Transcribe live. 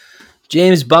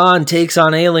James Bond takes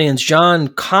on aliens. John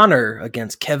Connor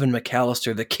against Kevin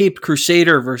McAllister. The Caped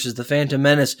Crusader versus the Phantom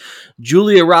Menace.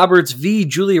 Julia Roberts v.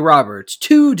 Julia Roberts.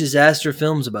 Two disaster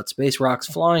films about space rocks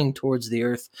flying towards the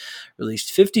Earth.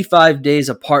 Released 55 days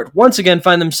apart. Once again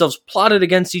find themselves plotted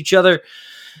against each other.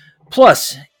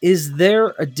 Plus, is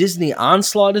there a Disney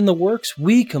onslaught in the works?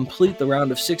 We complete the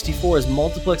round of 64 as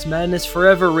Multiplex Madness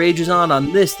forever rages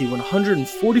on this, the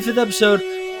 145th episode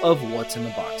of What's in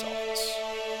the Box Office.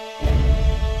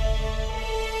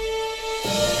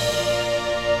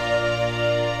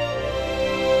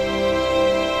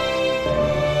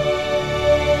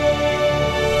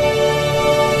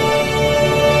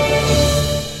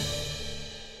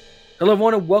 Hello,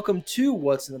 everyone, and welcome to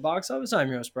What's in the Box Office. I'm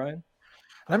your host, Brian.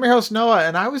 I'm your host, Noah,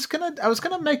 and I was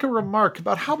gonna make a remark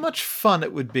about how much fun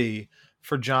it would be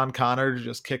for John Connor to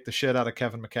just kick the shit out of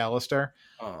Kevin McAllister.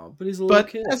 Oh, but he's a little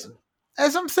kid.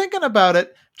 As I'm thinking about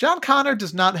it, John Connor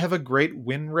does not have a great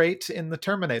win rate in the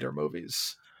Terminator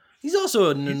movies. He's also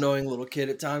an annoying little kid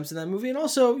at times in that movie, and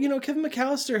also, Kevin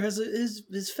McAllister has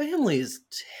his family is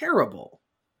terrible.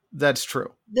 That's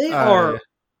true. They are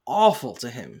awful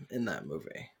to him in that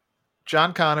movie.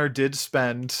 John Connor did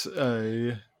spend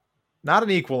not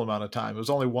an equal amount of time. It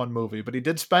was only one movie, but he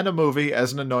did spend a movie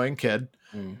as an annoying kid.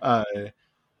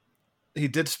 He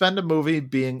did spend a movie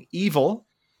being evil.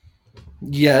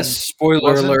 Yes,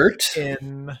 spoiler alert.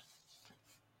 In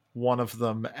one of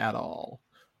them at all.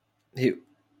 Which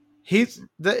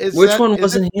one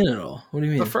wasn't he in at all? What do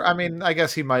you mean? I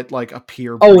guess he might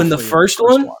appear. Oh, in the first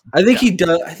one? I think he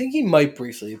does. I think he might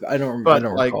briefly. But I don't remember. I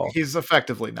don't recall. He's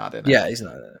effectively not in it. Yeah, he's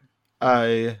not in it.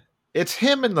 It's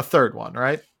him in the third one,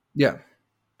 right? Yeah.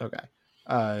 Okay.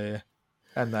 And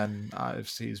then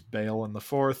he's Bale in the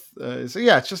fourth. So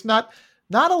yeah, it's just not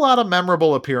a lot of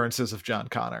memorable appearances of John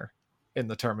Connor in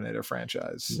the Terminator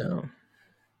franchise. No.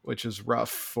 Which is rough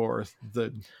for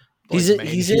the he's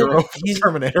hero of the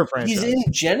Terminator franchise. He's in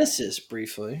Genesis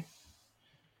briefly.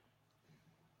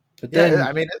 But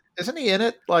then isn't he in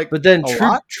it But then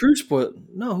true spoil.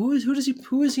 No, who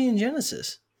is he in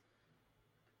Genesis?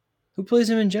 Who plays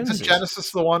him in Genesis? Isn't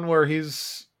Genesis the one where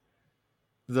he's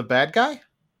the bad guy?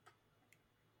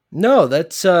 No,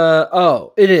 that's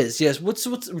it is. Yes. What's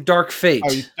Dark Fate?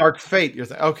 Oh, Dark Fate. You're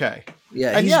okay.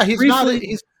 Yeah, and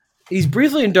he's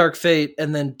briefly in Dark Fate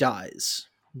and then dies.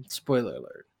 Spoiler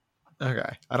alert.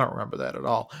 Okay, I don't remember that at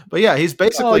all. But yeah, he's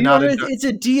basically not. It's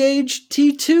a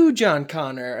DHT2 John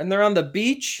Connor, and they're on the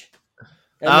beach.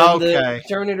 And then the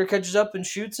Terminator catches up and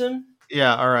shoots him.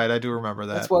 Yeah, all right, I do remember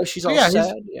that. That's why she's all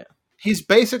sad. Yeah. He's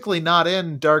basically not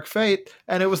in Dark Fate,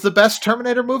 and it was the best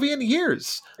Terminator movie in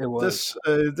years. It was.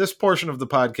 This portion of the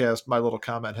podcast, my little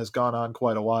comment, has gone on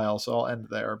quite a while, so I'll end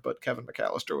there. But Kevin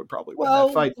McAllister would probably win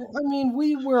that fight. I mean,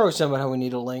 we're always talking about how we need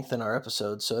to lengthen our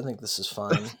episodes, so I think this is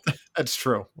fine. That's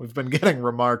true. We've been getting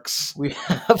remarks. We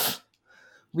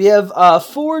have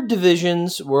 4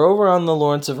 divisions. We're over on the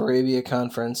Lawrence of Arabia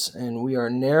conference, and we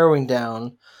are narrowing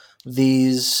down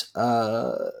these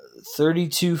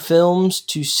 32 films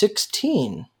to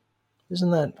 16.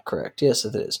 Isn't that correct? Yes,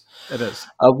 it is. It is.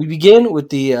 We begin with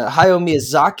the Hayao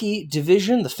Miyazaki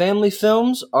division. The family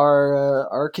films.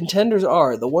 Our contenders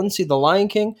are the 1 seed The Lion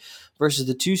King versus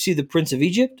the 2 seed The Prince of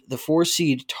Egypt, the 4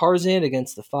 seed Tarzan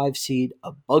against the 5 seed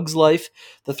A Bug's Life.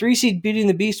 The 3 seed Beauty and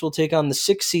the Beast will take on the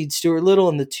 6 seed Stuart Little,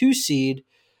 and the 2 seed.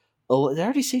 Did I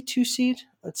already say 2 seed?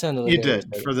 That sounded like you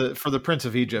did. For the Prince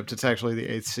of Egypt, it's actually the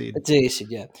 8th seed. It's the 8th seed,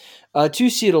 yeah. 2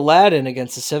 seed Aladdin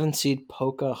against the 7th seed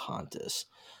Pocahontas.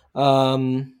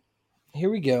 Here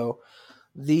we go.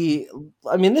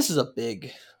 This is a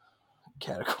big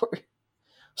category.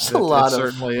 There's a lot of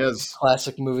certainly is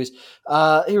classic movies.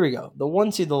 Here we go. The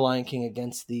 1 seed The Lion King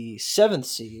against the 7th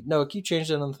seed. No, can you change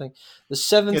that on the thing? The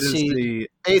 7th seed. It is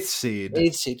the 8th seed.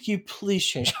 8th seed. Can you please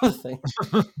change on the thing?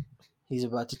 He's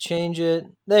about to change it.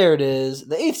 There it is.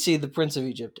 The 8th seed, The Prince of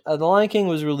Egypt. The Lion King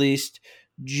was released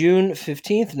June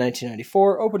 15th,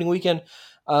 1994, opening weekend.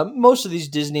 Most of these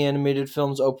Disney animated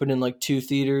films opened in 2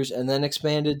 theaters and then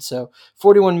expanded. So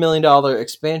 $41 million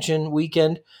expansion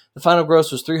weekend. The final gross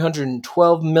was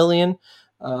 $312 million.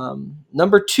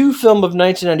 Number 2 film of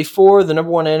 1994, the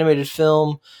number 1 animated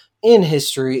film in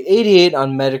history, 88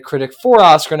 on Metacritic, 4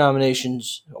 Oscar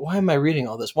nominations. Why am I reading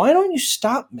all this? Why don't you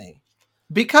stop me?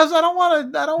 Because I don't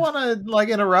want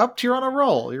to interrupt. You're on a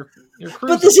roll. You're cruising.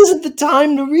 But this isn't the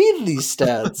time to read these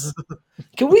stats.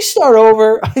 Can we start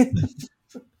over?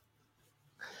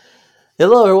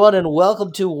 Hello, everyone, and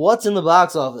welcome to What's in the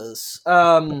Box Office.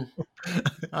 I'm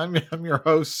your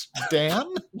host, Dan.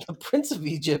 The Prince of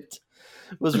Egypt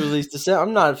was released December.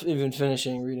 I'm not even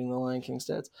finishing reading the Lion King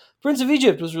stats. Prince of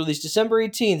Egypt was released December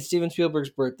 18th, Steven Spielberg's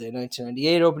birthday,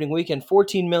 1998. Opening weekend,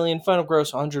 14 million. Final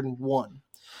gross, 101.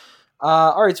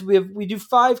 All right, so we do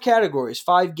 5 categories,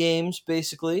 5 games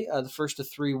basically. The first of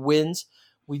 3 wins.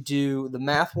 We do the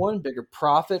math one, bigger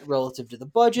profit relative to the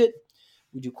budget.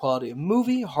 We do quality of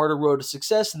movie, harder road to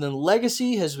success, and then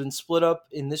legacy has been split up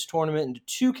in this tournament into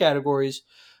 2 categories.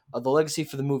 The legacy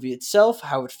for the movie itself,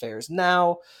 how it fares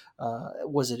now,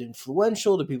 was it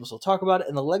influential? Do people still talk about it?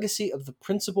 And the legacy of the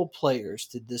principal players.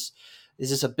 Is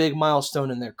this a big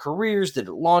milestone in their careers? Did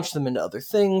it launch them into other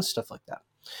things? Stuff like that.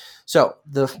 So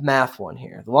the math one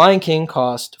here. The Lion King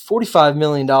cost $45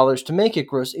 million to make it,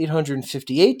 gross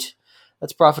 $858.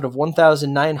 That's profit of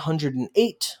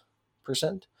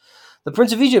 1,908%. The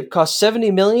Prince of Egypt cost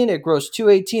 $70 million. It grossed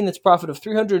 $218. That's profit of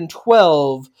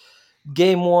 312.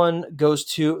 Game 1 goes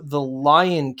to The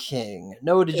Lion King.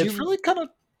 Noah, did you? It's really kind of.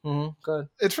 Go ahead.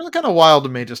 It's really kind of wild to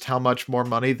me just how much more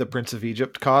money the Prince of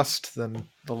Egypt cost than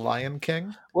the Lion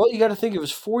King. Well, you got to think it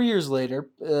was 4 years later.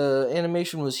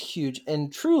 Animation was huge,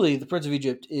 and truly, the Prince of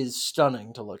Egypt is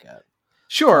stunning to look at.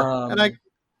 Sure, and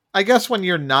I guess when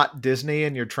you're not Disney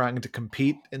and you're trying to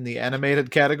compete in the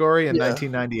animated category in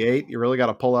 1998, you really got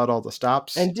to pull out all the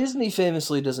stops. And Disney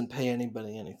famously doesn't pay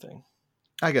anybody anything.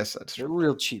 I guess that's true. They're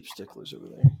real cheap sticklers over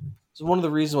there. It's one of the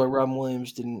reasons why Robin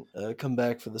Williams didn't come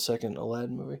back for the second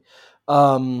Aladdin movie.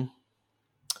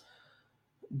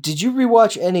 Did you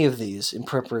rewatch any of these in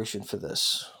preparation for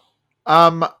this?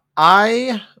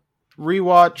 I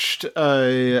revisited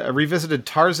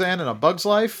Tarzan and A Bug's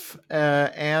Life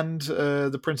and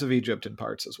The Prince of Egypt in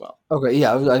parts as well. Okay,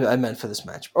 yeah, I meant for this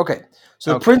match. Okay,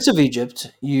 so The Prince of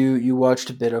Egypt, you watched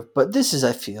a bit of, but this is,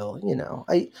 I feel,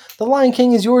 The Lion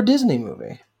King is your Disney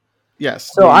movie.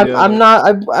 Yes. So I'm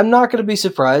not going to be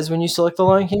surprised when you select The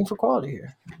Lion King for quality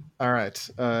here. All right,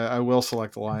 I will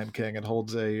select The Lion King. It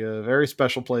holds a very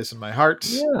special place in my heart.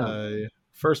 Yeah.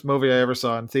 First movie I ever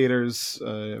saw in theaters.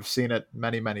 I've seen it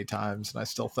many, many times, and I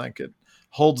still think it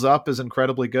holds up, is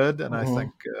incredibly good, and I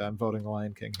think I'm voting The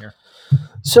Lion King here.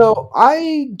 So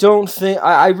I don't think...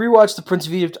 I rewatched The Prince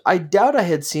of Egypt. I doubt I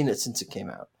had seen it since it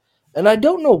came out. And I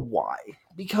don't know why.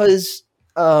 Because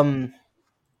I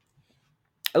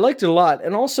liked it a lot.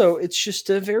 And also, it's just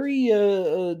a very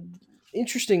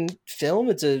interesting film.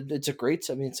 It's a great...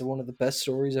 I mean, it's one of the best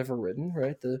stories ever written,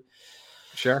 right?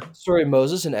 Sure. Story of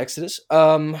Moses and Exodus.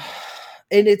 And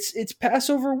it's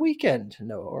Passover weekend,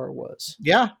 Noah, or it was.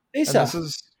 Yeah. This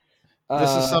is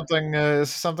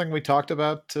something we talked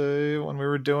about when we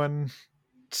were doing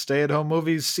stay-at-home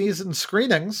movies season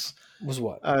screenings. Was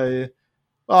what? Well,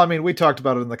 I mean, we talked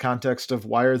about it in the context of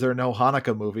why are there no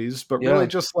Hanukkah movies, but really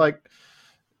just like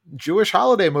Jewish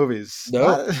holiday movies.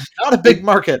 No. Not a big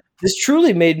market. This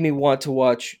truly made me want to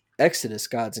watch Exodus,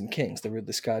 Gods and Kings, the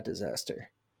Ridley Scott disaster.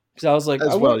 Because I was like,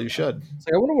 you should.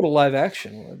 I wonder what a live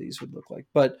action one of these would look like.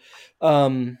 But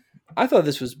I thought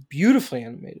this was beautifully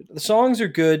animated. The songs are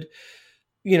good.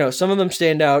 Some of them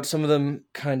stand out. Some of them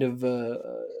kind of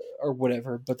or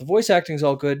whatever. But the voice acting is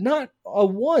all good. Not a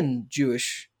one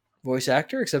Jewish voice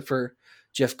actor except for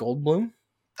Jeff Goldblum.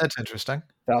 That's interesting.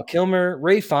 Val Kilmer.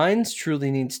 Ray Fiennes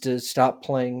truly needs to stop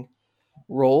playing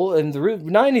role, and the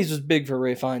 90s was big for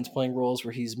Ray Fiennes playing roles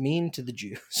where he's mean to the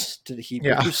Jews, to the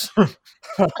Hebrews.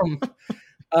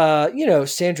 Yeah.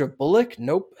 Sandra Bullock,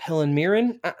 nope. Helen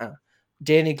Mirren,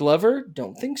 Danny Glover,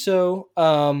 don't think so.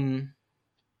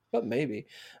 But maybe.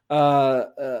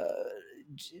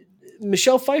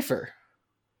 Michelle Pfeiffer,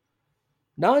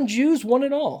 non-Jews, one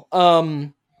and all.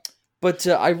 But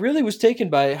I really was taken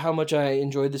by how much I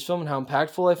enjoyed this film and how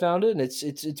impactful I found it, and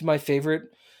it's my favorite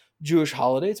Jewish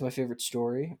holiday. It's my favorite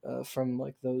story from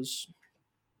like those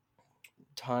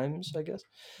times, I guess.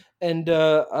 And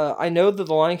I know that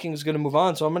The Lion King is going to move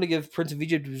on, so I'm going to give Prince of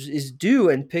Egypt his due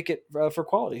and pick it for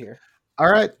quality here.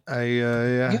 All right.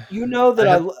 You know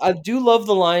that I do love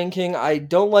The Lion King. I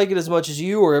don't like it as much as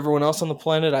you or everyone else on the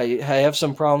planet. I have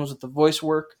some problems with the voice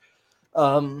work,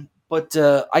 but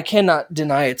I cannot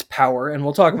deny its power, and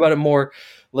we'll talk about it more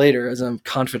later, as I'm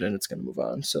confident it's going to move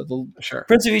on. So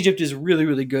Prince of Egypt is really,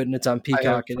 really good, and it's on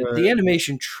Peacock, and the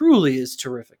animation truly is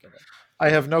terrific in it.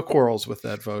 I have no quarrels with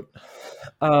that vote.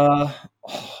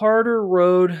 Harder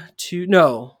Road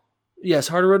to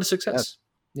Success.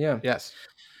 Yeah. Yes.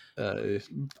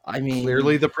 I mean,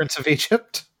 clearly the Prince of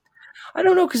Egypt. I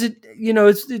don't know, because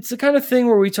it's the kind of thing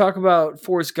where we talk about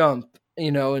Forrest Gump,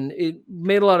 and it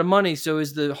made a lot of money. So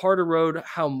is the Harder Road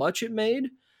how much it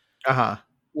made?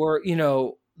 Or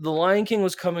The Lion King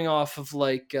was coming off of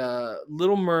like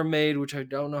Little Mermaid, which I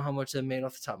don't know how much that made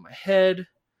off the top of my head.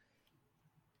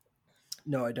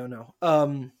 No, I don't know.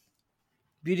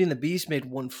 Beauty and the Beast made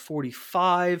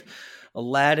 145.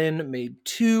 Aladdin made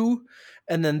 2.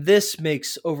 And then this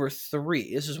makes over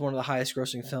 3. This is one of the highest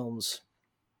grossing films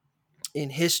in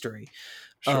history.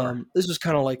 Sure. This was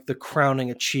kind of like the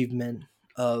crowning achievement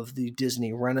of the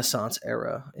Disney Renaissance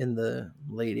era in the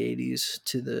late 80s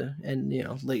to the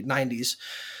late 90s.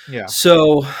 Yeah.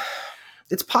 So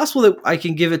it's possible that I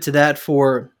can give it to that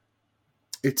for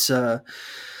its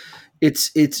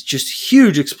just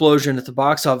huge explosion at the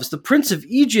box office. The Prince of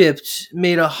Egypt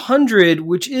made 100,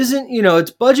 which isn't,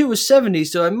 its budget was 70,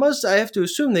 so I have to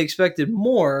assume they expected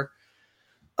more.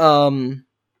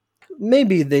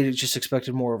 Maybe they just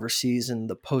expected more overseas and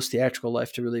the post-theatrical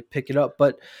life to really pick it up.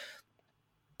 But,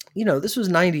 this was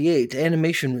 98. The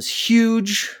animation was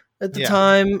huge at the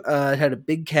time. It had a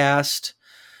big cast.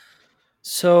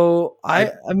 So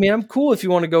I mean, I'm cool if you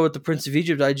want to go with the Prince of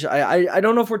Egypt. I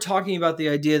don't know if we're talking about the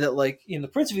idea that the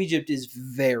Prince of Egypt is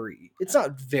it's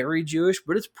not very Jewish,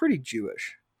 but it's pretty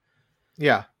Jewish.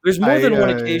 Yeah. There's more than one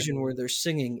occasion where they're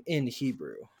singing in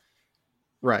Hebrew.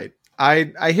 Right.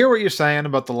 I hear what you're saying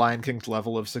about the Lion King's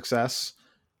level of success.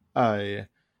 But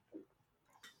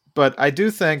I do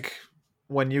think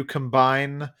when you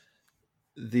combine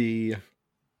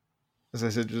as I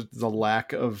said, just the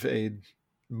lack of a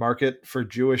market for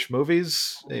Jewish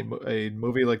movies, a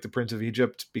movie like The Prince of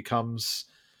Egypt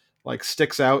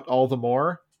sticks out all the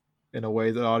more in a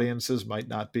way that audiences might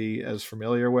not be as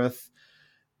familiar with.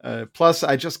 Plus,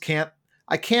 I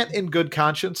can't in good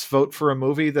conscience vote for a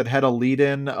movie that had a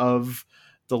lead-in of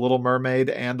The Little Mermaid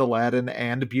and Aladdin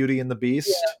and Beauty and the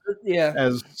Beast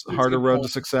as harder road to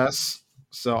success.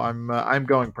 So I'm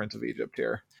going Prince of Egypt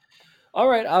here. All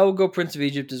right, I will go Prince of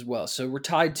Egypt as well. So we're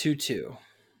tied 2-2.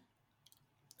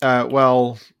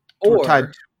 We're tied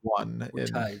 2-1. We're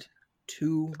tied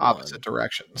 2-1. Opposite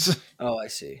directions. Oh, I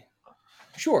see.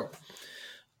 Sure.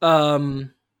 As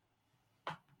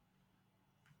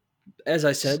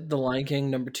I said, The Lion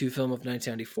King, number 2 film of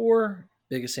 1994,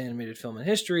 biggest animated film in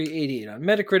history, 88 on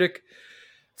Metacritic,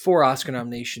 4 Oscar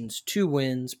nominations, 2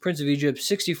 wins. Prince of Egypt,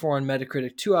 64 on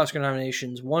Metacritic, 2 Oscar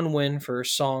nominations, 1 win for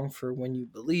song for When You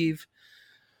Believe.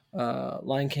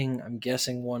 Lion King, I'm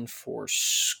guessing, 1 for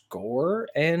score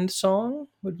and song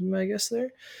would be my guess there.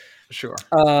 Sure.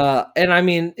 And I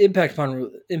mean, impact upon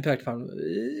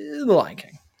The Lion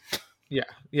King. Yeah.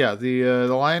 The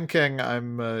Lion King,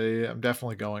 I'm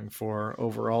definitely going for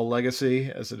overall legacy,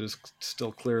 as it is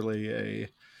still clearly a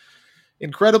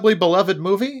incredibly beloved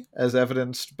movie, as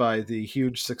evidenced by the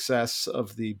huge success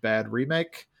of the bad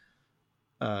remake.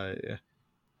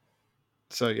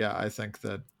 So yeah, I think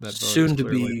that soon to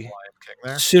be Lion King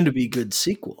there. Soon to be good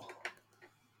sequel.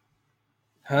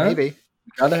 Huh? Maybe.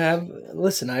 Gotta have.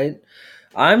 Listen,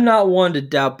 I'm not one to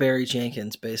doubt Barry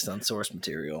Jenkins based on source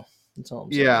material. That's all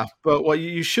I'm saying. Yeah, but what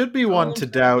you should be one to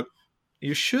doubt.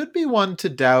 You should be one to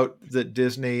doubt that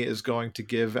Disney is going to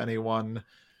give anyone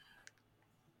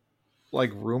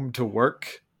room to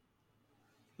work.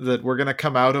 That we're gonna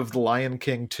come out of The Lion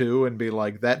King 2 and be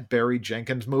like, that Barry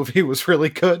Jenkins movie was really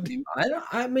good. I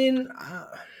don't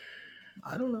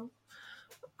know.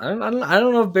 I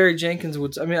don't know if Barry Jenkins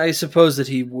would. I mean, I suppose that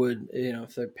he would,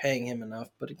 if they're paying him enough.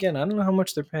 But again, I don't know how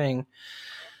much they're paying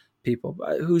people.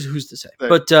 Who's to say?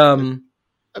 But I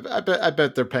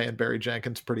bet they're paying Barry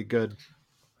Jenkins pretty good.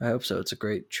 I hope so. It's a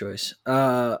great choice.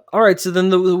 All right, so then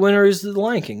the winner is The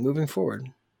Lion King. Moving forward,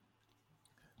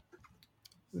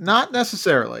 not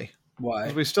necessarily.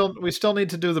 Why? We still need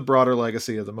to do the broader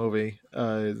legacy of the movie.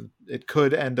 It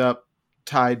could end up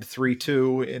tied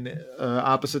 3-2 in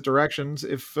opposite directions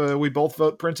if we both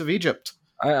vote Prince of Egypt.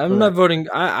 I'm not voting.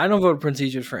 I don't vote Prince of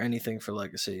Egypt for anything for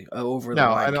legacy over The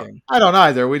Lion King. I don't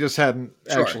either. We just hadn't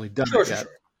actually done it yet. Sure.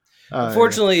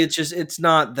 Unfortunately, it's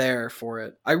not there for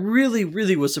it. I really,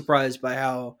 really was surprised by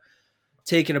how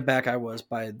taken aback I was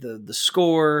by the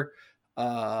score,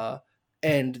 and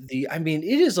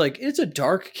it's a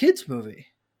dark kids movie.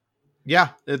 Yeah,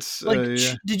 it's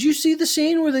Did you see the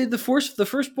scene where the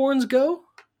firstborns go?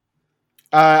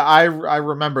 I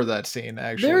remember that scene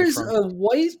actually. There is a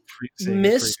white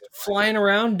mist flying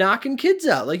around, knocking kids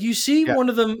out. Like you see one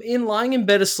of them lying in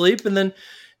bed asleep, and then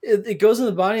it goes in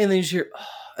the body, and then you just hear,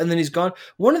 and then he's gone.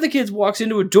 One of the kids walks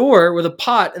into a door with a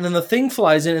pot, and then the thing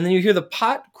flies in, and then you hear the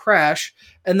pot crash,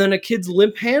 and then a kid's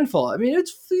limp hand fall. I mean,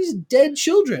 it's these dead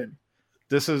children.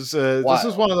 This is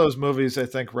one of those movies, I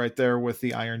think, right there with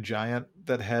The Iron Giant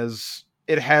that has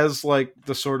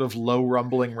the sort of low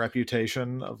rumbling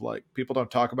reputation of people don't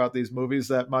talk about these movies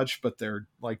that much, but they're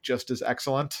just as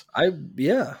excellent.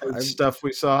 Stuff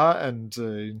we saw, and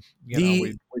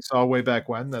we saw way back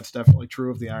when. That's definitely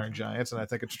true of The Iron Giants, and I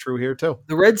think it's true here too.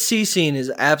 The Red Sea scene is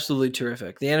absolutely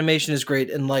terrific. The animation is great,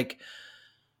 and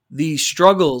the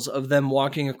struggles of them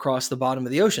walking across the bottom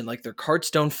of the ocean. Like their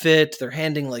carts don't fit. They're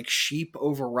handing like sheep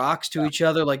over rocks to each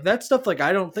other. Like that stuff, like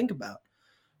I don't think about,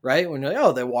 right? When you're like,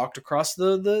 oh, they walked across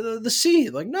the sea.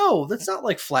 Like, no, that's not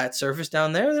like flat surface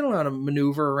down there. They don't know how to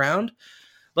maneuver around.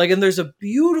 Like, and there's a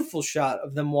beautiful shot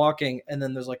of them walking, and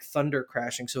then there's like thunder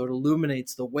crashing. So it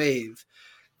illuminates the wave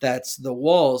that's the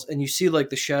walls, and you see like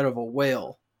the shadow of a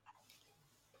whale.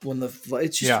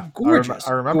 It's just gorgeous.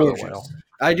 I remember gorgeous. the whale.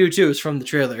 I do too. It's from the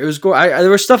trailer. It was there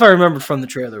was stuff I remembered from the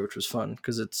trailer, which was fun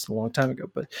because it's a long time ago.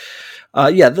 But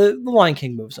yeah, the Lion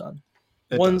King moves on.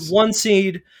 One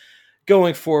seed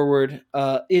going forward.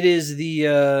 It is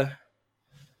the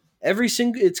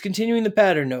it's continuing the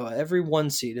pattern. Noah. Every one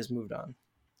seed has moved on.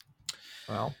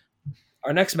 Well,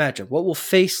 our next matchup, what will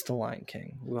face the Lion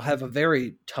King? We'll have a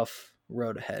very tough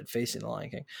road ahead facing the Lion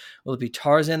King. Will it be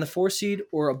Tarzan, the 4th seed,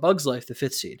 or A Bug's Life, the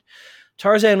 5th seed?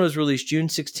 Tarzan was released June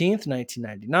 16th,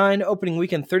 1999. Opening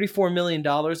weekend, $34 million.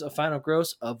 A final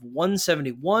gross of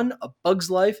 $171. A Bug's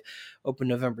Life opened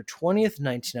November 20th,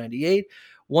 1998.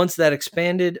 Once that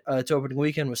expanded, its opening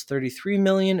weekend was $33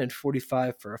 million and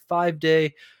 $45 for a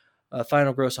 5-day.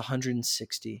 Final gross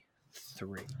 $163.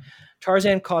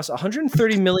 Tarzan cost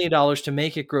 $130 million to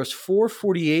make. It grossed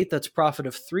 $448. That's a profit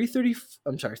of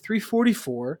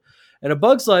 $344. And A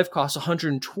Bug's Life cost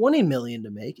 $120 million to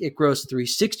make. It grossed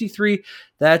 $363.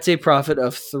 That's a profit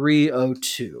of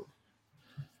 $302.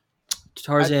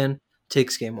 Tarzan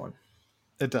takes game one.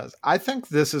 It does. I think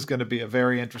this is going to be a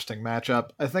very interesting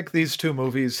matchup. I think these two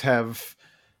movies have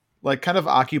like kind of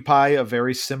occupy a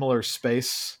very similar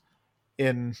space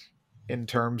in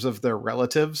terms of their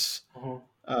relatives. Uh-huh.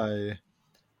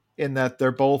 In that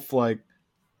they're both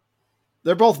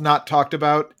not talked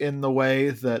about in the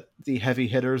way that the heavy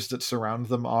hitters that surround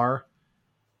them are.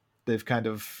 They've kind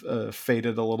of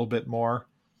faded a little bit more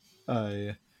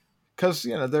because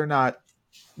they're not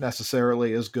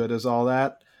necessarily as good as all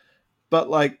that, but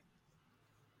like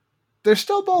they're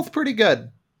still both pretty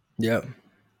good. Yeah,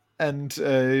 and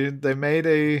they made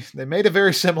a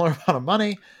very similar amount of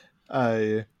money.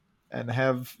 And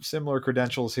have similar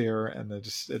credentials here, and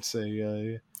it's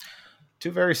two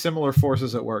very similar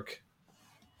forces at work.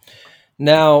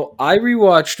 Now, I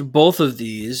rewatched both of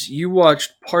these. You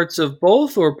watched parts of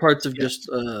both, or parts of just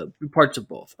parts of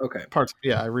both? Okay, parts.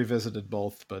 Yeah, I revisited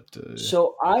both, but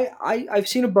so I've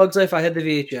seen A Bug's Life. I had the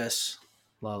VHS.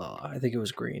 I think it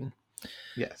was green.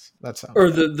 Yes, that sounds.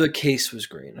 Or the case was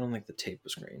green. I don't think the tape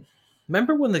was green.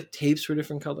 Remember when the tapes were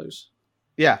different colors?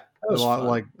 Yeah. A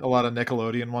lot of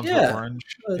Nickelodeon ones were orange.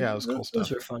 Yeah, it was cool stuff.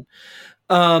 Those were fun.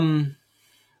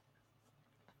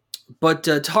 But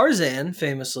Tarzan,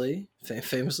 famously,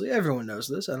 everyone knows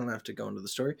this. I don't have to go into the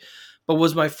story, but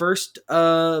was my first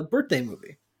birthday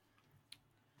movie.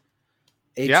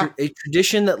 A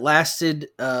tradition that lasted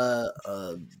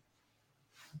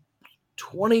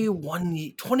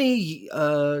 20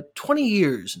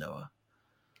 years, Noah.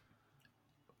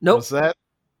 Nope. What's that?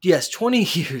 Yes, 20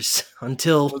 years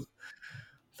until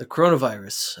the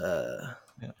coronavirus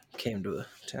came to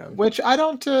town. Which I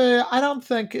don't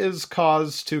think is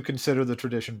cause to consider the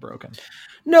tradition broken.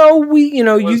 No,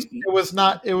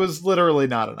 it was literally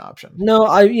not an option. No,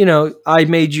 I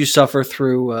made you suffer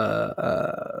through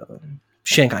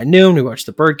Shanghai Noon. We watched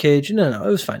The Birdcage. No, it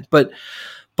was fine. But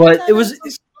it was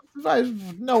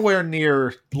nowhere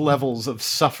near levels of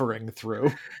suffering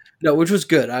through. No, which was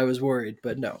good. I was worried,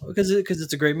 but no, because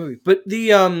it's a great movie. But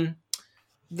the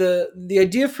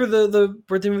idea for the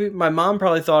birthday movie, my mom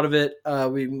probably thought of it.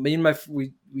 We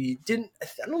didn't. I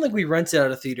don't think we rented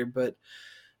out a theater, but it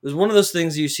was one of those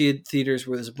things you see at theaters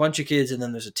where there's a bunch of kids and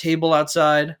then there's a table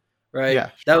outside, right?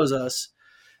 Yeah, that was us.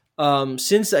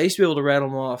 Since I used to be able to rattle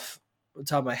them off on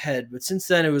top of my head, but since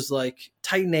then it was like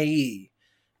Titan AE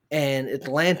and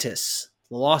Atlantis,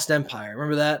 The Lost Empire.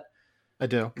 Remember that? I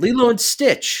do. Lilo and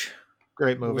Stitch,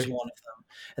 great movie, was one of them.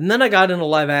 And then I got into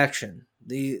live action.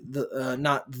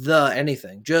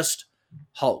 Just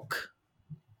Hulk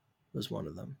was one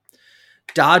of them.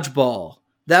 Dodgeball.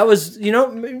 That was you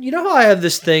know how I have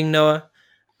this thing, Noah.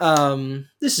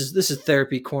 This is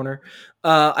therapy corner.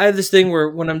 I have this thing where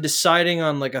when I'm deciding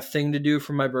on like a thing to do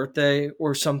for my birthday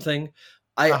or something,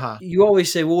 you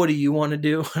always say, well, what do you want to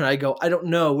do? And I go, I don't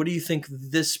know. What do you think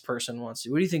this person wants to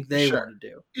do? What do you think they want to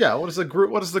do? Yeah. What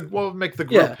would make the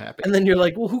group happy? And then you're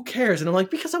like, well, who cares? And I'm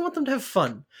like, because I want them to have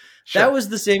fun. Sure. That was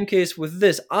the same case with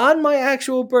this. On my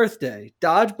actual birthday,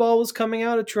 Dodgeball was coming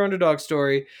out, a True Underdog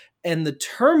Story, and The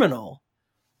Terminal,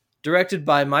 directed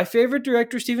by my favorite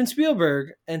director, Steven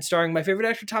Spielberg, and starring my favorite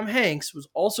actor, Tom Hanks, was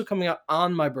also coming out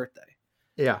on my birthday.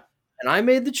 Yeah. And I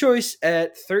made the choice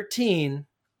at 13.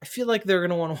 I feel like they're going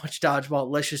to want to watch Dodgeball.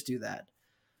 Let's just do that.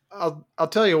 I'll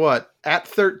tell you what. At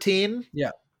 13,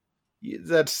 Yeah,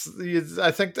 that's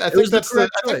I think it was the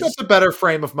correct I think choice. that's a better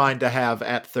frame of mind to have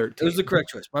at It was 13. the correct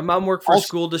choice. My mom worked for a Also,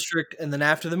 school district, and then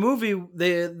after the movie,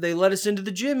 they let us into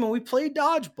the gym and we played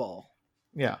dodgeball.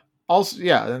 yeah. Also,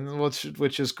 yeah, and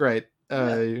which is great.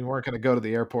 Yeah. You weren't going to go to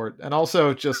the airport, and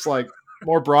also just like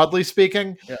more broadly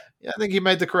speaking, Yeah. yeah, I think you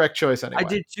made the correct choice I anyway.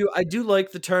 did too. I do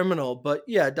like the terminal, but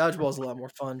yeah, dodgeball is a lot more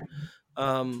fun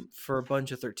for a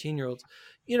bunch of 13-year-olds.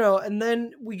 And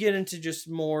then we get into just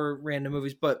more random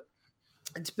movies, but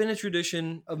it's been a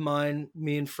tradition of mine,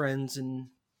 me and friends, and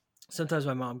sometimes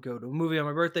my mom go to a movie on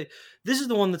my birthday. This is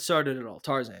the one that started it all,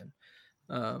 Tarzan.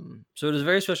 So it is a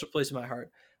very special place in my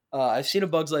heart. I've seen A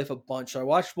Bug's Life a bunch. So I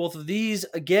watched both of these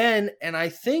again, and I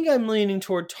think I'm leaning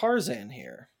toward Tarzan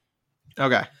here.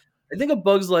 Okay. I think A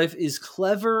Bug's Life is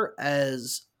clever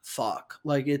as fuck.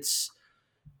 Like it's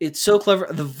so clever.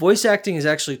 The voice acting is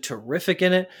actually terrific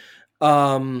in it.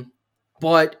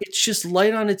 But it's just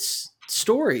light on its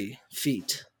story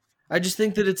feet. I just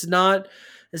think that it's not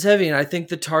as heavy, and I think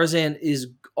that Tarzan is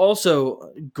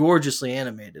also gorgeously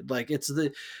animated. Like I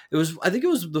think it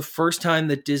was the first time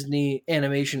that Disney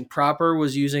animation proper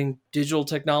was using digital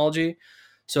technology.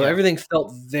 So Yeah. everything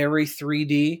felt very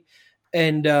 3D,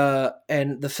 and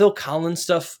the Phil Collins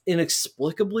stuff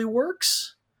inexplicably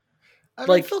works. I mean,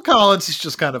 Like Phil Collins is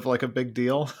just kind of like a big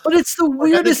deal. But it's the Like, I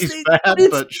think weirdest he's thing. bad,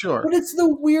 but sure. But it's the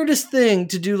weirdest thing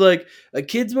to do, like a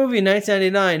kids movie in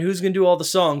 1999. Who's going to do all the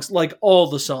songs? Like all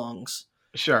the songs.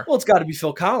 Sure. Well, it's got to be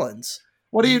Phil Collins.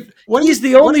 He's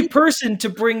the only person to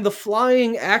bring the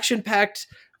flying, action-packed,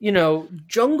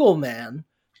 jungle man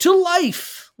to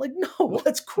life. Like, no,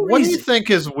 that's crazy. What do you think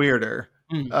is weirder?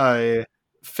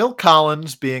 Phil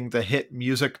Collins being the hit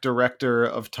music director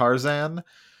of Tarzan,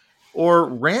 or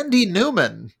Randy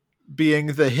Newman being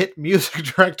the hit music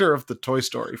director of the Toy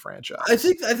Story franchise? I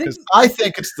think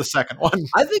it's the second one.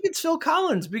 I think it's Phil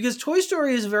Collins, because Toy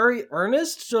Story is very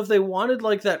earnest. So if they wanted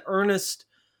like that earnest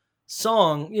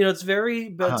song, it's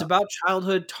it's about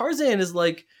childhood. Tarzan is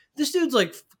like, this dude's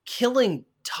like killing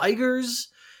tigers,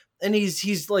 and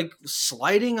he's like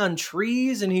sliding on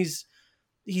trees, and he's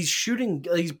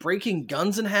breaking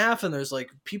guns in half, and there's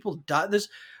like people die. There's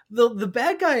the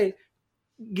bad guy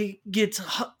gets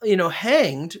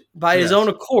hanged by his own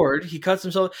accord. He cuts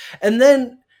himself, and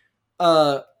then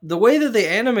the way that they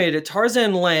animate it,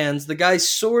 Tarzan lands, the guy's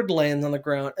sword lands on the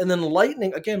ground, and then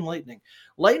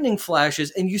lightning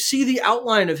flashes, and you see the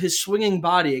outline of his swinging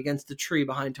body against the tree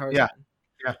behind Tarzan.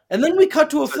 Yeah. And then we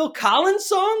cut to a Phil Collins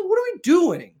song. What are we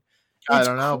doing? I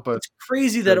don't know, but it's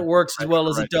crazy that it works as well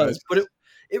as it does. But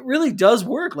it really does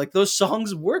work. Like, those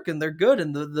songs work, and they're good.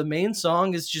 And the main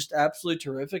song is just absolutely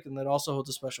terrific, and that also holds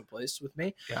a special place with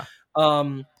me. Yeah.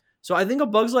 So I think A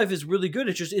Bug's Life is really good.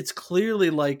 It's clearly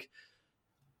like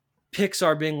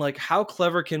Pixar being like, how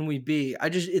clever can we be?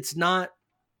 It's not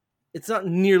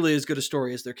nearly as good a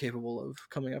story as they're capable of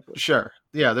coming up with. Sure.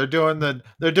 Yeah, they're doing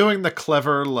the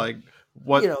clever, like,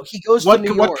 what he goes to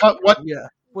New York.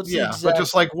 But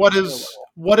just like what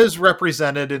is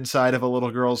represented inside of a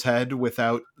little girl's head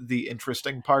without the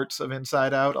interesting parts of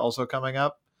Inside Out also coming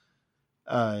up.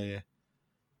 I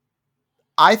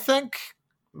think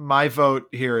my vote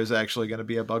here is actually going to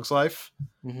be A Bug's Life.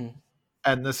 Mm-hmm.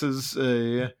 And this is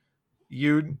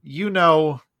you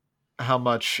know how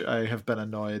much I have been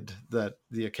annoyed that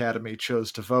the Academy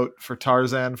chose to vote for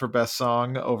Tarzan for Best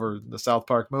Song over the South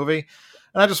Park movie.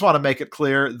 And I just want to make it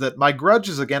clear that my grudge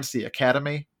is against the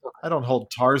Academy. I don't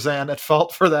hold Tarzan at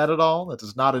fault for that at all. That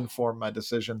does not inform my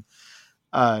decision.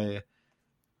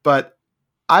 But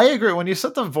I agree. When you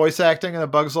said the voice acting in A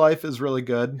Bug's Life is really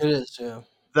good. It is, yeah.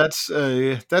 That's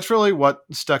really what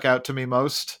stuck out to me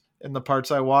most in the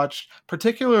parts I watched,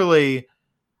 particularly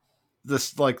the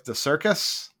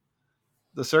circus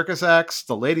acts,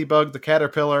 the ladybug, the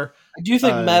caterpillar. I do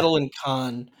think Madeline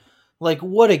Kahn, like,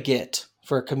 what a get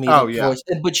for a comedic voice,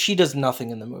 but she does nothing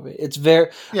in the movie. It's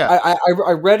very. Yeah.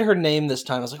 I read her name this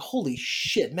time. I was like, holy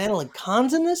shit, Madeline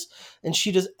Kahn's in this, and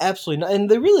she does absolutely nothing. And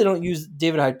they really don't use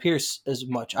David Hyde Pierce as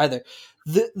much either.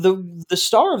 The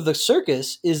star of the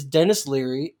circus is Dennis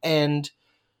Leary, and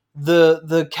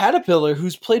the caterpillar,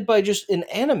 who's played by just an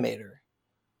animator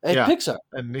at Pixar,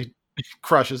 and he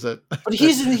crushes it. But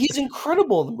he's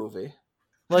incredible in the movie.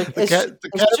 Like, the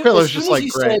caterpillar is just like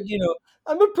great. Said,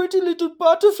 I'm a pretty little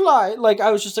butterfly. Like, I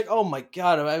was just like, oh my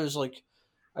god. I was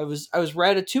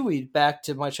Ratatouille back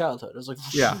to my childhood. I was like,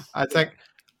 yeah. I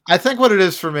think what it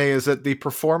is for me is that the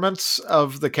performance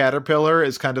of the caterpillar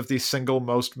is kind of the single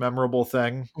most memorable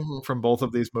thing from both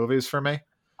of these movies for me.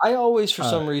 I always, for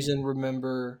some reason,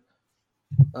 remember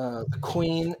the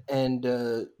Queen and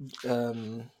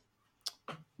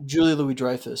Julia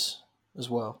Louis-Dreyfus as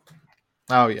well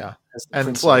Oh yeah, as the and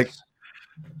it's princess. like,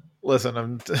 listen,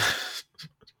 I'm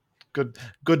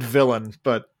good villain,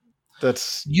 but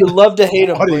that's You love to hate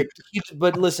him, what do you,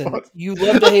 but listen, what? you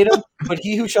love to hate him, but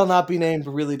he who shall not be named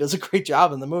really does a great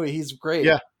job in the movie. He's great.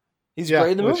 Yeah, He's yeah,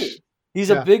 great in the which movie. He's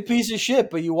a yeah, big piece of shit,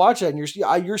 but you watch that and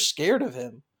you're scared of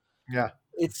him. yeah.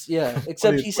 It's yeah. What do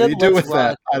Except you he what do said you do "Let's with ride"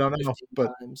 that? I like don't know, 15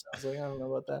 but times. I was like, I don't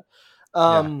know about that.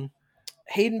 yeah,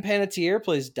 Hayden Panettiere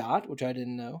plays Dot, which I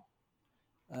didn't know.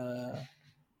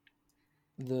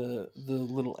 The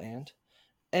little ant,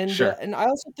 sure. and I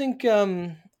also think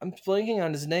I'm blanking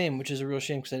on his name, which is a real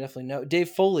shame because I definitely know Dave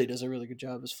Foley does a really good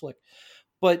job as Flick.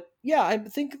 But yeah, I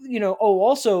think Oh,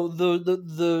 also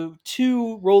the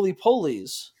two roly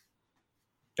polies.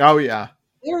 Oh yeah,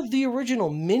 They're the original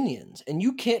Minions, and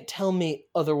you can't tell me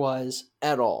otherwise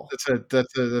at all.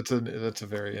 that's a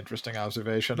very interesting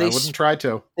observation. I They wouldn't try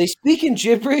to. they speak in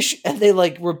gibberish and they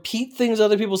like repeat things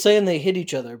other people say and they hit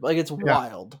each other. Like it's Yeah,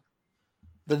 wild.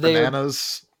 That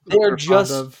bananas that they're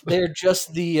fond of. they are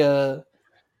just the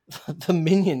the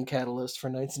Minion catalyst for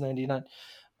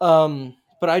 1999.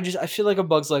 But I feel like A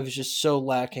Bug's Life is just so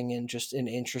lacking in just an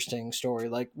interesting story.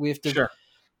 Like we have to Sure.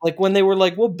 like when they were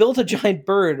like, "We'll build a giant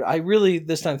bird." I really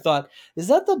this time thought, "Is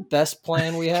that the best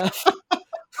plan we have?"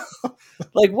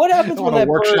 Like what I happens when want to that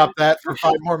bird workshop that for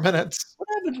 5 more minutes. what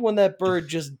happens when that bird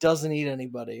just doesn't eat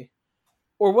anybody?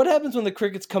 Or what happens when the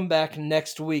crickets come back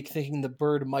next week thinking the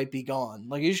bird might be gone?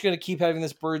 Like you're just gonna keep having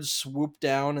this bird swoop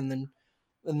down and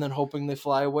then hoping they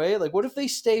fly away? Like what if they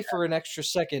stay for an extra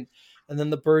second and then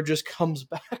the bird just comes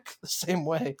back the same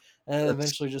way and it That's,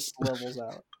 eventually just levels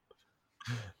out?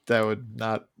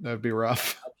 that'd be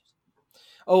rough.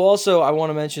 Oh, also I want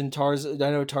to mention Tarzan.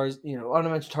 I want to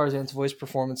mention Tarzan's voice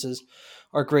performances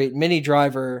are great. Minnie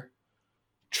Driver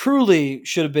truly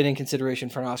should have been in consideration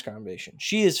for an Oscar nomination.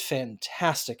 She is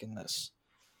fantastic in this.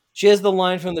 She has the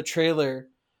line from the trailer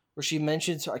where she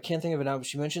mentions, I can't think of it now, but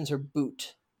she mentions her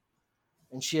boot.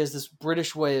 And she has this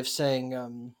British way of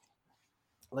saying,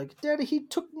 like, Daddy, he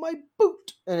took my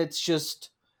boot. And it's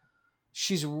just,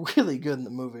 she's really good in the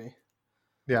movie.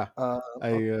 Yeah, Uh,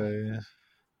 I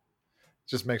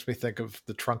just makes me think of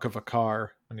the trunk of a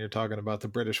car when you're talking about the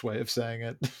British way of saying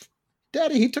it.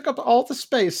 Daddy, he took up all the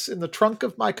space in the trunk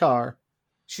of my car.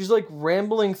 she's like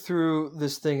rambling through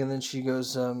this thing, and then she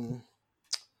goes, and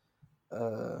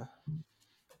the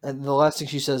last thing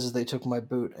she says is they took my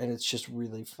boot, and it's just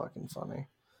really fucking funny.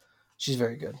 She's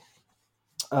very good.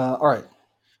 All right.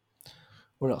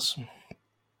 What else?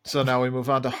 So now we move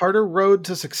on to Harder Road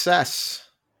to Success.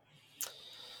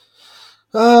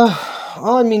 Well,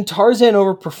 I mean, Tarzan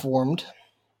overperformed.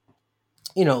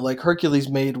 Like Hercules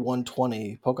made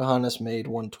 120, Pocahontas made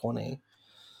 120,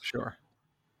 Sure.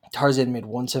 Tarzan made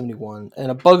 171,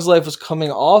 and A Bug's Life was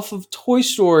coming off of Toy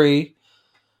Story,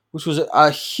 which was a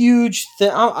huge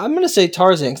thing. I'm going to say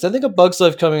Tarzan because I think A Bug's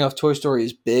Life coming off Toy Story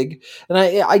is big, and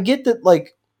I get that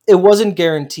like it wasn't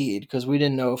guaranteed because we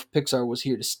didn't know if Pixar was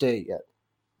here to stay yet,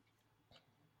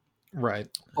 Right.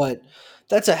 but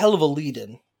that's a hell of a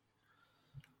lead-in.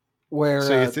 Where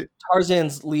So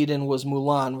Tarzan's lead-in was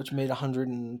Mulan, which made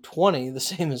 120, the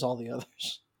same as all the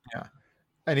others. yeah,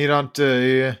 and you don't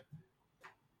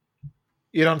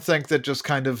think that just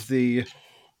kind of the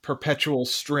perpetual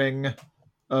string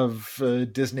of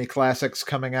Disney classics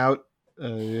coming out.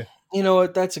 You know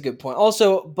what? That's a good point.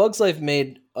 Also, Bug's Life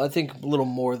made, I think, a little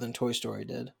more than Toy Story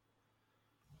did,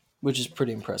 which is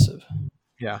pretty impressive.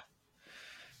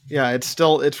 Yeah, it's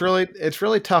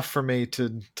really tough for me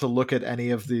to look at any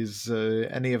of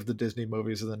the Disney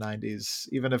movies of the 90s,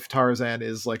 even if Tarzan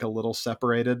is like a little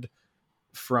separated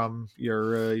from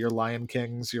your Lion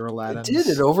Kings, your Aladdins. It did.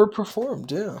 It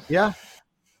overperformed. Yeah. Yeah,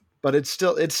 but it's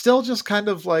still just kind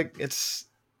of like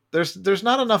there's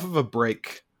not enough of a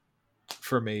break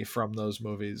for me from those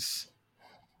movies.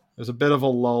 There's a bit of a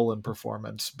lull in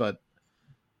performance, but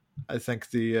I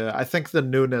think the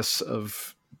newness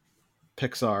of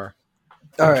Pixar,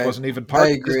 which wasn't even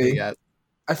part of Disney yet.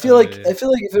 I feel like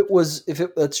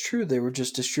if that's true, they were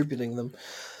just distributing them.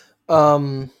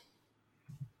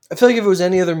 I feel like if it was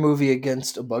any other movie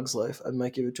against A Bug's Life, I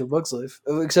might give it to A Bug's Life,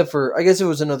 except for I guess it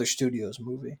was another studio's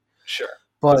movie. Sure,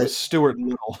 but it was Stuart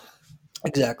Little.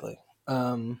 Exactly.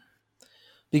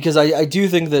 Because I do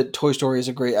think that Toy Story is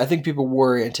a great. I think people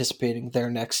were anticipating their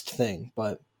next thing,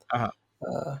 but I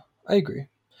agree.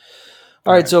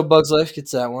 All right, so Bug's Life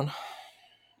gets that one.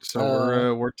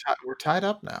 So we're tied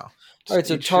up now. All right,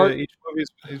 so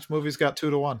each movie's got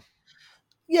 2-1.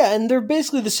 Yeah, and they're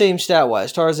basically the same stat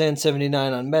wise. Tarzan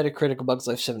 79 on Metacritic, Bug's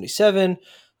Life 77.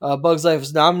 Bug's Life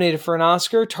was nominated for an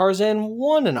Oscar. Tarzan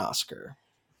won an Oscar.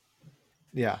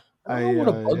 Yeah. I don't know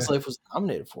what A Yeah. Bug's Life was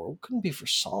nominated for. It couldn't be for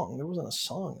song. There wasn't a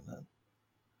song in that.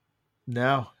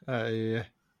 No.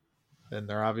 And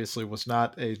there obviously was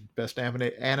not a best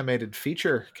animated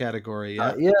feature category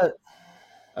yet.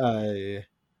 Yeah.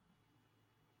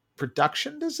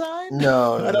 Production design?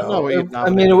 No. I don't know what you'd I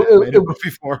mean, nominate an animated movie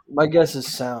for. my guess is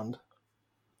sound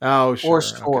Oh, sure. or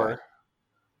score. Okay.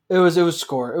 It was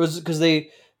score. It was because they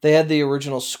had the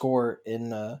original score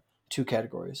in 2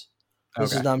 categories.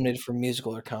 This is nominated for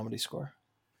musical or comedy score.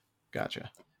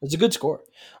 Gotcha. It's a good score.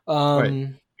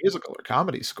 Wait, musical or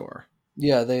comedy score?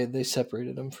 Yeah, they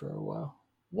separated them for a while.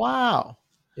 Wow.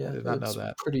 Yeah, I did not know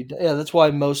that. That's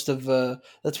why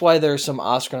that's why there are some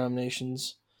Oscar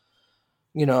nominations.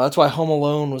 That's why Home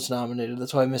Alone was nominated.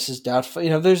 That's why Mrs.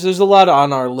 Doubtfire. There's a lot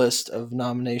on our list of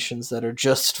nominations that are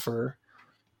just for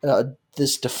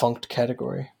this defunct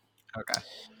category. Okay.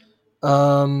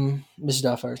 Mrs.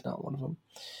 Doubtfire is not one of them.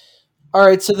 All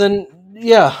right, so then,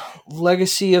 yeah,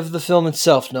 legacy of the film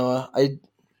itself, Noah. It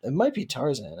might be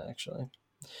Tarzan, actually.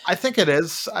 I think it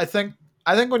is. I think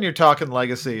when you're talking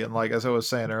legacy, and like as I was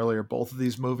saying earlier, both of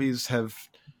these movies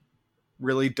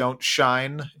really don't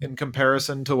shine in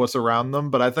comparison to what's around them.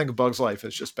 But I think Bug's Life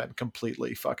has just been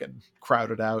completely fucking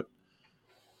crowded out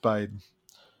by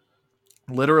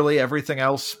literally everything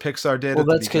else Pixar did at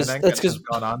the beginning and has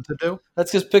gone on to do.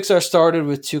 That's because Pixar started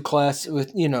with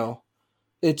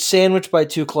it's sandwiched by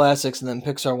 2 classics, and then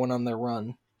Pixar went on their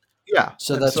run. Yeah.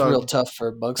 So that's real tough for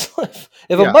A Bug's Life.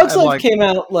 If A Bug's Life came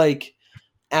out like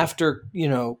after,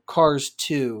 Cars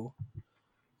 2,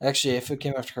 actually, if it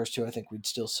came after Cars 2, I think we'd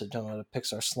still sit down at a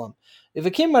Pixar slump. If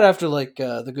it came out after like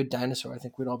The Good Dinosaur, I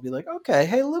think we'd all be like, okay,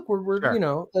 hey, look, we're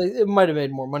sure. It might have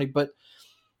made more money, but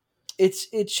it's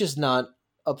just not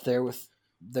up there with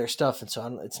their stuff, and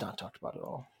so it's not talked about at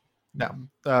all. No.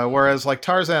 Whereas like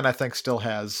Tarzan, I think still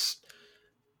has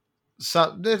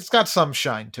it's got some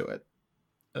shine to it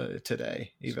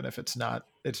today, even if it's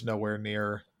nowhere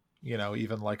near,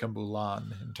 even like a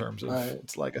Mulan in terms of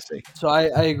its legacy. So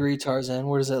I agree, Tarzan.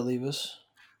 Where does that leave us?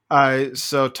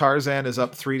 So Tarzan is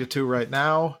up 3-2 right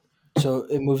now. So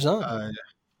it moves on.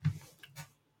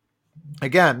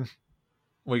 Again,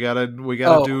 we gotta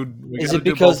do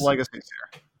both legacies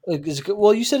here.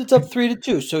 Well, you said it's up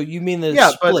 3-2, so you mean that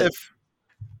it's split?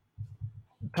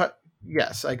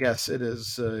 Yes, I guess it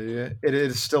is. It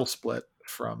is still split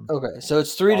from. Okay, so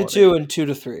it's 3-2 and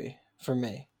 2-3 for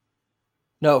me.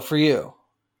 No, for you.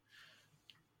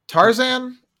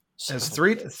 Tarzan is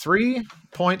 3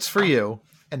 points for you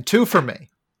and 2 for me.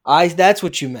 That's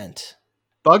what you meant.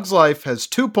 Bug's Life has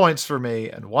 2 points for me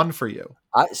and 1 for you.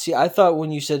 I thought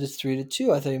when you said it's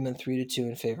 3-2, I thought you meant 3-2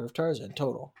 in favor of Tarzan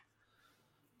total.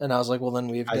 And I was like, well, then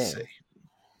we have game. I see.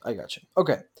 I got you.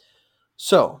 Okay,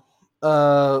 so.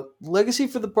 Legacy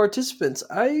for the participants.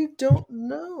 I don't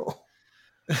know.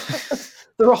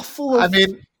 They're all full of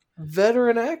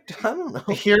veteran actors. I don't know.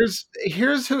 Here's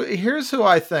who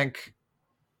I think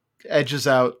edges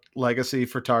out legacy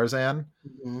for Tarzan.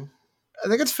 Mm-hmm. I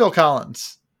think it's Phil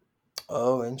Collins.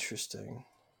 Oh, interesting.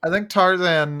 I think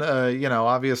Tarzan,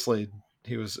 obviously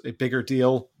he was a bigger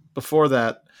deal before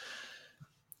that,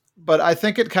 but I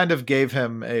think it kind of gave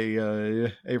him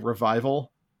a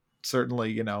revival.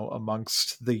 Certainly,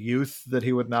 amongst the youth that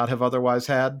he would not have otherwise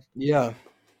had. Yeah.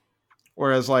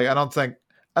 Whereas, like, I don't think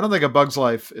A Bug's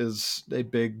Life is a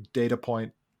big data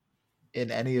point in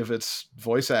any of its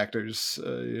voice actors'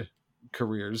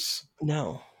 careers.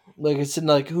 No, like it's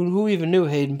like who even knew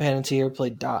Hayden Panettiere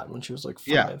played Dot when she was like 5?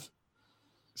 Yeah.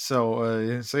 So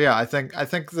yeah, I think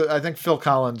Phil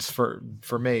Collins for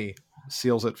me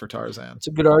seals it for Tarzan. It's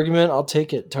a good argument. I'll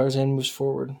take it. Tarzan moves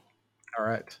forward. All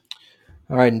right.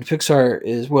 And Pixar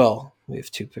is, we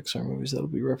have 2 Pixar movies that'll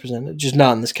be represented, just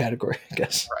not in this category, I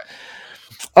guess. Right.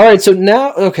 All right, so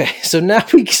now that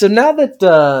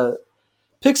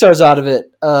Pixar's out of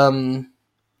it,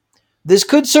 this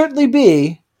could certainly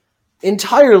be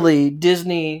entirely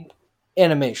Disney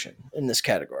animation in this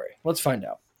category. Let's find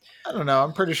out. I don't know.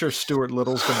 I'm pretty sure Stuart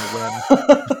Little's going to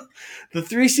win. The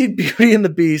 3-seed Beauty and the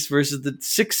Beast versus the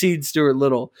 6-seed Stuart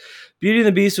Little. Beauty and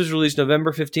the Beast was released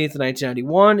November 15th,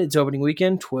 1991. Its opening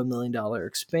weekend, $12 million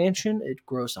expansion. It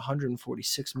grossed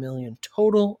 $146 million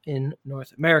total in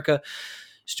North America.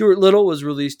 Stuart Little was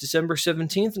released December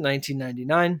 17th,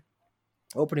 1999.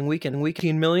 Opening weekend,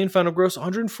 $18 million. Final gross,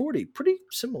 $140. Pretty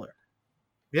similar.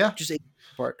 Yeah. Just 8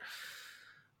 apart.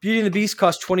 Beauty and the Beast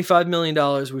cost $25 million,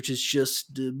 which is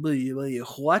just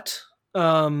what?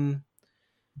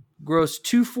 Gross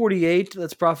 $248.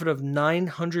 That's profit of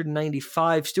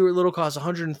 $995. Stuart Little cost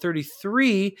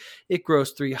 $133. It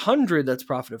grossed $300. That's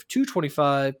profit of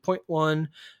 $225.1.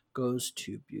 Goes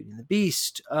to Beauty and the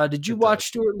Beast. Did you watch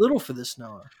Stuart Little for this,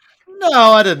 Noah?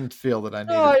 No, I didn't feel that I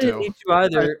No, I needed didn't to. need to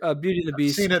either. Beauty and the I've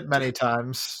Beast. seen it many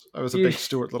times. I was a Beauty. big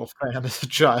Stuart Little fan as a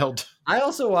child. I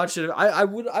also watched it. I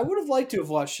would have liked to have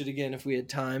watched it again if we had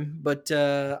time, but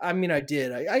I mean, I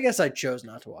did. I guess I chose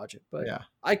not to watch it, but Yeah.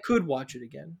 I could watch it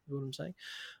again. Is what I'm saying.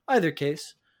 Either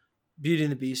case, Beauty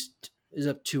and the Beast is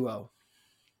up 2-0.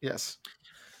 Yes.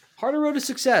 Harder Road to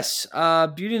Success.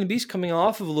 Beauty and the Beast coming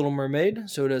off of a Little Mermaid,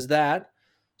 so does that.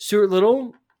 Stuart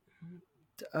Little.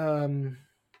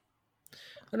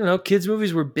 I don't know. Kids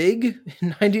movies were big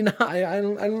in '99. I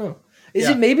don't know. Is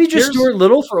it maybe just Stuart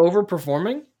Little for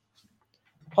overperforming?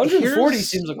 140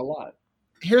 seems like a lot.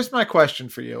 Here's my question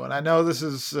for you, and I know this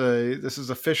is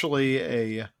officially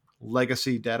a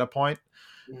legacy data point,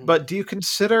 but do you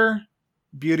consider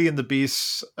Beauty and the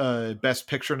Beast's Best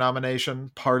Picture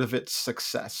nomination part of its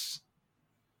success?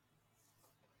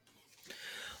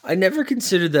 I never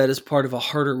considered that as part of a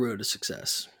harder road to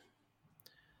success.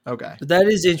 Okay. But that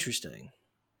is interesting.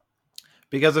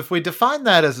 Because if we define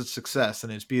that as a success,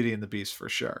 then it's Beauty and the Beast for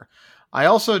sure. I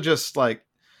also just like,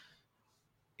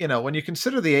 when you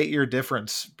consider the 8-year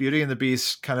difference, Beauty and the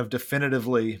Beast kind of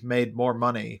definitively made more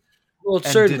money. Well, it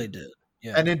certainly did.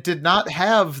 Yeah. And it did not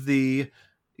have it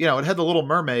had the Little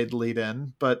Mermaid lead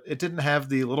in, but it didn't have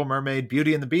the Little Mermaid,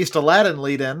 Beauty and the Beast, Aladdin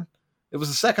lead in. It was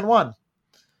the second one.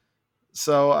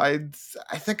 So I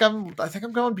think I'm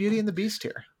going Beauty and the Beast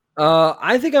here.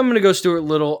 I think I'm going to go Stuart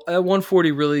Little.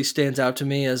 140 really stands out to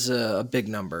me as a big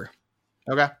number.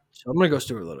 Okay. So I'm going to go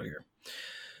Stuart Little here.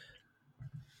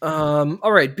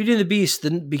 All right. Beauty and the Beast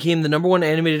became the #1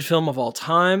 animated film of all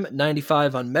time.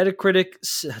 95 on Metacritic.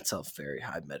 That's a very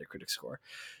high Metacritic score.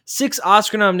 6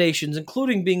 Oscar nominations,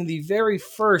 including being the very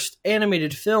first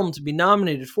animated film to be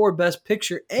nominated for Best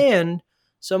Picture, and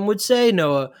some would say,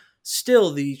 Noah,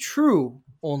 still the true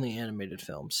only animated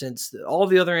film, since all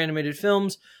the other animated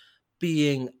films,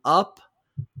 being Up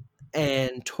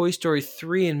and Toy Story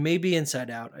 3 and maybe Inside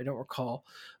Out, I don't recall,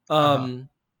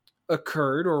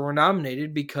 occurred or were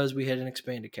nominated because we had an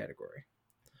expanded category.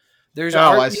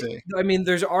 I see. I mean,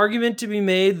 there's argument to be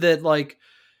made that, like,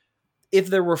 if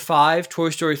there were 5, Toy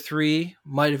Story 3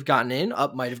 might have gotten in,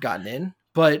 Up might have gotten in,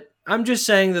 but I'm just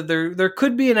saying that there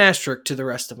could be an asterisk to the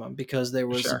rest of them because there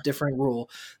was a different rule.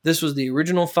 This was the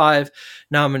original 5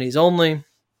 nominees only.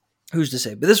 Who's to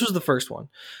say? But this was the first one.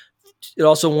 It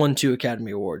also won 2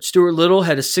 Academy Awards. Stuart Little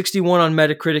had a 61 on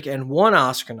Metacritic and 1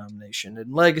 Oscar nomination.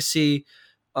 And Legacy,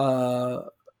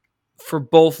 for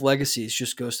both legacies,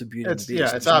 just goes to Beauty and the Beast.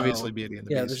 Yeah, it's obviously Beauty and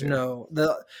the Beast.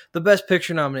 Yeah, the Best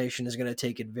Picture nomination is going to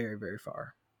take it very, very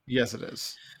far. Yes, it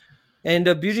is. And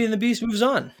Beauty and the Beast moves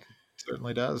on. It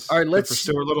certainly does. All right, let's for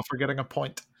Stuart Little for getting a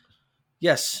point.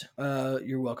 Yes,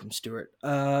 you're welcome, Stuart.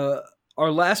 Our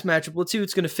last matchup. Let's see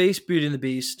who's going to face Beauty and the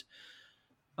Beast.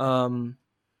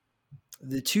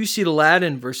 The 2-seed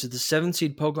Aladdin versus the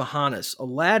 7-seed Pocahontas.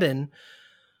 Aladdin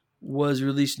was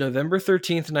released November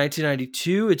 13th,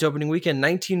 1992. Its opening weekend,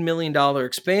 $19 million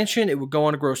expansion. It would go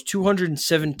on to gross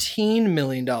 $217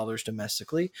 million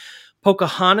domestically.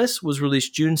 Pocahontas was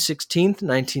released June 16th,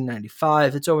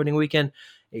 1995. Its opening weekend,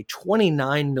 a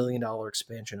 $29 million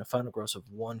expansion, a final gross of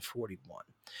 $141.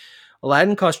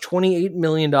 Aladdin cost $28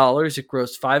 million. It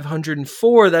grossed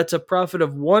 $504. That's a profit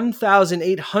of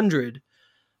 $1,800.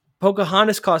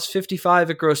 Pocahontas cost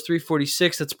 $55. It grossed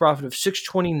 $346. That's a profit of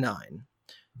 $629.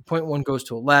 Point 1 goes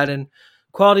to Aladdin.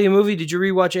 Quality of movie. Did you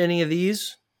rewatch any of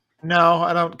these? No,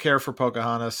 I don't care for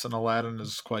Pocahontas, and Aladdin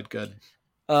is quite good.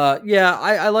 Yeah,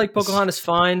 I like Pocahontas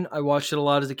fine. I watched it a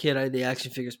lot as a kid. I had the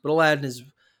action figures, but Aladdin is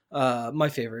my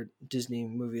favorite Disney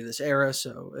movie of this era,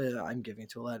 so I'm giving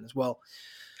it to Aladdin as well.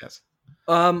 Yes.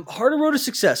 Harder Road to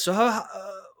Success. So how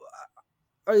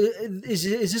is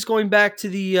this going back to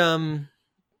the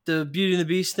Beauty and the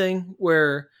Beast thing,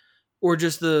 or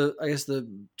just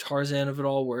the Tarzan of it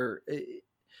all, where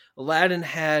Aladdin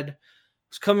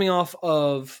was coming off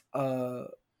of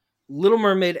Little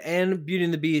Mermaid and Beauty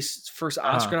and the Beast's first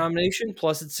Oscar nomination,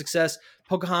 plus its success.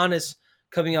 Pocahontas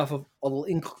coming off of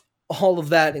all of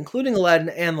that, including Aladdin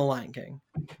and The Lion King.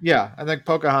 Yeah, I think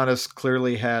Pocahontas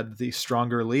clearly had the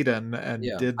stronger lead-in and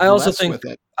did less with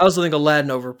it. I also think Aladdin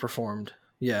overperformed.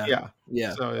 Yeah.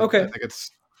 So okay. I think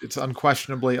it's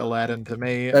unquestionably Aladdin to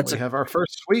me. We have our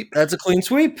first sweep. That's a clean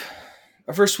sweep.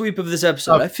 Our first sweep of this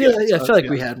episode. I feel like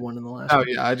we had one in the last. Oh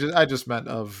yeah, I just meant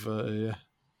of the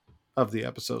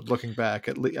episode. Looking back,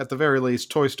 at the very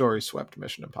least, Toy Story swept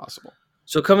Mission Impossible.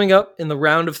 So coming up in the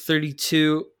round of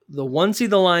 32, the 1-seed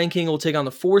The Lion King will take on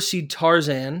the 4-seed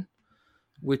Tarzan,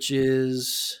 which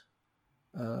is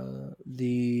oh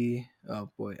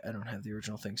boy, I don't have the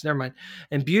original things. Never mind.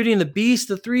 And Beauty and the Beast,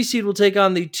 the 3-seed will take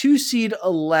on the 2-seed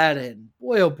Aladdin.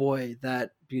 Boy, oh boy,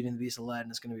 that Beauty and the Beast,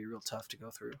 Aladdin is going to be real tough to go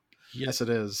through. Yes, it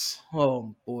is.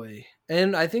 Oh boy.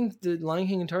 And I think the Lion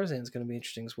King and Tarzan is going to be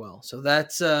interesting as well. So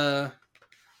that's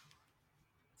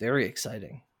very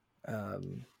exciting.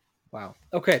 Wow.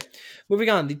 Okay. Moving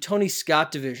on. The Tony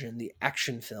Scott division, the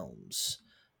action films.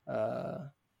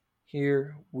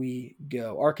 Here we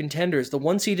go. Our contenders: the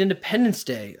 1 seed Independence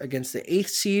Day against the 8th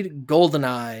seed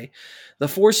Goldeneye, the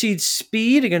 4 seed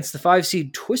Speed against the 5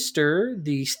 seed Twister,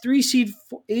 the 3 seed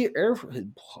Air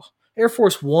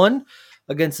Force One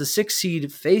against the 6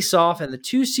 seed Face Off, and the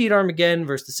 2 seed Armageddon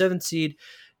versus the 7th seed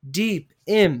Deep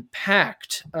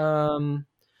Impact.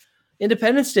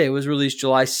 Independence Day was released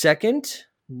July 2nd,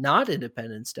 not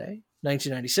Independence Day,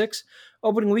 1996.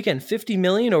 Opening weekend, $50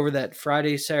 million over that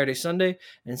Friday, Saturday, Sunday.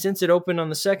 And since it opened on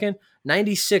the 2nd,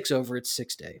 $96 over its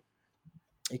 6th day.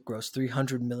 It grossed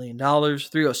 $300 million,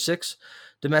 $306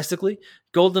 domestically.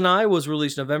 GoldenEye was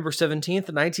released November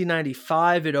 17th,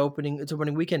 1995. Its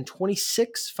opening weekend,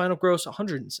 $26. Final gross,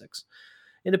 $106.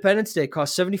 Independence Day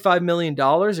cost $75 million. It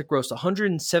grossed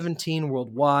 $117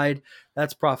 worldwide.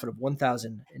 That's profit of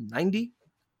 $1,090.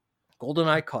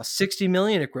 GoldenEye cost $60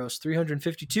 million. It grossed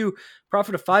 $352.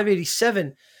 Profit of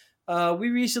 $587. We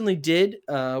recently did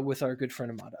with our good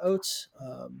friend Ahmad Oates,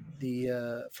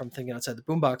 from Thinking Outside the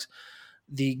Boombox,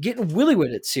 the Getting Willy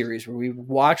With It series, where we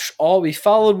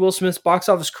followed Will Smith's box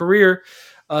office career.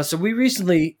 So we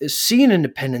recently seen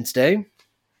Independence Day.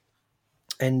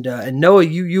 And Noah,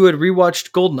 you had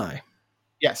rewatched GoldenEye.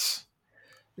 Yes.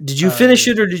 Did you finish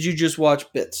it, or did you just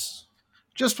watch bits?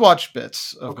 Just watched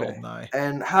bits of GoldenEye.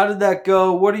 And how did that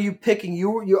go? What are you picking?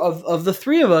 You of the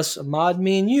three of us, Ahmad,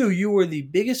 me, and you were the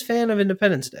biggest fan of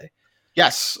Independence Day.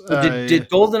 Yes. Did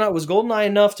GoldenEye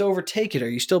enough to overtake it? Or are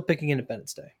you still picking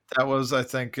Independence Day? That was, I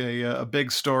think, a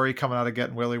big story coming out of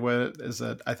Getting Willy With It, is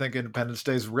that I think Independence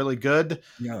Day is really good.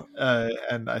 Yeah.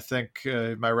 And I think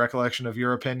my recollection of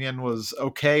your opinion was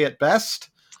okay at best.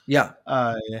 Yeah.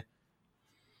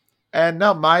 And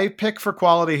no, my pick for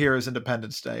quality here is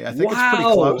Independence Day. I think it's pretty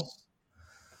close.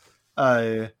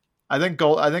 I think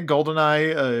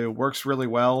GoldenEye works really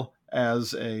well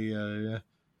as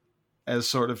as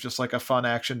sort of just like a fun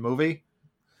action movie,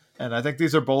 and I think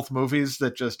these are both movies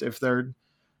that just if they're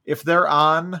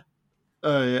on,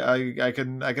 I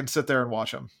can sit there and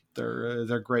watch them.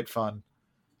 They're great fun.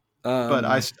 But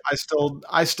I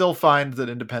still find that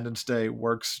Independence Day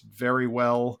works very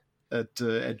well at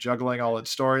juggling all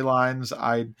its storylines.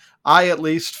 I at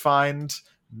least find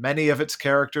many of its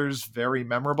characters very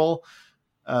memorable,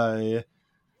 and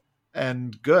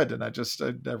good, and I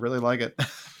really like it.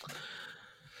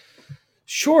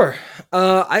 Sure.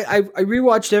 I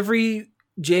rewatched every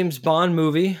James Bond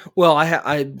movie. Well, I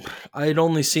had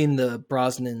only seen the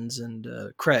Brosnans and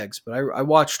Craigs, but I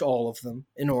watched all of them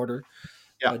in order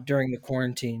during the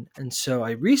quarantine. And so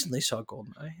I recently saw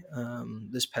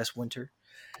GoldenEye this past winter.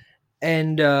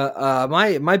 And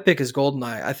my pick is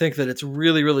GoldenEye. I think that it's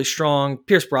really, really strong.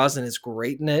 Pierce Brosnan is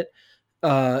great in it.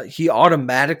 He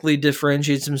automatically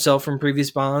differentiates himself from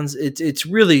previous Bonds. It's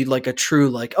really like a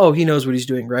true, he knows what he's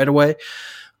doing right away.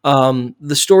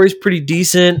 The story's pretty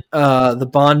decent. The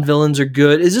Bond villains are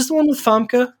good. Is this the one with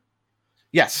Famke?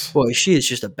 Yes. Boy, she is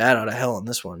just a bat out of hell in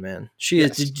this one, man. She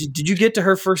is. Did you get to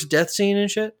her first death scene and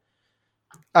shit?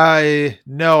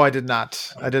 No, I did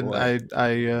not. I didn't. Boy.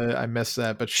 I missed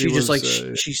that. But she just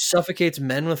was, she suffocates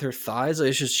men with her thighs.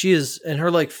 It's just she is, and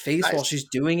her face nice. While she's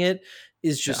doing it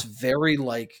is just very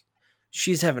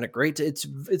she's having a great. It's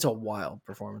a wild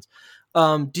performance.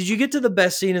 Did you get to the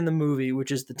best scene in the movie,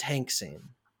 which is the tank scene?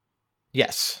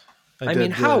 Yes. I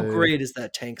mean, how great is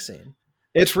that tank scene?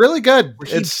 It's really good.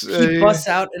 He busts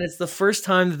out, and it's the first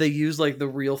time that they use the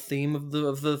real theme of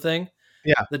the thing.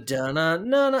 Yeah, the da-na,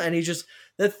 na-na, and he just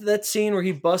that scene where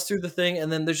he busts through the thing,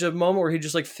 and then there's a moment where he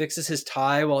just fixes his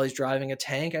tie while he's driving a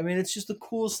tank. I mean, it's just the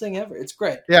coolest thing ever. It's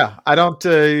great. Yeah, I don't,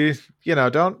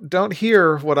 don't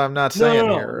hear what I'm not saying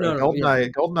here. No,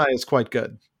 GoldenEye is quite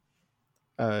good.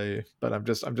 But I'm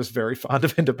just very fond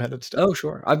of Independence Day. Oh,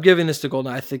 sure. I'm giving this to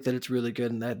GoldenEye. I think that it's really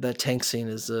good, and that tank scene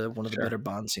is one of the better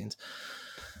Bond scenes.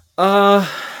 Plus,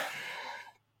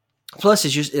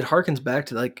 it harkens back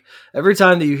to every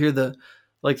time that you hear the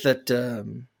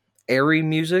that airy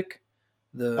music,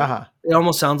 it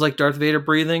almost sounds like Darth Vader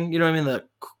breathing. You know what I mean?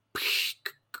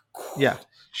 Yeah,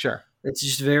 sure. It's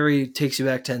just takes you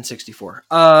back to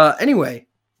N64. Anyway,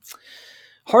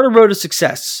 Harder Road to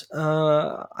Success.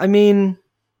 I mean,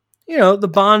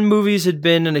 the Bond movies had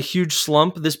been in a huge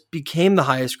slump. This became the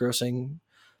highest grossing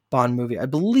Bond movie, I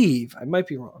believe. I might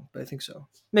be wrong, but I think so.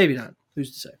 Maybe not.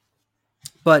 Who's to say?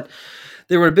 But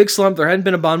they were in a big slump. There hadn't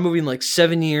been a Bond movie in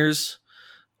 7 years.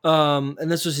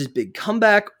 And this was his big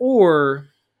comeback, or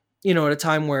at a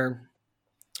time where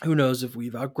who knows if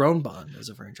we've outgrown Bond as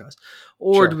a franchise,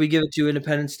 or do Sure. we give it to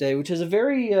Independence Day, which has a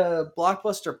very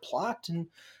blockbuster plot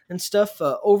and stuff,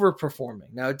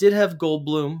 overperforming. Now it did have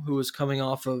Goldblum, who was coming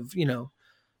off of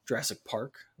Jurassic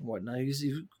Park and whatnot.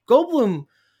 Goldblum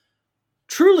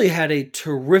truly had a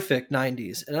terrific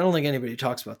 '90s, and I don't think anybody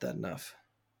talks about that enough.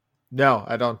 No,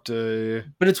 I don't.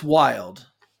 But it's wild.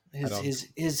 I don't.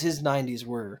 His '90s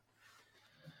were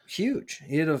huge.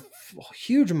 He had a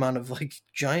huge amount of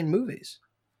giant movies.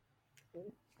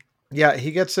 Yeah,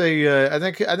 he gets I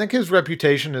think his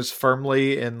reputation is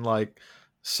firmly in like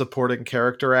supporting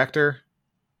character actor.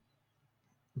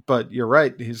 But you're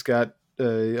right. He's got off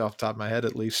the top of my head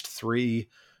at least 3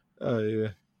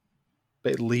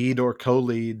 lead or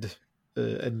co-lead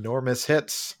enormous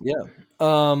hits. Yeah.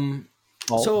 All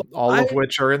of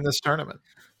which are in this tournament.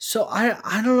 So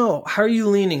I don't know. How are you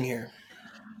leaning here?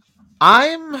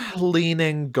 I'm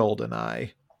leaning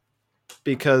GoldenEye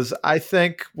because I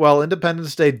think, well,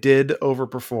 Independence Day did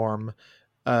overperform.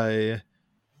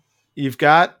 You've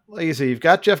got, like you say, you've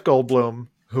got Jeff Goldblum,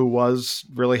 who was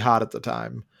really hot at the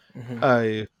time.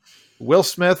 Mm-hmm. Will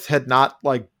Smith had not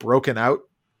like broken out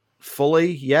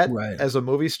fully yet as a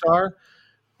movie star,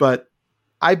 but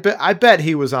I bet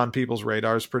he was on people's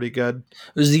radars pretty good.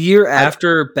 It was the year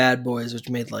after Bad Boys, which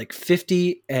made like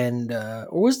 50, and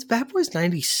or was the Bad Boys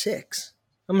 96?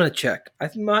 I'm gonna check.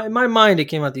 In my mind, it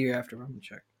came out the year after. I'm gonna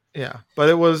check. Yeah, but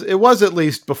it was at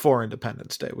least before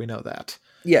Independence Day. We know that.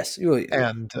 Yes,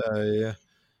 and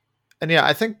yeah,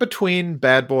 I think between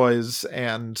Bad Boys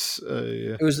and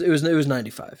it was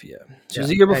 95. Yeah, so it was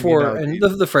the year before, and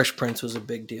the Fresh Prince was a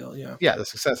big deal. Yeah, the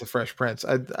success of Fresh Prince.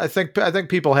 I think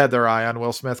people had their eye on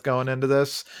Will Smith going into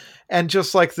this, and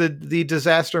just like the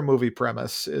disaster movie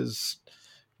premise is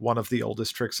one of the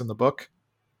oldest tricks in the book.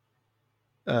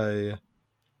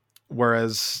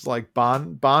 Whereas like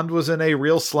Bond was in a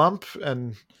real slump,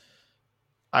 and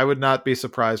I would not be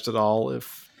surprised at all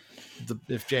if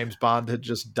James Bond had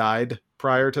just died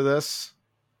prior to this.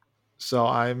 So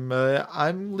I'm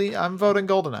voting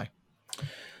GoldenEye.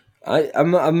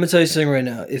 I'm gonna tell you something right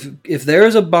now. If there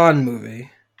is a Bond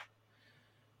movie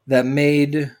that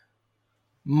made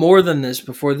more than this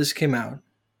before this came out,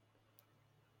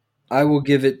 I will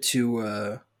give it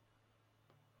to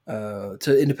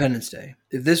Independence Day.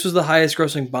 If this was the highest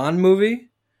grossing Bond movie,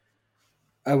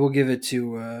 I will give it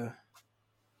to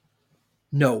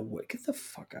no, wait, get the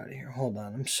fuck out of here. Hold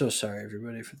on. I'm so sorry,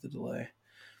 everybody, for the delay.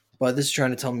 But this is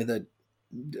trying to tell me that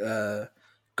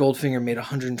Goldfinger made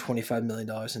 $125 million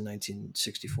in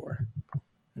 1964.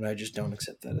 And I just don't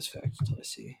accept that as fact until I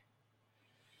see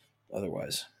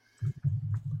otherwise.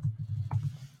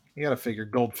 You gotta figure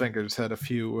Goldfinger's had a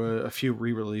few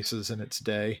re-releases in its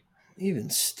day. Even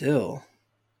still.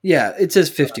 Yeah, it says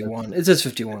 51. It says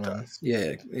 51 on.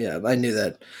 Yeah, I knew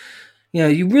that. Yeah,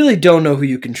 you really don't know who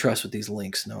you can trust with these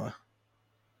links, Noah.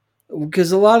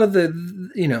 Because a lot of they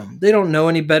don't know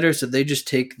any better, so they just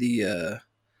take the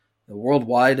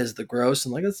worldwide as the gross,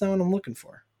 and that's not what I'm looking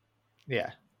for.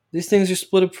 Yeah. These things are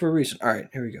split up for a reason. All right,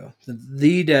 here we go.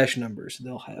 The dash numbers.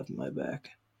 They'll have my back.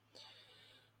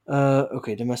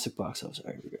 Okay, domestic box office.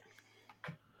 All right, here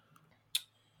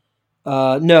we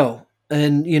go. No.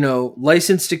 And,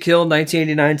 License to Kill,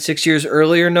 1989, 6 years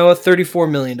earlier, Noah, $34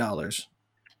 million.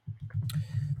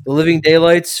 The Living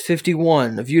Daylights,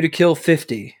 51. A View to Kill,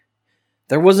 50.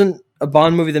 There wasn't a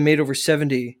Bond movie that made over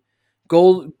 70.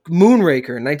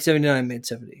 Moonraker, 1979, made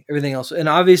 70. Everything else. And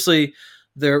obviously,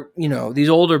 these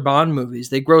older Bond movies,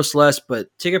 they gross less, but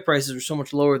ticket prices were so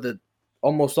much lower that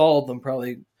almost all of them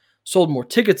probably sold more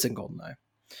tickets than GoldenEye.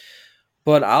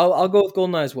 But I'll go with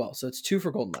GoldenEye as well. So it's 2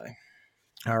 for GoldenEye.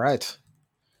 All right.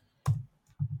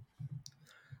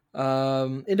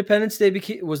 Independence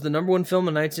Day was the number 1 film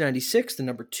in 1996, the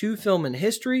number 2 film in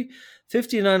history,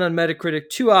 59 on Metacritic,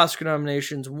 2 Oscar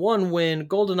nominations, 1 win.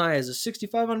 GoldenEye has a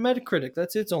 65 on Metacritic.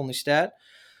 That's its only stat.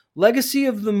 Legacy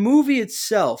of the movie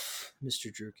itself, Mr.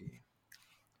 Druki.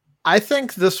 I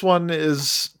think this one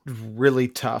is really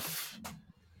tough.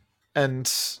 And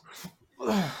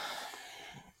when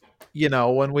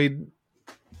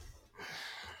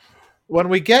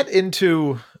we get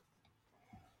into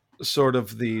sort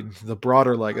of the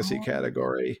broader legacy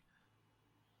category,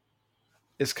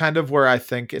 is kind of where I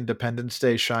think Independence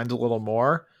Day shines a little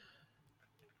more.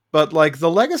 But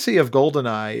the legacy of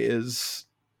GoldenEye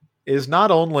is not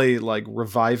only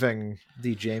reviving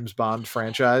the James Bond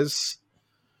franchise,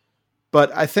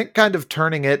 but I think kind of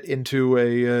turning it into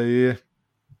a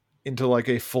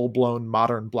full-blown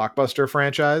modern blockbuster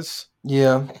franchise.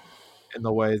 Yeah. In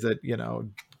the way that,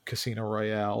 Casino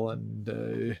Royale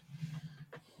and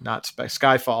not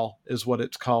Skyfall is what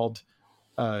it's called,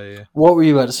 What were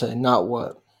you about to say? Not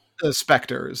what?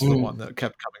 Spectre is the one that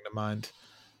kept coming to mind.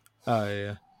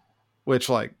 Which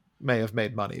like may have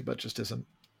made money, but just isn't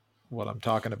what I'm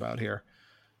talking about here.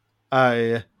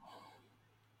 But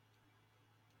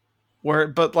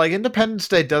like Independence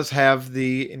Day does have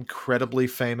the incredibly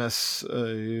famous,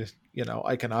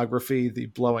 iconography, the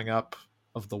blowing up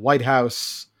of the White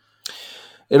House.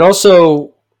 It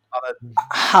also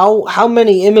how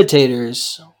many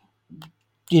imitators,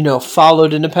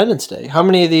 followed Independence Day? How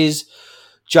many of these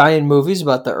giant movies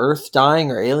about the Earth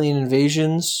dying or alien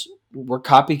invasions were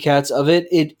copycats of it?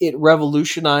 It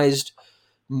revolutionized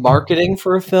marketing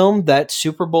for a film. That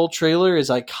Super Bowl trailer is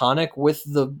iconic with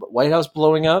the White House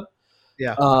blowing up.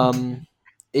 Yeah.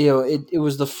 It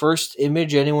was the first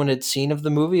image anyone had seen of the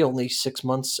movie only 6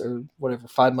 months or whatever,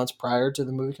 5 months prior to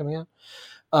the movie coming out.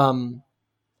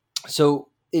 So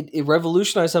it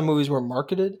revolutionized how movies were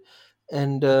marketed.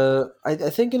 And I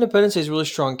think Independence Day is a really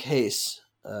strong case.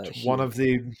 One of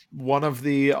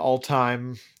the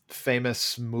all-time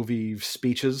famous movie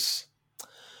speeches.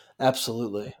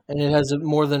 Absolutely. And it has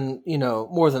more than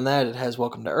that. It has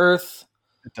Welcome to Earth.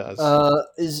 It does.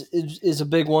 Is a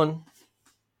big one.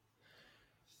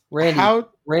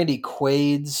 Randy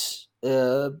Quaid's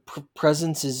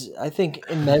presence is, I think,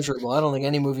 immeasurable. I don't think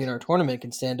any movie in our tournament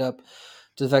can stand up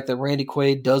to the fact that Randy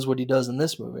Quaid does what he does in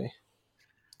this movie.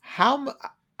 How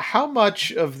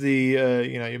much of the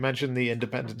you mentioned the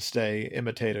Independence Day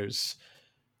imitators?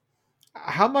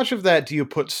 How much of that do you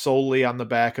put solely on the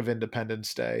back of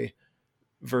Independence Day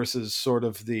versus sort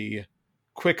of the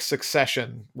quick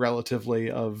succession, relatively,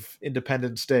 of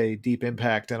Independence Day, Deep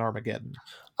Impact, and Armageddon?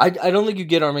 I don't think you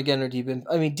get Armageddon or Deep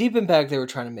Impact. I mean, Deep Impact they were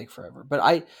trying to make forever, but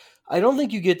I don't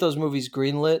think you get those movies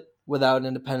greenlit without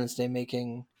Independence Day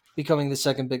becoming the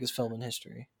second biggest film in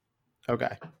history.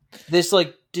 Okay. This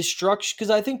destruction,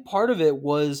 because I think part of it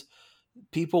was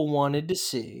people wanted to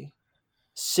see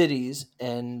cities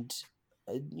and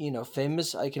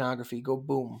famous iconography go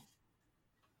boom.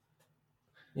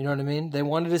 You know what I mean? They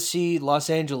wanted to see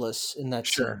Los Angeles in that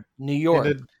scene, New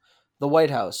York, the White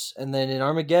House, and then in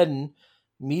Armageddon,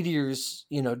 meteors,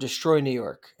 destroy New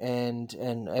York and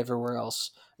everywhere else.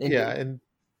 And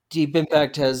Deep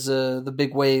Impact has the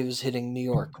big waves hitting New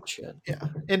York and shit. Yeah,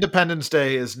 Independence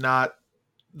Day is not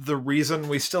the reason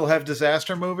we still have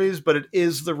disaster movies, but it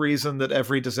is the reason that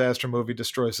every disaster movie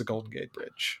destroys the Golden Gate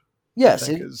Bridge. Yes,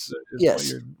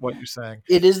 yes, what you're saying.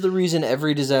 It is the reason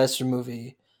every disaster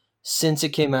movie since it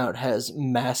came out has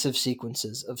massive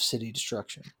sequences of city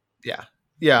destruction. Yeah.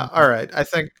 All right. I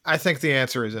think the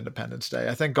answer is Independence Day.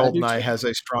 I think GoldenEye has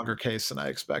a stronger case than I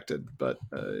expected, but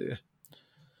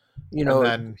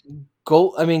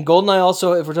GoldenEye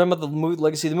also, if we're talking about the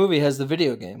legacy of the movie, has the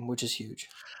video game, which is huge.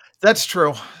 That's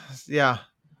true. Yeah.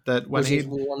 That when he's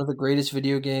one of the greatest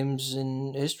video games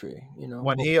in history,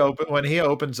 when he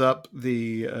opens up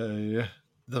the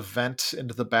vent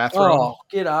into the bathroom. Oh,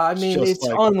 it's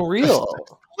unreal.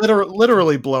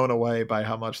 Literally blown away by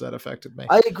how much that affected me.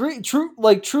 I agree.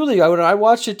 Truly, when I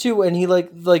watched it too, and he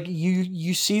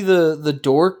you see the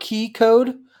door key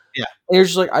code. Yeah, and you're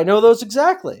just like, I know those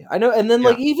exactly. I know, and then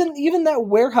even that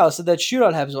warehouse that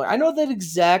shootout happens, I know that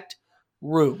exact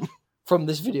room from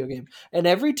this video game. And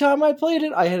every time I played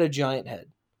it, I had a giant head,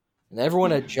 and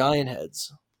everyone had giant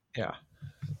heads. Yeah,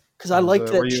 because I liked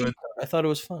that cheat code. I thought it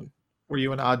was fun. Were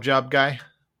you an Odd Job guy?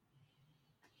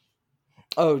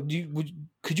 Oh,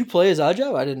 could you play as Odd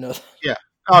Job? I didn't know that. Yeah.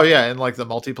 Oh, yeah, and the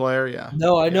multiplayer, yeah.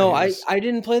 No, I know. I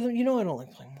didn't play them. I don't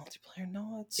like playing multiplayer.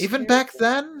 No, it's even back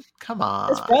then. Come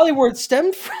on. That's probably where it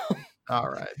stemmed from. All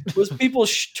right. It was people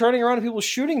turning around and people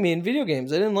shooting me in video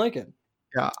gaes. I didn't like it.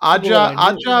 Yeah, Odd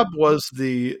Job was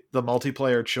the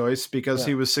multiplayer choice because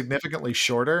he was significantly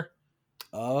shorter.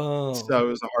 Oh. So it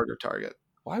was a harder target.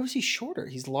 Why was he shorter?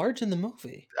 He's large in the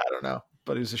movie. I don't know,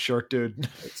 but he's a short dude.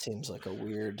 It seems like a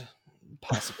weird,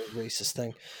 possibly racist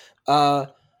thing.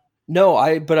 No,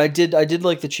 I did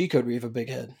like the cheat code where you have a big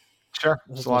head. Sure,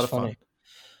 it's a lot of fun.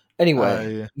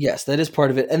 Anyway, yes, that is part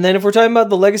of it. And then if we're talking about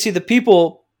the legacy of the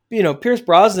people, Pierce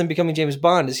Brosnan becoming James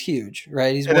Bond is huge,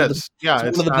 right? He's one of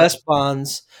the best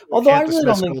Bonds. Although I really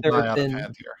don't think there have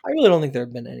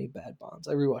been any bad Bonds.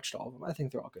 I rewatched all of them. I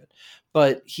think they're all good.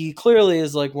 But he clearly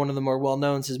is one of the more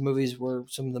well-known. His movies were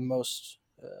some of the most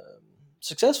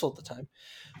successful at the time.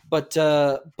 But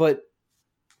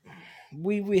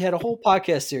we had a whole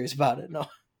podcast series about it. No.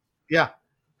 Yeah.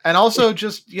 And also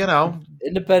just,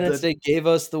 Independence Day gave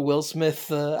us the Will Smith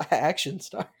action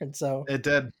star. And so it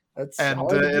did.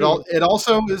 It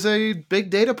also is a big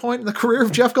data point in the career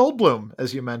of Jeff Goldblum,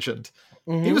 as you mentioned.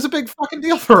 Mm-hmm. He was a big fucking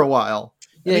deal for a while.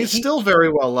 Yeah, and he's still very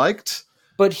well liked.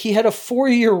 But he had a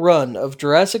 4-year run of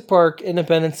Jurassic Park,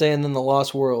 Independence Day, and then The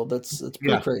Lost World. That's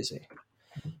pretty crazy.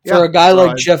 For a guy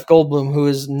like Jeff Goldblum, who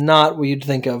is not what you'd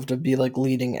think of to be like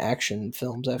leading action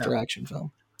films after action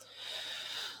film.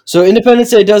 So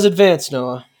Independence Day does advance,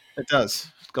 Noah. It does.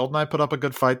 Goldeneye put up a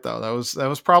good fight, though. That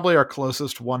was probably our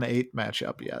closest 1-8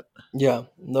 matchup yet. Yeah.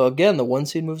 No, again, the 1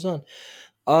 seed moves on.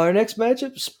 Our next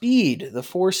matchup, Speed, the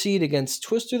 4 seed against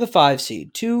Twister, the 5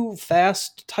 seed. 2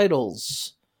 fast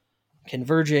titles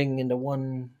converging into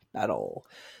one battle.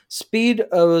 Speed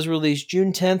was released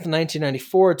June 10th,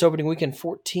 1994. Its opening weekend,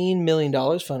 $14 million,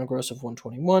 final gross of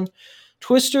 $121.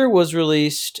 Twister was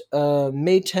released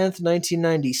May 10th,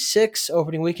 1996.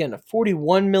 Opening weekend of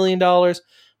 $41 million,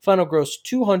 final gross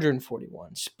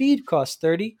 $241. Speed cost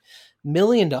 $30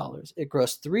 million. It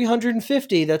grossed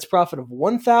 $350. That's profit of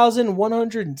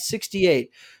 $1,168.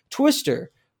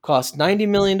 Twister cost $90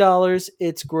 million.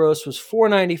 Its gross was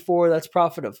 $494. That's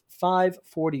profit of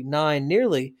 $549,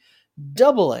 nearly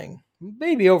doubling,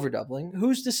 maybe over doubling.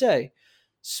 Who's to say?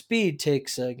 Speed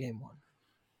takes game 1.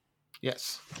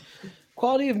 Yes.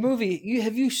 Quality of movie.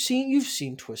 You've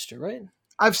seen Twister, right?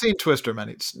 I've seen Twister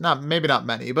maybe not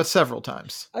many, but several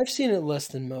times. I've seen it less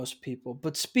than most people,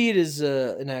 but Speed is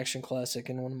an action classic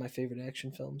and one of my favorite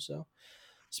action films. So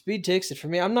Speed takes it for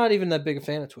me. I'm not even that big a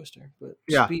fan of Twister, but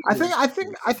yeah, Speed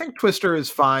I think Twister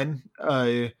is fine.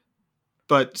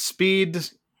 But Speed,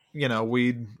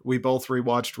 we both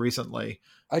rewatched recently.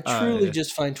 I truly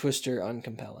just find Twister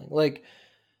uncompelling. Like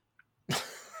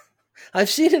I've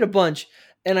seen it a bunch,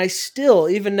 and I still,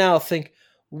 even now, think,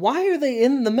 why are they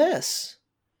in the mess?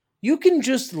 You can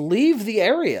just leave the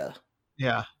area.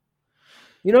 Yeah.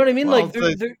 You know what I mean? Well,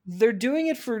 like they're doing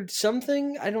it for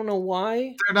something. I don't know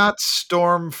why. They're not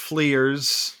storm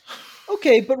fleers.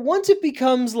 Okay, but once it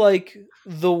becomes like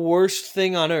the worst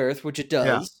thing on earth, which it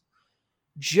does,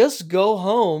 just go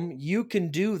home. You can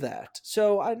do that.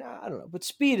 So I don't know, but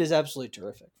Speed is absolutely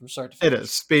terrific from start to finish. It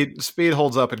is. Speed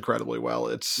holds up incredibly well.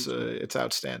 It's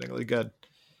outstandingly good.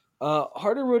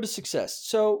 Harder road to success.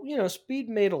 So Speed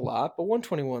made a lot, but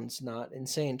 121's not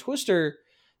insane. Twister.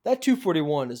 That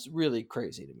 241 is really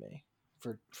crazy to me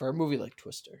for a movie like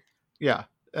Twister. Yeah,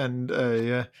 and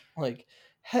like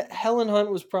Helen Hunt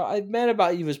was Mad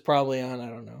About You was probably on. I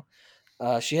don't know.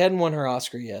 She hadn't won her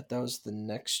Oscar yet. That was the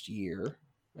next year,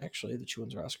 actually, that she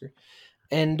wins her Oscar.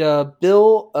 And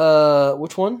Bill,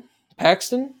 which one?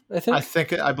 Paxton, I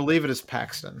think. I believe it is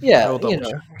Paxton. Yeah,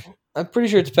 I'm pretty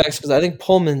sure it's Paxton because I think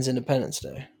Pullman's Independence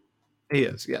Day. He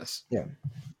is, yes. Yeah.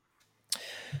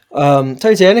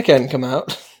 Titanic hadn't come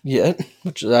out yet,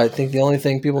 which is, I think, the only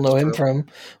thing people know him from,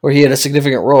 where he had a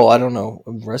significant role. I don't know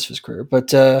the rest of his career,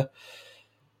 but I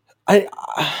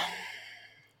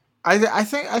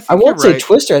think I won't say right.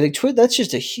 Twister. I think that's just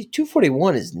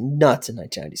 241 is nuts in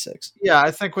 1996. Yeah,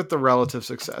 I think with the relative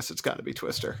success, it's got to be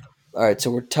Twister. All right,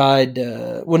 so we're tied.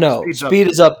 Speed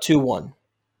is up 2-1.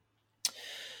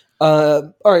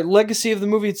 All right, legacy of the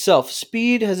movie itself.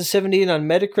 Speed has a 78 on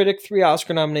Metacritic, 3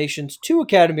 Oscar nominations, 2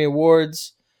 Academy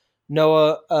Awards.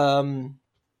 Noah, and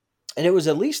it was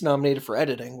at least nominated for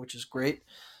editing, which is great.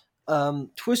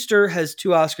 Twister has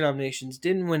 2 Oscar nominations,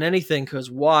 didn't win anything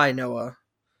because why, Noah?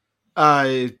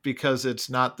 Because it's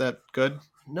not that good.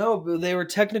 No, but they were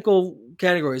technical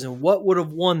categories, and what would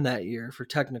have won that year for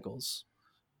technicals?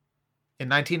 In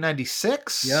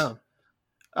 1996? Yeah.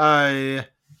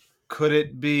 Could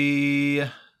it be?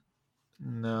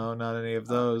 No, not any of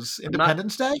those.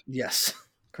 Independence Day? Yes,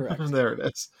 correct. There it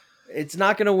is. It's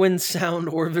not going to win sound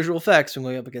or visual effects when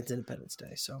going up against Independence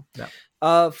Day. So, no.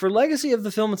 For legacy of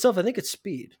the film itself, I think it's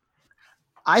Speed.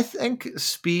 I think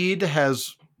Speed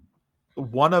has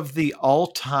one of the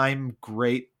all-time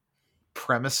great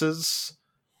premises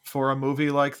for a movie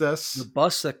like this. The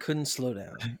bus that couldn't slow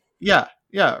down. Yeah,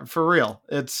 for real.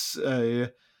 It's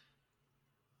very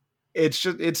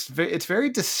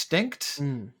distinct.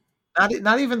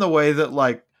 Not even the way that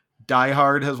like Die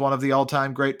Hard has one of the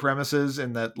all-time great premises,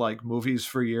 in that like movies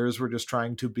for years were just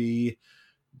trying to be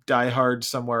Die Hard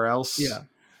somewhere else. Yeah.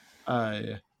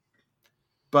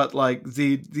 But like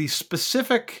the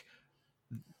specific,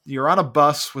 you're on a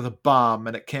bus with a bomb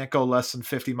and it can't go less than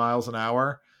 50 miles an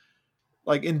hour,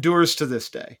 like endures to this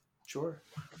day. Sure.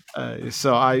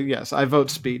 So I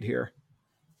vote Speed here.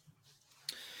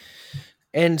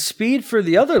 And Speed, for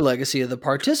the other legacy of the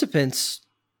participants,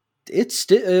 it's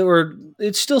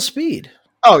still Speed.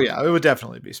 Oh yeah, it would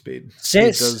definitely be Speed.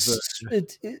 Sandra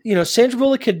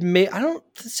Bullock had made.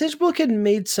 Sandra Bullock had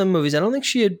made some movies. I don't think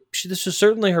she had. This was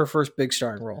certainly her first big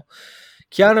starring role.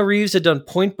 Keanu Reeves had done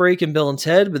Point Break and Bill and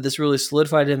Ted, but this really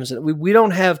solidified him as we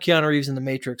don't have Keanu Reeves in The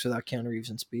Matrix without Keanu Reeves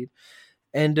in Speed.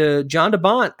 And John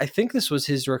DeBont, I think this was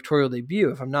his directorial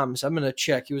debut, if I'm not mistaken. I'm going to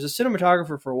check. He was a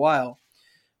cinematographer for a while,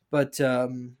 but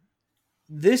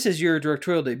this is your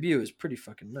directorial debut is pretty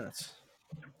fucking nuts.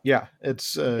 Yeah,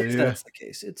 it's If that's the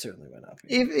case, it certainly went up.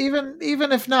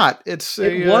 even if not, it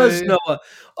was Noah.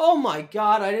 Oh my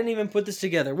god, I didn't even put this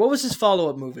together. What was his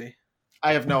follow-up movie?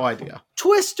 I have no idea.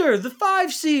 Twister, the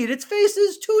 5 seed. It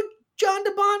faces 2 John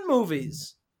DeBont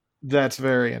movies. That's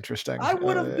very interesting. I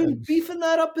would have been beefing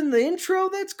that up in the intro.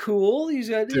 That's cool. He's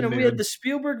got, we had the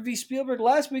Spielberg v. Spielberg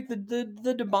last week, the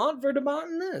DeBont for DeBont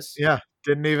in this. Yeah,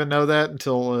 didn't even know that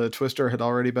until Twister had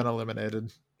already been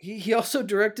eliminated. He also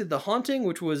directed The Haunting,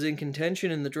 which was in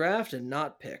contention in the draft and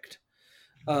not picked.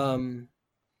 But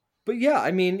yeah,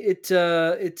 I mean, it's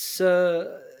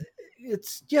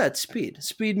Speed.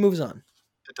 Speed moves on.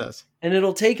 It does. And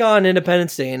it'll take on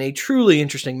Independence Day in a truly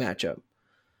interesting matchup.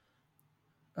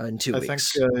 In 2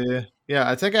 weeks.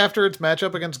 I think after its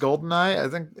matchup against GoldenEye, I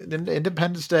think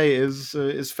Independence Day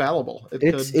is fallible.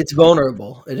 It's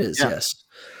vulnerable. It is, yes.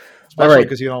 Especially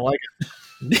because you don't like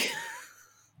it.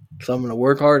 So I'm going to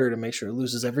work harder to make sure it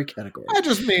loses every category. I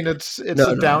just mean it's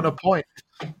down a point.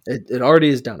 It already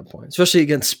is down a point, especially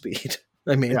against Speed.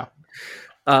 I mean,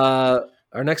 our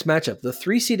next matchup, the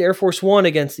 3 seed Air Force One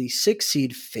against the 6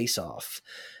 seed Face Off.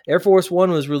 Air Force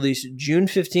One was released June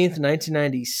 15th,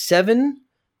 1997.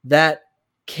 That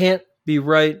can't be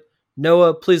right.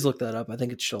 Noah, please look that up. I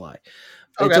think it's July.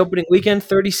 Okay. Its opening weekend,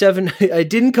 37.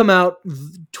 It didn't come out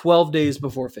 12 days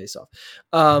before Face Off.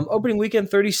 Opening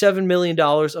weekend, $37 million,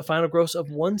 a final gross of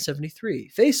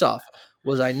 $173. Face Off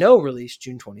was, I know, released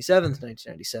June 27th,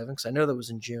 1997, because I know that was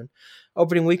in June.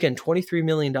 Opening weekend, $23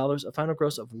 million, a final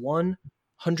gross of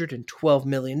 $112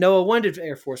 million. Noah, when did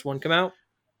Air Force One come out?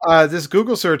 This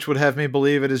Google search would have me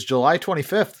believe it is July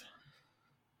 25th.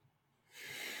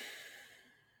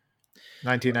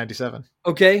 1997.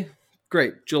 Okay,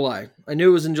 great. July. I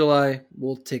knew it was in July.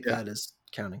 We'll take that as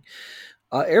counting.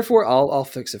 Air Force, I'll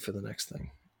fix it for the next thing.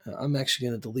 I'm actually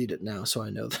going to delete it now so I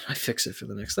know that I fix it for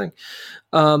the next thing.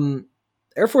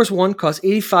 Air Force One cost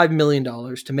 $85 million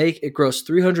to make. It grossed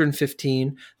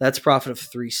 $315. That's profit of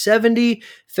 $370.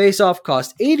 Face Off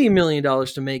cost $80 million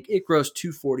to make. It grossed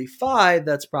 $245.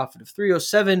 That's profit of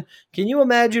 $307. Can you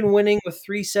imagine winning with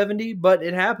 $370? But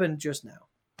it happened just now.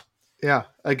 Yeah,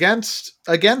 against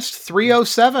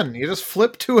 307, you just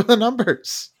flip 2 of the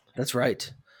numbers. That's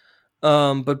right.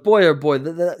 But boy, oh boy,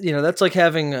 that's like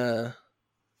having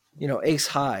ace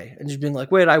high and just being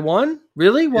like, wait, I won?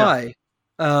 Really? Why?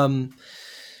 Yeah.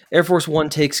 Air Force One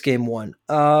takes game 1.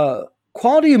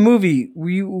 Quality of movie.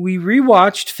 We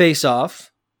rewatched Face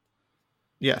Off.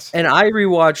 Yes, and I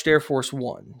rewatched Air Force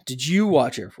One. Did you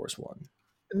watch Air Force One?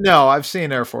 No, I've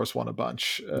seen Air Force One a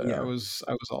bunch. I was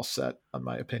all set on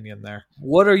my opinion there.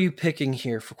 What are you picking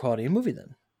here for quality of movie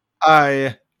then?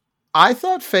 I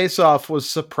thought Face Off was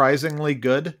surprisingly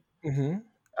good. Mm-hmm.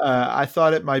 I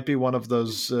thought it might be one of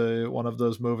those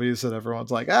movies that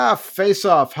everyone's like, Face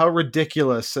Off, how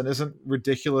ridiculous, and isn't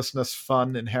ridiculousness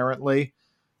fun inherently?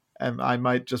 And I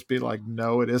might just be like,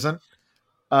 no, it isn't.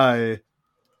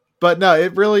 But no,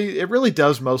 it really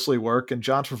does mostly work, and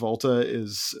John Travolta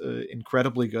is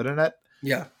incredibly good in it.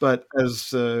 Yeah. But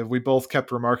as we both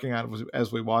kept remarking on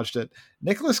as we watched it,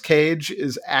 Nicolas Cage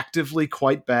is actively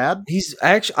quite bad. He's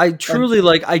actually, I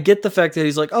truly I get the fact that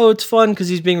he's like, oh, it's fun because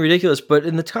he's being ridiculous. But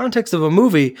in the context of a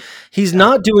movie, he's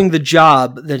not doing the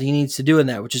job that he needs to do in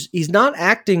that, which is he's not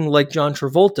acting like John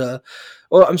Travolta.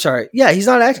 Oh, I'm sorry. Yeah, he's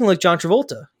not acting like John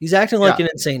Travolta. He's acting like an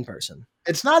insane person.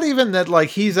 It's not even that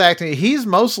he's acting. He's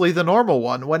mostly the normal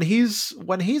one. When he's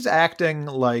acting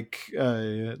like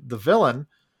the villain,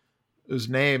 whose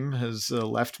name has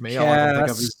left me. All I can think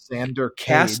of is Xander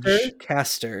Cage.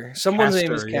 Castor. Someone's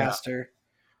name is Castor.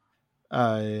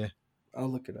 I'll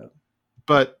look it up.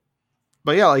 But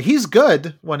yeah, he's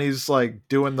good when he's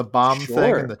doing the bomb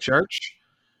thing in the church.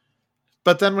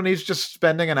 But then when he's just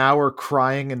spending an hour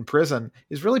crying in prison,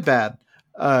 he's really bad.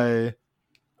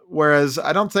 Whereas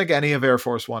I don't think any of Air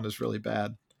Force One is really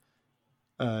bad.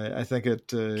 I think it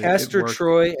Castor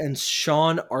Troy and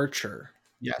Sean Archer.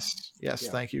 Yes.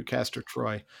 Thank you, Castor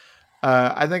Troy.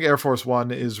 I think Air Force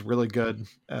One is really good,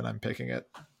 and I'm picking it.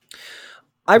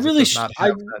 I really not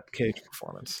have that Cage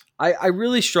performance. I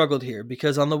really struggled here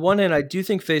because on the one hand, I do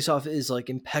think Face Off is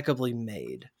impeccably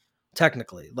made.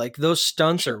 Technically, those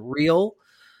stunts are real,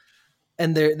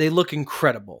 and they look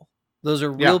incredible. Those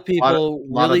are real people,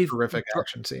 really terrific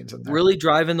action scenes in there. Really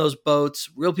driving those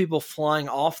boats, real people flying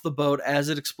off the boat as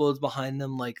it explodes behind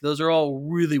them. Those are all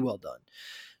really well done.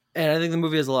 And I think the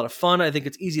movie has a lot of fun. I think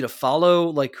it's easy to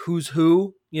follow, who's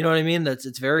who. You know what I mean?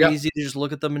 It's very easy to just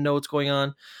look at them and know what's going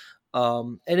on.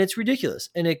 And it's ridiculous.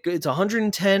 And it's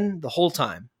 110 the whole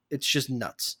time. It's just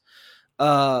nuts.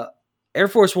 Air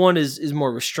Force One is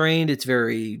more restrained. It's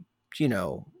very,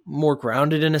 more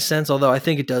grounded in a sense. Although I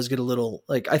think it does get a little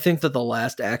I think that the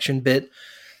last action bit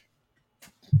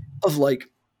of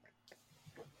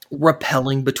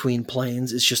rappelling between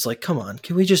planes is just come on,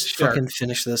 can we just fucking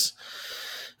finish this?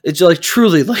 It's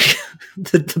truly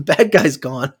the bad guy's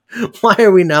gone. Why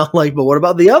are we now but what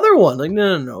about the other one?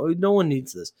 No one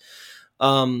needs this.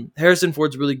 Harrison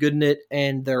Ford's really good in it,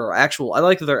 and I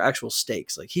like that there are actual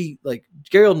stakes. Gary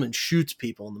Oldman shoots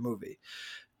people in the movie,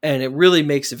 and it really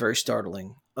makes it very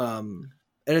startling.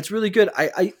 And it's really good.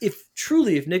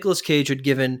 If Nicolas Cage had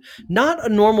given not a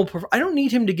normal, I don't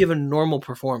need him to give a normal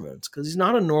performance because he's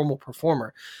not a normal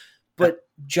performer, but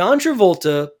John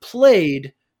Travolta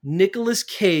played Nicolas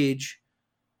Cage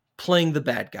playing the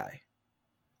bad guy.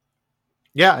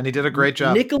 Yeah, and he did a great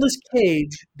job. Nicolas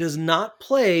Cage does not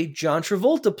play John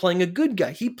Travolta playing a good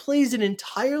guy. He plays an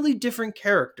entirely different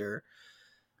character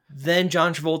than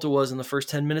John Travolta was in the first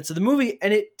 10 minutes of the movie,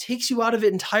 and it takes you out of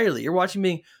it entirely. You're watching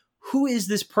being, who is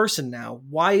this person now?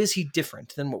 Why is he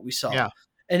different than what we saw? Yeah.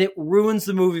 And it ruins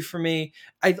the movie for me.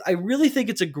 I really think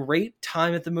it's a great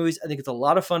time at the movies. I think it's a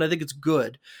lot of fun. I think it's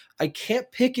good. I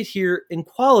can't pick it here in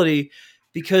quality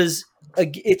because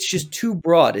it's just too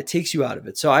broad. It takes you out of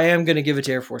it. So I am going to give it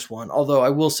to Air Force One. Although I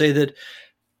will say that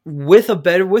with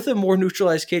a more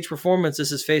neutralized Cage performance,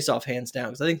 this is Face Off hands down.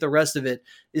 Because I think the rest of it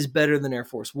is better than Air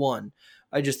Force One.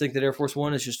 I just think that Air Force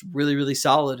One is just really, really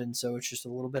solid. And so it's just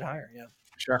a little bit higher. Yeah.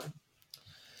 Sure.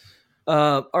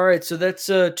 All right, so that's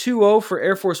 2-0 for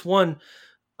Air Force One.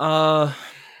 For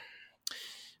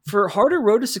Harder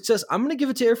Road to Success, I'm going to give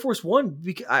it to Air Force One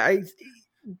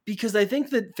because I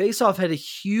think that Face Off had a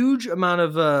huge amount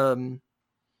of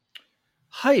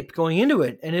hype going into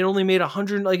it, and it only made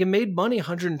 100. It made money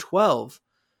 112,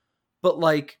 but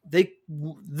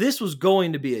this was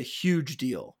going to be a huge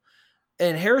deal.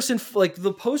 And Harrison,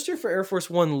 the poster for Air Force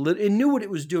One, it knew what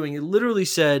it was doing. It literally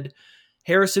said,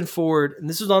 Harrison Ford, and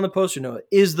this was on the poster note,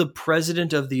 is the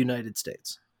president of the United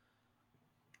States.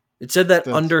 It said that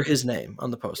under his name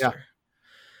on the poster.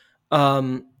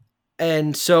 Yeah.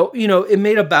 And so, it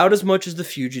made about as much as The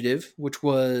Fugitive, which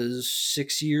was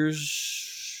 6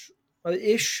 years-ish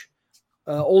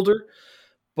older.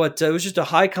 But it was just a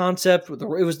high concept. It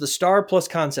was the star plus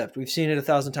concept. We've seen it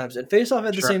 1,000 times. And Face Off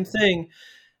had the same thing,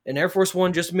 and Air Force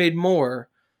One just made more.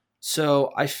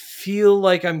 So I feel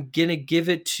like I'm going to give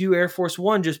it to Air Force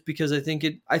One just because I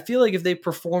feel like if they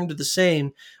performed the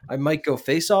same, I might go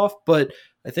Face Off, but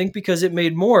I think because it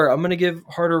made more, I'm going to give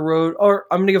Harder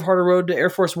Road to Air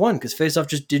Force One because Face Off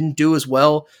just didn't do as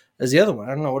well as the other one.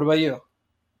 I don't know. What about you?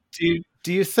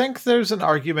 Do you think there's an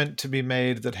argument to be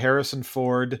made that Harrison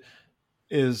Ford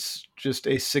is just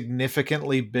a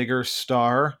significantly bigger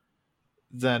star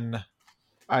than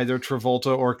either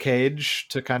Travolta or Cage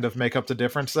to kind of make up the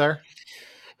difference there?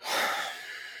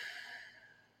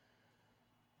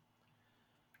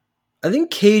 I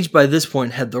think Cage by this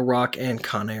point had The Rock and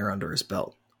Con Air under his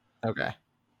belt. Okay.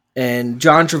 And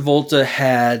John Travolta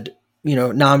had,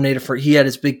 he had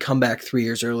his big comeback 3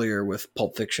 years earlier with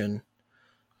Pulp Fiction,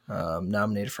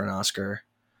 nominated for an Oscar.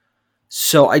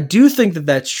 So I do think that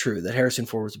that's true, that Harrison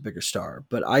Ford was a bigger star,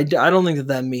 but I don't think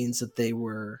that means that they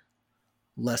were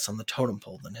less on the totem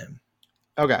pole than him.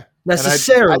 Okay.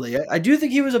 Necessarily. I do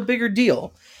think he was a bigger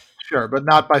deal. Sure, but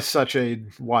not by such a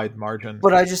wide margin.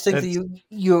 But I just think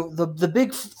that the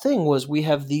big thing was we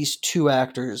have these two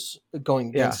actors going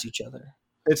against each other.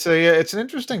 It's an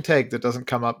interesting take that doesn't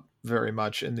come up very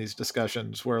much in these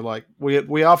discussions where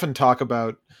we often talk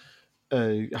about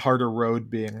a Harder Road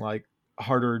being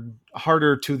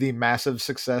harder to the massive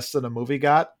success that a movie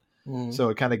got. So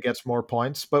it kind of gets more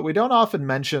points, but we don't often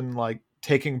mention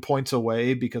taking points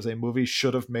away because a movie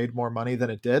should have made more money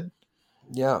than it did.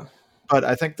 Yeah. But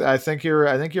I think you're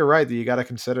right that you got to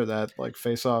consider that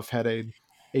Face Off had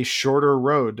a shorter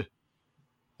road,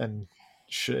 and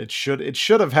it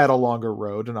should have had a longer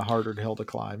road and a harder hill to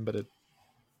climb, but it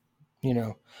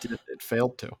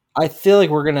failed to. I feel like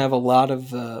we're gonna have a lot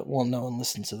of no one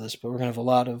listens to this, but we're gonna have a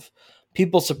lot of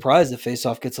people surprised that Face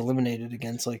Off gets eliminated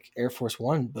against Air Force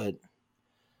One, but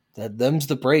them's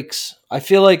the breaks. I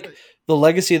feel like the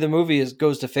legacy of the movie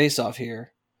goes to Face Off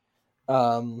here.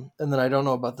 And then I don't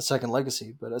know about the second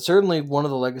legacy, but certainly one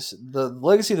of the legacy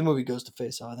of the movie goes to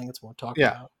Face Off. I think it's more talked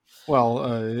about. Well,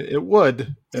 it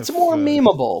would. It's more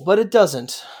memeable, but it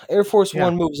doesn't. Air Force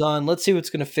One moves on. Let's see what's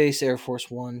going to face Air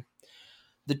Force One.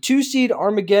 The 2-seed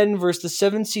Armageddon versus the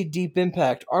 7-seed Deep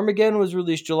Impact. Armageddon was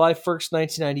released July 1st,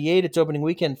 1998. Its opening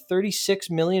weekend, $36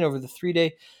 million over the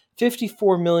 3-day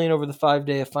 $54 million over the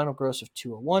 5-day, a final gross of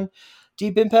 $201.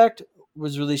 Deep Impact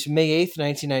was released May 8th,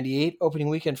 1998. Opening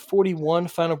weekend, 41.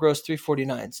 Final gross,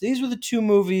 $349. So these were the two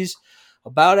movies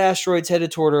about asteroids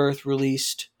headed toward Earth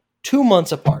released 2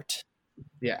 months apart.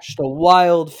 Yeah. Just a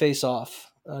wild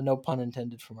face-off, no pun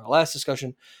intended from our last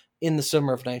discussion, in the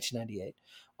summer of 1998.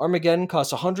 Armageddon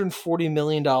cost $140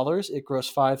 million. It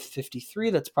grossed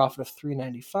 $553. That's a profit of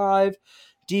 $395.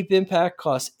 Deep Impact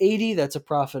cost $80. That's a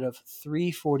profit of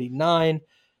 $349.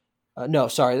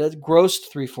 That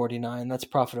grossed $349. That's a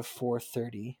profit of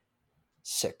 $436.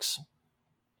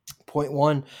 Point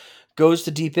one goes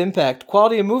to Deep Impact.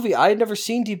 Quality of movie. I had never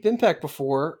seen Deep Impact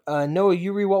before. Noah,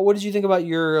 you rewatch. What did you think about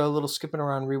your little skipping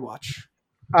around rewatch?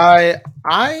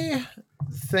 I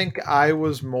think I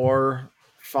was more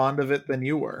fond of it than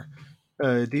you were.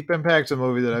 Deep Impact's a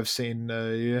movie that I've seen.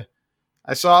 I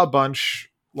saw a bunch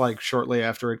like shortly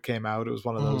after it came out. It was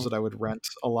one of those that I would rent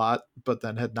a lot, but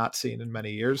then had not seen in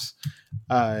many years.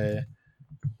 I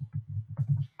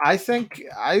think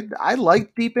I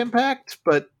like Deep Impact,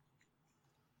 but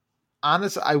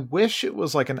honestly, I wish it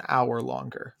was like an hour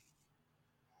longer.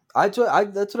 That's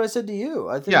what I said to you.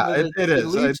 I think it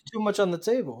leaves too much on the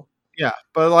table. Yeah,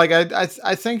 but like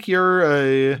I think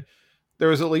there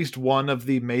was at least one of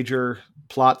the major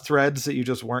plot threads that you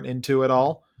just weren't into at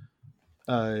all.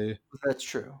 That's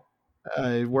true.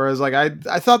 Whereas like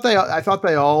I thought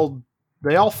they all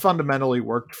fundamentally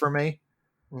worked for me,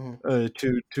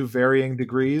 to varying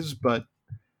degrees, but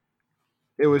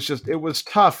it was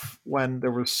tough when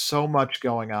there was so much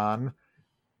going on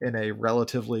in a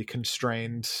relatively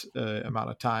constrained amount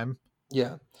of time.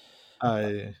 Yeah.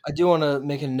 I do want to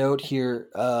make a note here.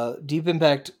 Deep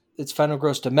Impact, its final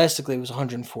gross domestically was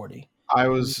 140. I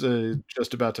was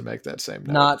just about to make that same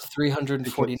note. Not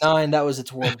 349. That was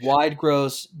its worldwide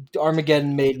gross.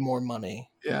 Armageddon made more money.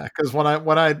 Yeah, because when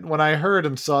I heard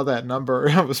and saw that number,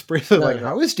 I was briefly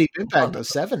how is Deep Impact a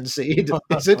 7 seed?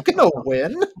 Is it gonna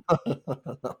win?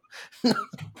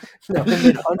 No, they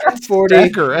made 140.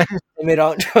 They made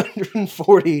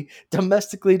 140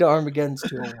 domestically to Armageddon's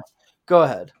 201. Go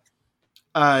ahead.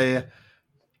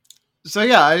 So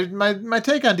yeah, my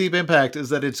take on Deep Impact is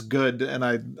that it's good, and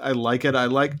I like it. I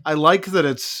like that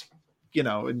it's,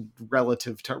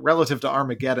 relative to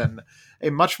Armageddon,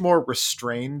 a much more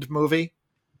restrained movie.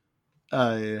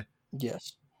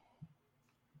 Yes.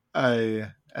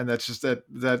 And that's just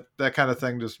that kind of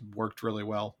thing just worked really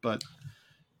well. But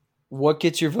what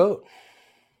gets your vote?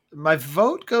 My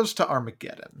vote goes to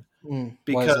Armageddon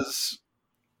because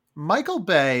Michael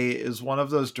Bay is one of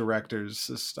those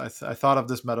directors. I thought of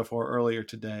this metaphor earlier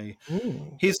today.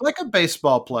 He's like a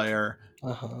baseball player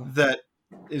that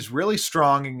is really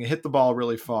strong and can hit the ball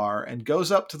really far and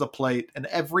goes up to the plate and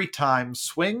every time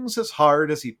swings as hard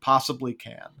as he possibly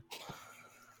can,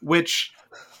 which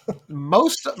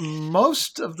most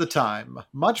of the time,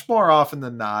 much more often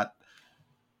than not,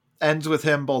 ends with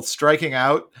him both striking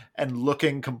out and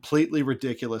looking completely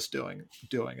ridiculous doing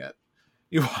it.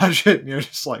 You watch it and you're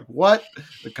just like, what?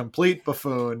 The complete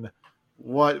buffoon.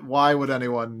 Why would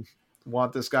anyone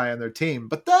want this guy on their team?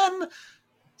 But then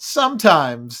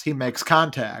sometimes he makes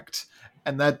contact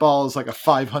and that ball is like a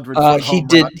 500 foot home run.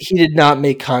 He did not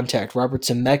make contact. Robert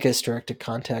Zemeckis directed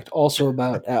Contact, also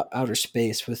about outer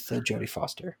space with Jodie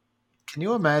Foster. Can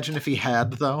you imagine if he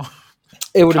had, though?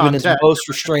 It would have been his most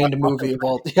restrained movie of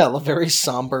all. Yeah, a very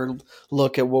somber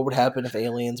look at what would happen if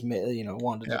aliens,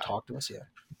 wanted to talk to us. Yeah.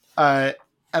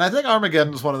 And I think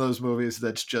Armageddon is one of those movies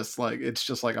that's just like a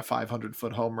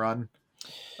 500-foot home run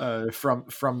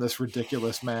from this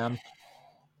ridiculous man.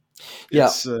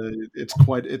 It's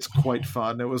quite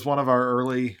fun. It was one of our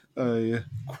early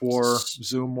Quor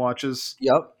Zoom watches.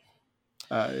 Yep.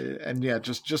 And yeah,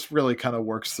 just really kind of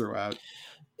works throughout.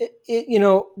 I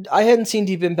hadn't seen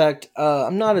Deep Impact.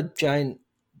 I'm not a giant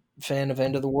fan of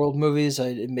end of the world movies.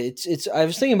 I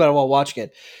was thinking about it while watching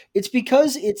it. It's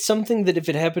because it's something that if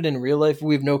it happened in real life,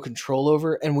 we have no control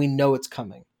over, and we know it's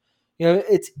coming.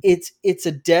 It's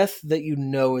a death that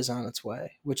is on its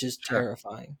way, which is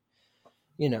terrifying.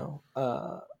 Like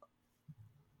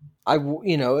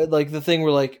the thing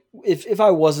where like if I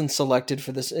wasn't selected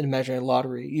for this imaginary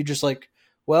lottery, you just like,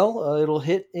 well, it'll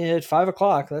hit at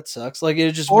 5:00. That sucks. Like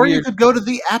it's just, or weird. You could go to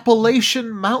the Appalachian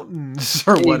Mountains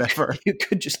or whatever. You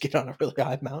could just get on a really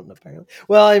high mountain, apparently.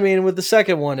 Well, I mean, with the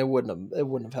second one, it wouldn't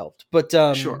have helped. But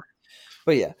sure.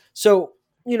 But yeah, so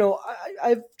I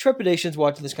have trepidations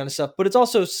watching this kind of stuff, but it's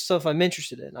also stuff I'm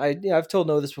interested in. I've told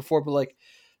Noah this before, but like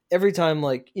every time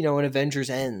an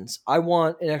Avengers ends, I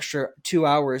want an extra 2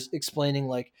 hours explaining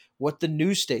like what the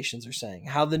news stations are saying,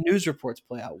 how the news reports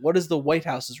play out, what is the White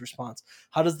House's response,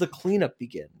 how does the cleanup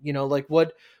begin, like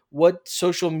what what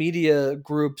social media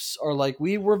groups are like.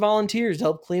 We were volunteers to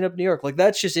help clean up New York. Like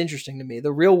that's just interesting to me.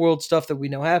 The real world stuff that we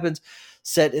know happens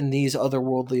set in these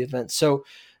otherworldly events. So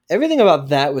everything about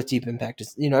that with Deep Impact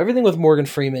is, everything with Morgan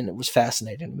Freeman was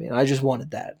fascinating to me. And I just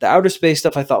wanted that. The outer space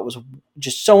stuff I thought was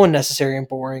just so unnecessary and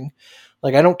boring.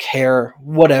 Like, I don't care,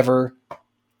 whatever.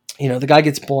 The guy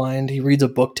gets blind. He reads a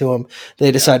book to him.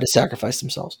 They decide to sacrifice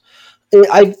themselves.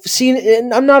 I've seen,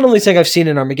 and I'm not only saying I've seen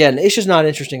it in Armageddon, it's just not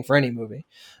interesting for any movie.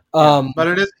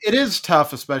 But it is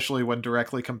tough, especially when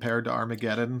directly compared to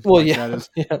Armageddon. Well,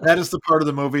 that is the part of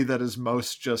the movie that is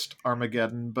most just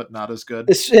Armageddon, but not as good.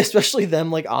 Especially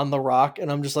them like on the rock,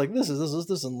 and I'm just like, this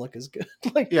doesn't look as good.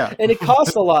 And it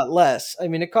costs a lot less. I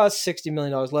mean, it costs $60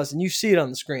 million less, and you see it on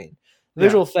the screen.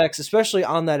 Visual effects, especially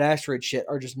on that asteroid shit,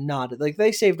 are just not like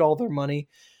they saved all their money,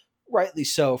 rightly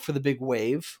so, for the big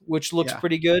wave, which looks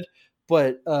pretty good.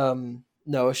 But no,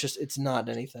 it's not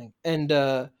anything. And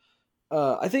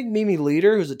I think Mimi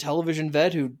Leader, who's a television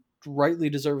vet who rightly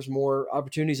deserves more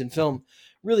opportunities in film,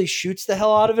 really shoots the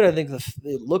hell out of it. I think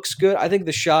it looks good. I think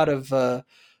the shot of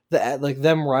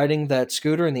them riding that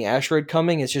scooter and the asteroid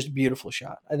coming is just a beautiful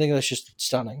shot. I think that's just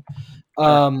stunning,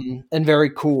 and very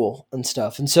cool and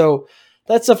stuff. And so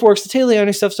that stuff works. The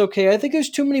Taliani stuff's okay. I think there's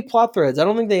too many plot threads. I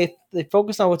don't think they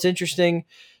focus on what's interesting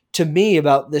to me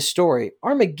about this story.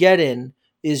 Armageddon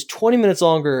is 20 minutes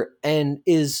longer and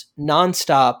is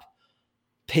nonstop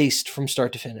paced from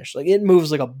start to finish. Like, it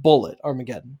moves like a bullet,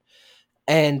 Armageddon.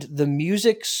 And the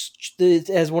music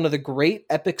has one of the great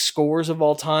epic scores of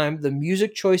all time. The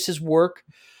music choices work.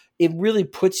 It really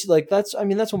puts that's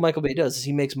what Michael Bay does, is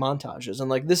he makes montages.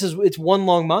 And it's one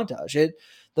long montage.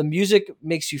 The music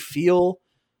makes you feel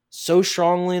so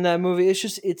strongly in that movie. It's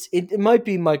just, it might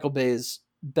be Michael Bay's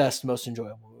best, most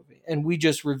enjoyable movie. And we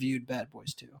just reviewed Bad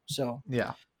Boys 2. So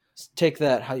yeah, take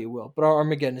that how you will. But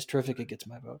Armageddon is terrific. It gets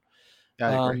my vote.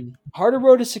 I agree. Harder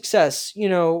Road to Success.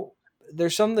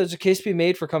 There's a case to be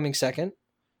made for coming second,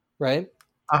 right?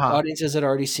 Audiences had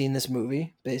already seen this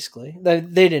movie, basically. They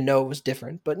didn't know it was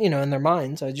different, but in their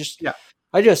minds, I just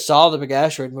saw the big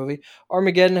asteroid movie.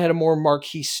 Armageddon had a more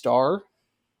marquee star.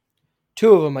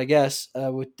 Two of them, I guess,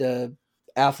 with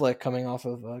Affleck coming off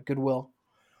of Goodwill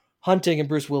Hunting and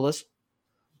Bruce Willis.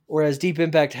 Whereas Deep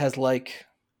Impact has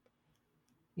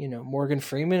Morgan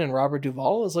Freeman and Robert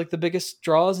Duvall is the biggest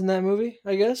draws in that movie,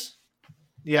 I guess.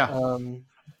 Yeah.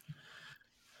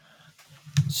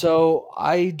 So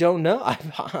I don't know. I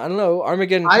don't know.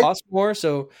 Armageddon costs more,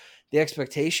 so the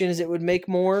expectation is it would make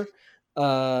more.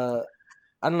 I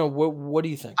don't know. What do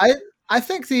you think? I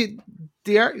think the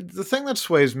thing that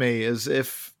sways me is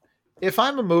if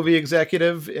I'm a movie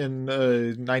executive in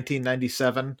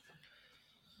 1997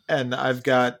 and I've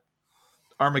got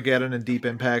Armageddon and Deep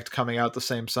Impact coming out the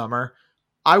same summer,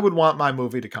 I would want my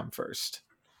movie to come first.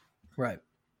 Right.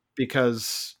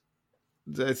 Because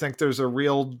I think there's a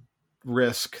real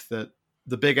risk that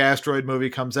the big asteroid movie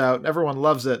comes out and everyone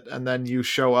loves it, and then you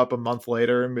show up a month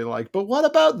later and be like, but what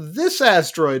about this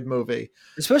asteroid movie?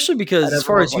 Especially because as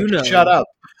far as you know, shut up.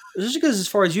 Just because as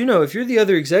far as you know, if you're the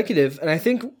other executive, and I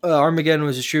think Armageddon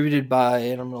was distributed by,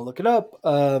 and I'm going to look it up,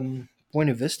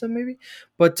 Buena Vista maybe,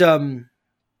 but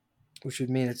which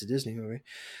would mean it's a Disney movie.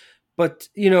 But,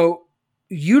 you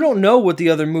don't know what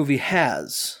the other movie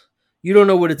has. You don't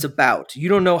know what it's about. You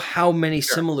don't know how many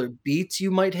similar beats you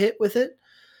might hit with it.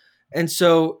 And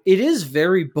so it is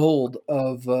very bold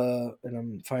of, and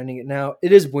I'm finding it now,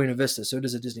 it is Buena Vista, so it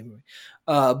is a Disney movie.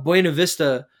 Buena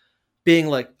Vista being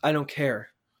like, I don't care.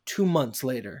 2 months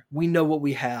later, we know what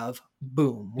we have.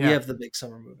 Boom. We have the big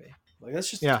summer movie. That's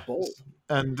just bold.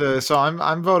 And so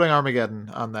I'm voting Armageddon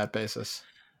on that basis.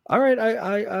 All right,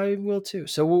 I will too.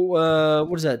 So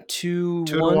what is that?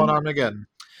 2-1 Armageddon.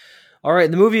 All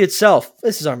right, the movie itself.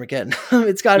 This is Armageddon.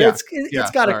 It's got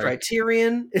a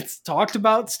criterion. It's talked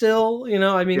about still. Come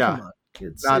on.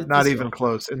 It's not even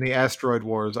close. In the Asteroid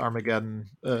Wars, Armageddon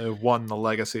won the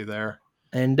legacy there.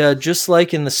 And just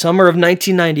like in the summer of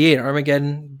 1998,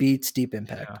 Armageddon beats Deep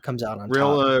Impact. Comes out on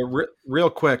top. Real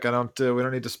quick. We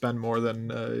don't need to spend more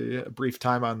than a brief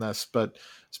time on this. But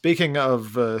speaking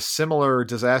of similar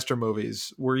disaster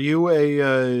movies, were you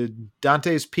a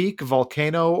Dante's Peak,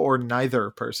 Volcano, or neither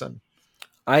person?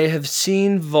 I have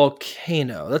seen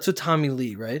Volcano. That's with Tommy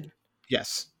Lee, right?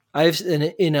 Yes. I've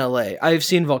in LA. I've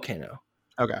seen Volcano.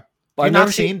 Okay. I've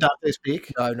never seen Dante's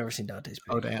Peak. No, I've never seen Dante's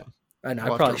Peak. Oh damn. I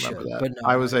know. I probably should. That. But no,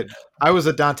 I was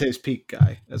a Dante's Peak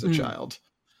guy as a child.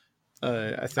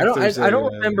 I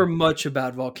don't remember much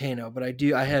about Volcano, but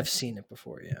I have seen it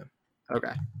before. Yeah.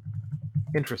 Okay.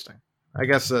 Interesting. I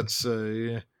guess that's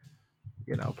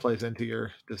plays into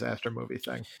your disaster movie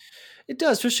thing. It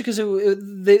does, especially because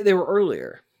they were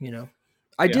earlier.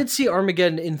 I Yeah. did see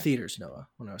Armageddon in theaters, Noah,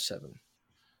 when I was 7.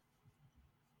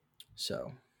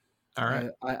 So All right.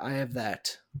 I have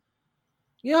that.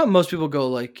 You know how most people go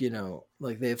like,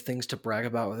 like they have things to brag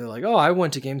about where they're like, oh, I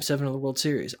went to Game 7 of the World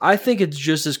Series. I think it's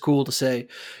just as cool to say,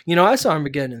 I saw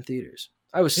Armageddon in theaters.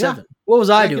 I was 7. What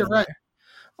was I think doing you're right. there?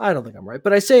 I don't think I'm right,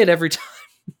 but I say it every time.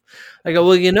 I go,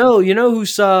 well, you know who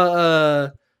saw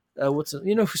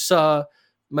who saw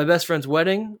my best friend's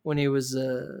wedding when he was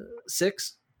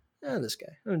 6? This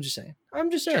guy. I'm just saying.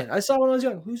 Sure. I saw when I was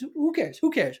young. Who cares?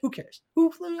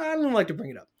 I don't like to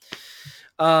bring it up.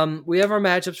 We have our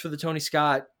matchups for the Tony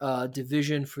Scott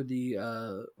division for the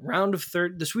round of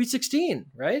the Sweet 16,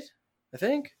 right? I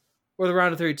think, or the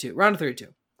round of 32. Round of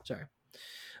 32. Sorry.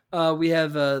 We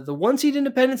have the 1 seed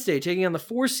Independence Day taking on the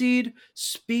 4 seed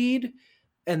Speed,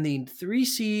 and the 3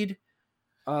 seed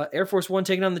Air Force One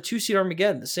taking on the 2 seed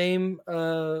Armageddon. The same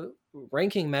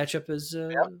ranking matchup as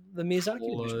the Miyazaki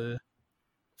division.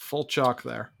 Full chalk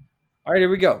there. All right, here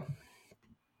we go.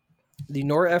 The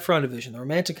Nora Ephron division, the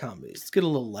romantic comedies. Let's get a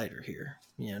little lighter here.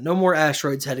 No more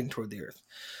asteroids heading toward the Earth.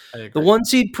 The 1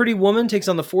 seed Pretty Woman takes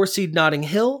on the 4 seed Notting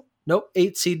Hill.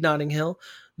 8 seed Notting Hill.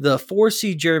 The 4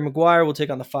 seed Jerry Maguire will take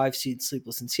on the 5 seed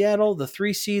Sleepless in Seattle. The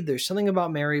 3 seed There's Something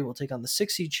About Mary will take on the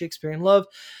 6 seed Shakespeare in Love.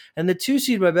 And the 2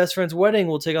 seed My Best Friend's Wedding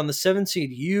will take on the 7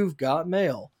 seed You've Got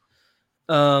Mail.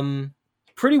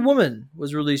 Pretty Woman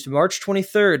was released March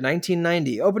 23rd,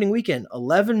 1990. Opening weekend,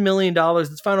 $11 million.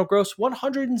 Its final gross,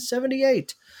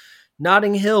 $178.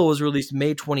 Notting Hill was released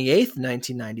May 28th,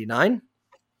 1999.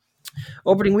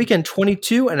 Opening weekend,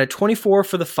 22 and a 24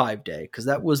 for the 5-day, because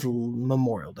that was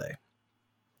Memorial Day.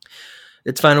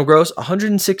 Its final gross,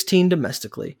 116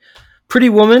 domestically. Pretty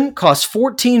Woman cost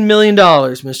 $14 million,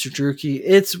 Mr. Druki.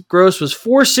 Its gross was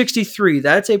 $463.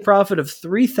 That's a profit of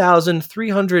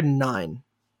 $3,309.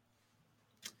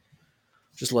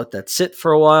 Just let that sit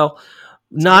for a while.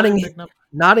 Notting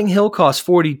Hill cost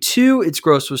 $42. Its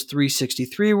gross was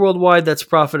 $363 worldwide. That's a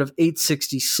profit of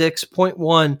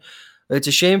 $866.1. It's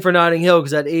a shame for Notting Hill because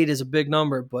that 8 is a big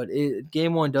number, but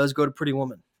game 1 does go to Pretty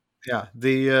Woman. Yeah,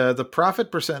 the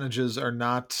profit percentages are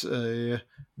not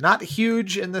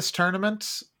huge in this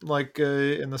tournament, like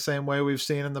in the same way we've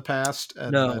seen in the past.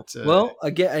 And no,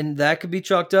 again, and that could be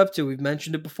chalked up to, we've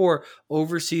mentioned it before,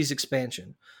 overseas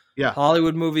expansion. Yeah,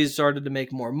 Hollywood movies started to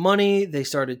make more money. They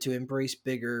started to embrace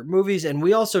bigger movies, and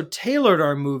we also tailored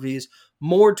our movies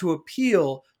more to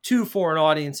appeal to foreign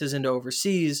audiences and to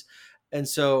overseas. And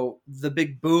so the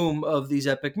big boom of these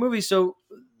epic movies. So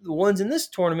the ones in this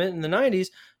tournament in the 90s,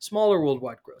 smaller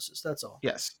worldwide grosses. That's all.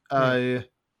 Yes. So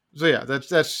yeah, that's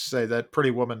to say that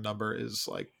Pretty Woman number is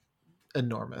like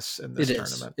enormous in this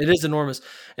tournament. It is enormous.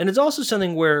 And it's also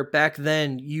something where back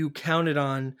then you counted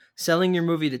on selling your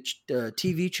movie to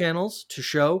TV channels to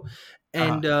show,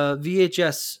 and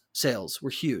VHS sales were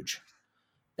huge.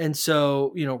 And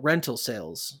so, rental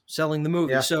sales, selling the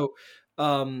movie. Yeah. So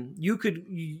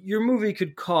your movie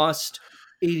could cost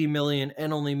 $80 million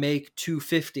and only make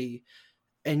 $250,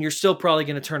 and you're still probably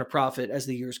going to turn a profit as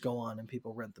the years go on and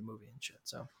people rent the movie and shit.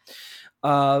 So,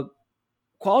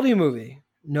 quality movie.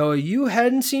 Noah, you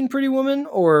hadn't seen Pretty Woman,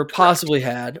 or possibly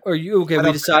had, or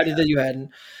we decided that you hadn't,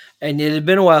 and it had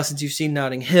been a while since you've seen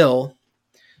Notting Hill,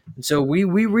 and so we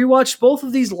rewatched both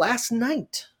of these last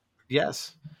night.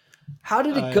 Yes. How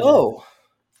did it go?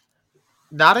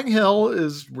 Notting Hill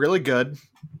is really good.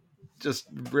 Just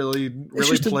really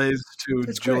plays to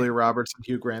Julia Roberts and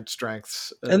Hugh Grant's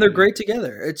strengths, and they're great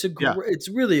together. It's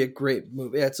really a great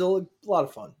movie. Yeah, it's a lot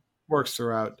of fun. Works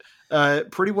throughout.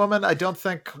 Pretty Woman, I don't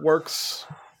think works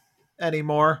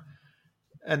anymore,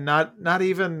 and not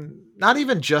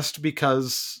even just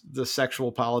because the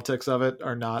sexual politics of it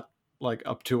are not like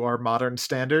up to our modern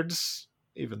standards.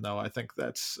 Even though I think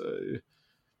that's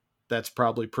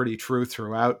probably pretty true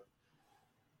throughout.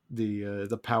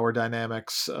 The power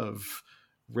dynamics of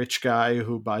rich guy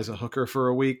who buys a hooker for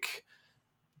a week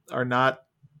are not,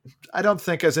 I don't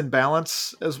think, as in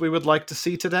balance as we would like to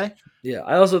see today. Yeah,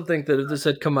 I also think that if this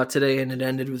had come out today and it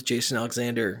ended with Jason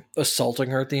Alexander assaulting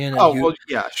her at the end,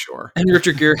 yeah, sure, and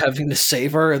Richard Gere having to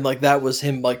save her, and like that was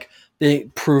him like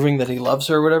proving that he loves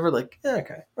her or whatever. Like,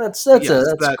 okay, that's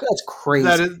crazy.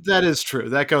 That is true.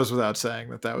 That goes without saying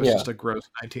that was just a gross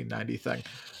 1990 thing.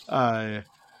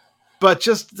 But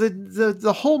just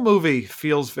the whole movie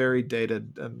feels very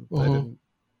dated, and I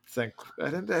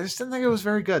just didn't think it was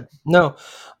very good. No,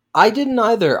 I didn't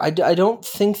either. I don't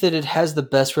think that it has the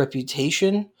best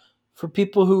reputation for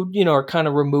people who are kind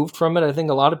of removed from it. I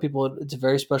think a lot of people, it's a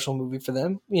very special movie for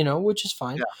them, which is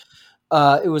fine. Yeah.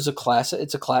 It was a classic.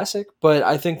 It's a classic, but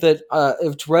I think that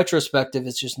if it's retrospective,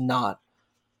 it's just not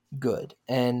good.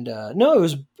 And no,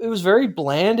 it was very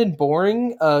bland and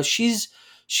boring. She's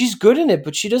good in it,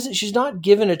 but she's not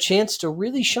given a chance to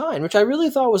really shine, which I really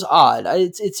thought was odd.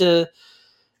 It's a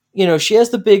she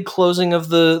has the big closing of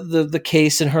the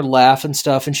case and her laugh and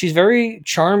stuff, and she's very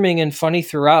charming and funny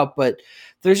throughout, but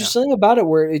there's just something about it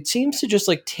where it seems to just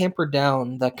like tamper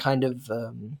down that kind of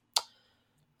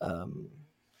um,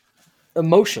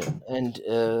 emotion and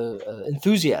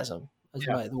enthusiasm is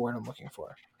the word I'm looking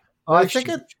for. I think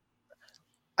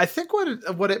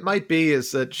what it might be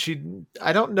is that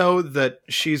I don't know that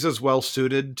she's as well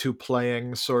suited to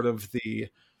playing sort of the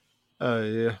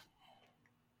I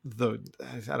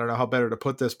don't know how better to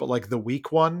put this, but like the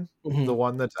weak one, the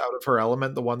one that's out of her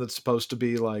element, the one that's supposed to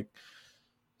be like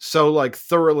so like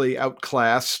thoroughly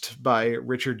outclassed by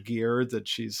Richard Gere that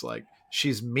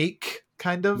she's meek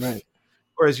kind of. Right.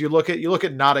 Whereas you look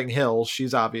at Notting Hill,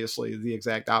 she's obviously the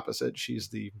exact opposite. She's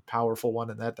the powerful one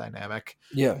in that dynamic.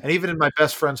 Yeah. And even in My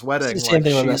Best Friend's Wedding, it's the same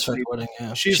thing with My Best Friend's Wedding.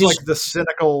 Yeah. She's like the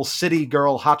cynical city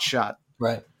girl hotshot.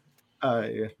 Right.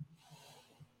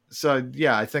 So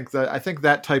yeah, I think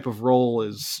that type of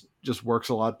role just works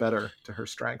a lot better to her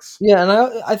strengths. Yeah, and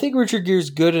I think Richard Gere's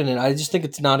good in it. I just think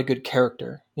it's not a good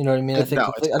character. You know what I mean? I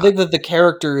think that the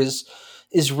character is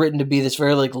written to be this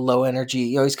very like low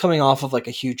energy. He's coming off of like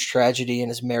a huge tragedy and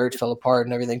his marriage fell apart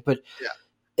and everything. But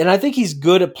and I think he's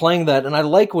good at playing that. And I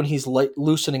like when he's like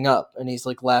loosening up and he's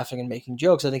like laughing and making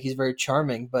jokes. I think he's very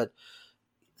charming. But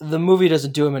the movie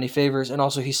doesn't do him any favors, and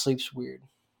also he sleeps weird.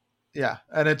 Yeah,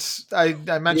 and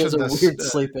I mentioned this weird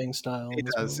sleeping style. He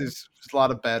does. There's a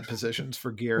lot of bad positions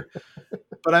for Gere.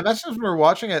 But I mentioned when we were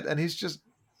watching it, and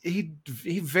he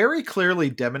very clearly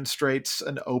demonstrates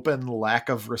an open lack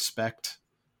of respect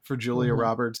for Julia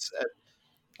Roberts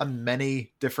on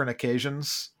many different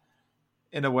occasions.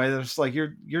 In a way that's like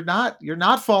you're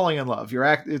not falling in love.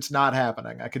 It's not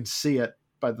happening. I can see it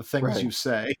by the things you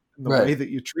say and the way that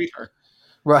you treat her.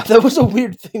 Right. That was a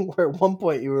weird thing where at one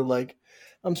point you were like,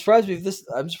 I'm surprised we're this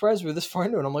far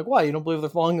into it. I'm like, why? You don't believe they're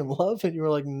falling in love? And you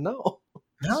were like, no.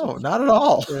 No, not at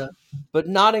all. Yeah. But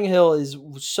Notting Hill is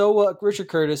so Richard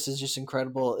Curtis is just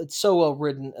incredible. It's so well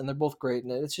written, and they're both great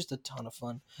in it. It's just a ton of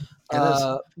fun.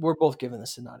 We're both giving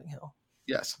this to Notting Hill.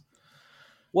 Yes.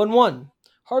 1-1.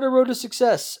 Harder Road to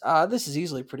Success. This is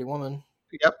easily Pretty Woman.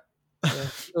 Yep. Yeah,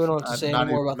 we don't have to say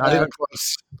anymore about that. Not even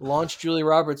close. Launch Julia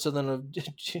Roberts, so then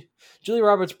Julia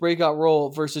Roberts' breakout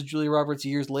role versus Julia Roberts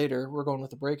years later. We're going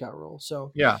with the breakout role.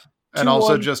 So yeah, and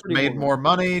also just made more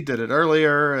money. Did it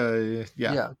earlier.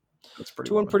 Yeah. That's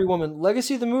Pretty Woman. 2-1 Pretty Woman.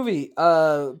 Legacy of the movie.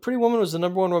 Pretty Woman was the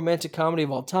 #1 romantic comedy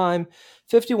of all time.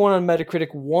 51 on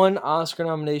Metacritic. 1 Oscar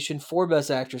nomination. 4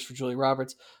 Best Actress for Julia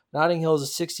Roberts. Notting Hill is a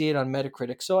 68 on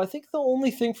Metacritic. So I think the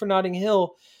only thing for Notting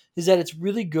Hill is that it's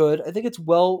really good. I think it's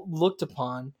well looked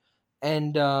upon,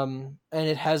 and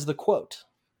it has the quote.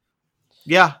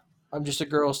 Yeah, I'm just a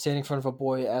girl standing in front of a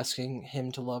boy asking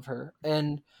him to love her,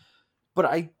 but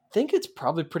I think it's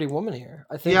probably Pretty Woman here.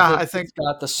 I think it's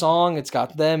got the song, it's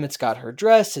got them, it's got her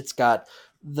dress, it's got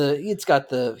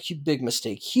the big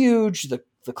mistake, huge, the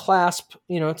clasp,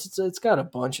 it's got a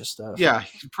bunch of stuff. Yeah,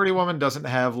 Pretty Woman doesn't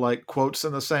have like quotes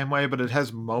in the same way, but it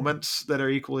has moments that are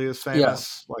equally as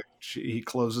famous. Yeah. Like he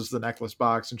closes the necklace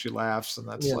box and she laughs, and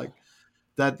that's like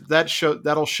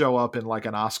that'll show up in like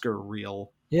an Oscar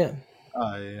reel. Yeah.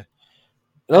 It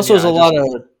also has a lot of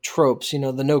tropes. The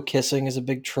no kissing is a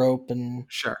big trope, and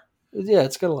sure. Yeah,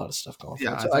 it's got a lot of stuff going.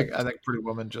 Yeah, I think Pretty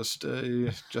Woman just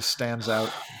stands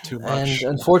out too much.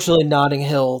 And unfortunately, Notting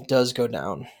Hill does go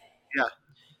down. Yeah.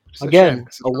 Again,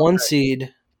 a 1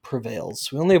 seed prevails.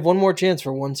 We only have one more chance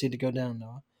for 1 seed to go down,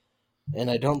 Noah,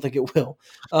 and I don't think it will.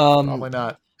 Probably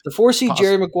not. The 4 seed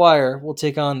Jerry Maguire will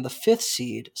take on the 5th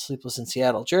seed Sleepless in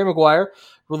Seattle. Jerry Maguire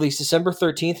released December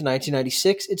 13th,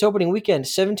 1996. Its opening weekend,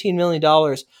 $17 million.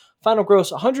 Final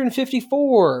gross,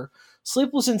 $154.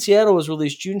 Sleepless in Seattle was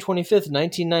released June 25th,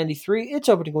 1993. Its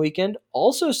opening weekend,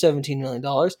 also $17 million.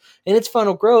 And its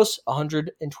final gross,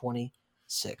 $126.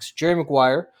 Jerry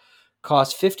Maguire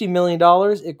cost $50 million.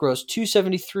 It grossed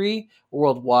 $273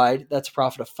 worldwide. That's a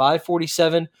profit of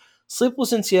 $547.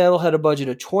 Sleepless in Seattle had a budget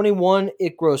of $21.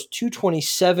 It grossed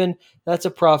 $227. That's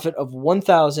a profit of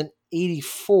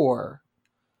 $1,084.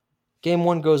 Game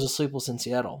 1 goes to Sleepless in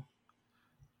Seattle.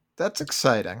 That's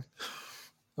exciting.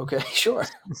 Okay, sure.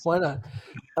 Why not?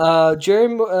 Jerry,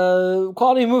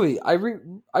 quality movie.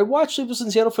 I watched Sleepless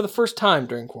in Seattle for the first time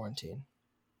during quarantine.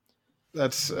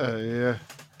 That's yeah.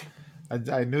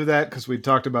 I knew that because we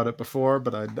talked about it before,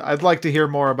 but I'd like to hear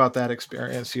more about that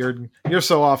experience. You're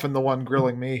so often the one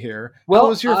grilling me here. Well, how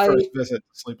was your first visit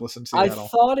to Sleepless in Seattle? I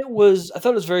thought it was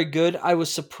very good. I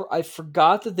was I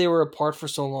forgot that they were apart for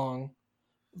so long,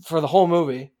 for the whole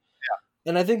movie.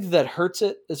 And I think that hurts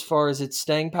it as far as its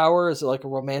staying power as like a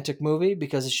romantic movie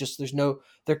because it's just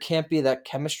there can't be that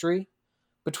chemistry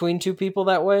between two people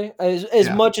that way as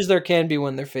Yeah. much as there can be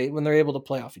when they're able to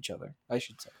play off each other, I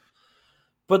should say.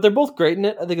 But they're both great in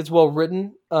it. I think it's well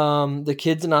written. The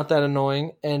kid's not that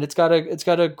annoying, and it's got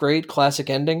a great classic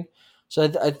ending. So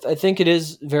I think it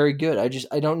is very good.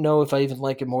 I don't know if I even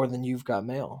like it more than You've Got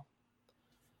Mail,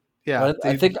 Yeah, but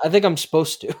I think I'm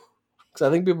supposed to because I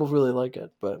think people really like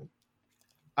it. But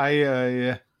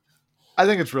I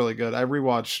think it's really good. I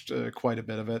rewatched quite a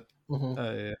bit of it.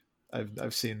 mhm.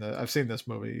 I've seen this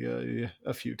movie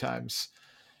a few times,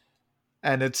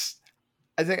 and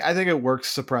I think it works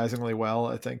surprisingly well.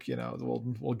 I think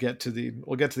we'll get to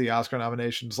the Oscar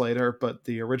nominations later, but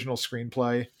the original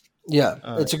screenplay, Yeah,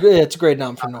 uh, it's a great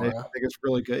nom for I Nora. think it's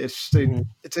really good. Mhm.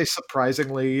 It's a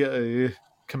surprisingly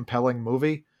compelling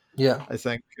movie. Yeah, I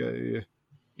think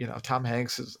Tom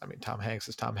Hanks is. I mean, Tom Hanks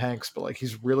is Tom Hanks, but like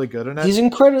he's really good in it. he's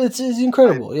incredible. It's I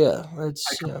incredible. Yeah, I it's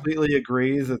yeah. completely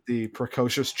agree that the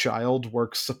precocious child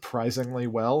works surprisingly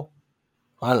well.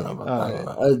 I don't know. I Uh, don't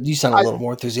know. You sound a I little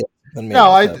more enthusiastic than me no,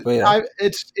 about that, but yeah.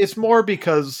 it's more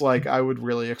because like I would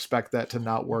really expect that to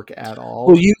not work at Well,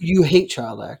 all. you hate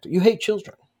child actor. You hate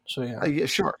children. So yeah. Yeah,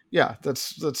 sure, yeah,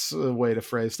 that's a way to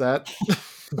phrase that.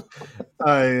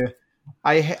 I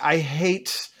I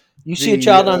hate You see a the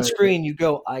child on screen, you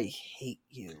go, "I hate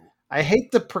you." I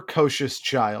hate the precocious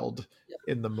child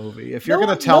in the movie. If you're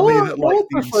gonna Noah, tell me Noah, that like Noah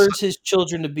these, prefers his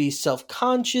children to be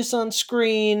self-conscious on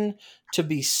screen, to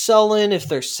be sullen. If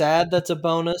they're sad, that's a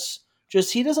bonus.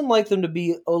 Just he doesn't like them to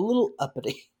be a little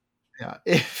uppity. yeah,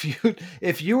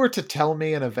 if you were to tell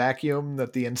me in a vacuum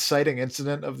that the inciting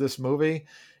incident of this movie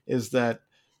is that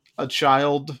a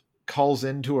child calls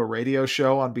into a radio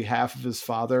show on behalf of his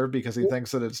father because he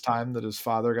thinks that it's time that his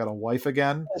father got a wife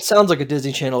again, It sounds like a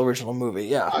Disney Channel original movie.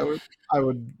 Yeah, I would I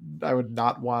would I would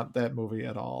not want that movie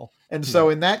at all. And yeah, so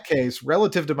in that case,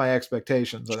 relative to my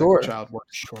expectations, I think the sure, child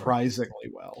works sure. surprisingly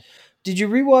well. Did you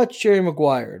rewatch Jerry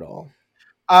Maguire at all?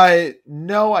 I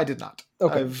No, I did not.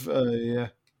 Okay, I've yeah,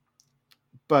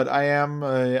 but I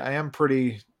am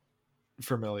pretty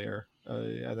familiar.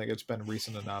 I think it's been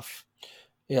recent enough.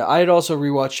 yeah, I had also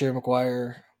rewatched Jerry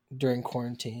Maguire during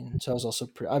quarantine, so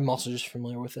I'm also just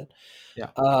familiar with it.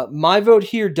 Yeah. My vote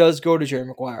here does go to Jerry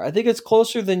Maguire. I think it's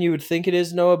closer than you would think it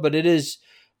is, Noah, but it is.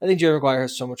 I think Jerry Maguire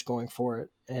has so much going for it,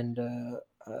 and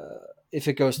if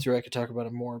it goes through, I could talk about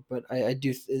it more. But I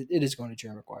do. It is going to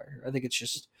Jerry Maguire. I think it's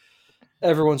just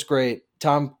everyone's great.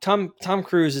 Tom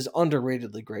Cruise is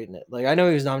underratedly great in it. Like I know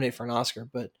he was nominated for an Oscar,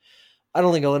 but I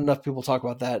don't think enough people talk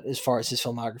about that as far as his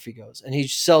filmography goes, and he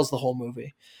sells the whole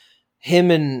movie.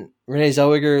 Him and Renee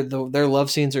Zellweger, their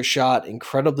love scenes are shot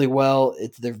incredibly well.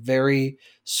 They're very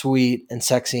sweet and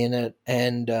sexy in it,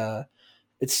 and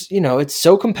it's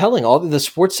so compelling. All the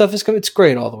sports stuff it's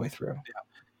great all the way through.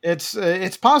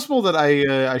 It's possible that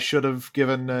I should have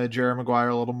given Jerry Maguire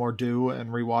a little more due and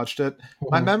rewatched it.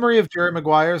 My Mhm. memory of Jerry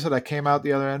Maguire is that I came out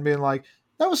the other end being like,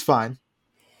 that was fine.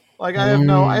 Like I have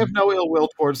Mm, no ill will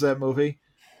towards that movie,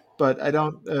 but I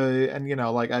don't. And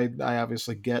like I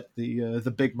obviously get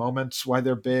the big moments why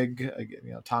they're big.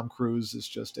 Tom Cruise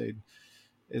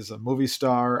is a movie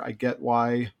star. I get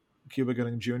why Cuba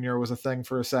Gooding Jr. was a thing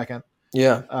for a second.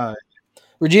 yeah, Uh,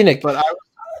 Regina. but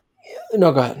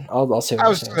No, go ahead. I'll say what I I'm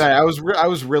was saying. I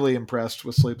was really impressed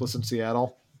with Sleepless in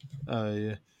Seattle,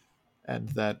 and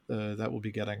that will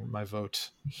be getting my vote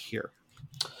here.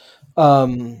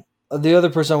 The other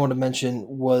person I want to mention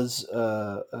was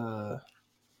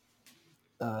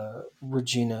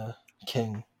Regina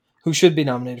King, who should be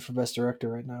nominated for Best Director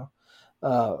right now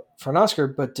for an Oscar,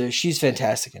 but she's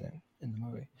fantastic in the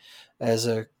movie as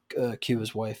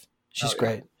Cuba's wife. She's Oh yeah.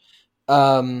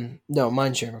 great. No,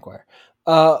 mine's Jerry Maguire.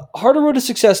 Harder Road to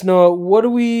Success, Noah. What do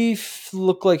we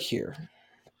look like here?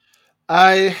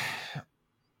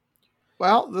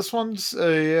 This one's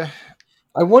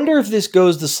I wonder if this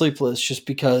goes to Sleepless just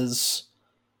because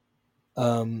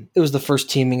it was the first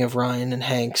teaming of Ryan and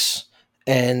Hanks,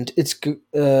 and it's I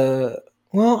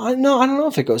don't know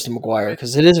if it goes to Maguire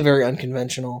because it is a very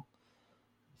unconventional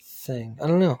thing. I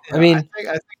don't know. I yeah. mean,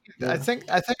 I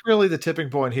think really the tipping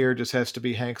point here just has to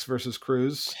be Hanks versus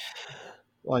Cruz.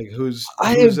 Like who's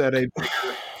I at a bigger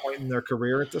point in their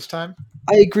career at this time?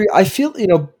 I agree. I feel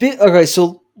okay.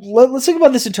 So let's think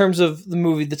about this in terms of the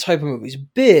movie, the type of movies.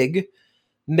 Big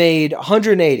made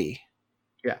 180.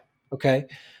 Yeah. Okay.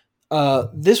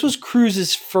 This was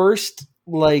Cruise's first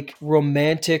like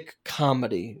romantic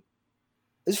comedy.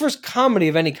 His first comedy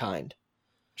of any kind.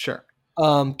 Sure.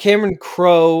 Cameron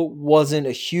Crowe wasn't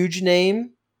a huge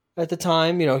name at the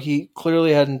time. He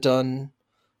clearly hadn't done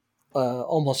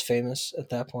Almost Famous at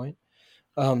that point.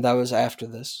 That was after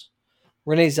this.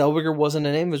 Renee Zellweger wasn't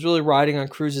a name. It was really riding on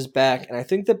Cruise's back. And I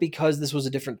think that because this was a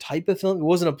different type of film, it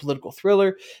wasn't a political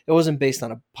thriller. It wasn't based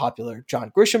on a popular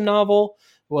John Grisham novel.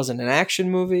 It wasn't an action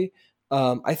movie.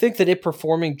 I think that it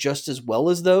performing just as well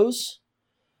as those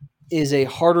is a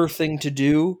harder thing to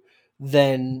do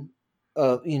than,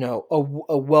 a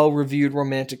well-reviewed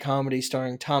romantic comedy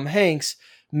starring Tom Hanks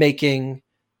making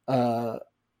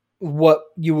what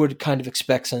you would kind of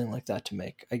expect something like that to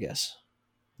make, I guess.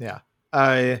 Yeah.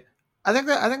 I think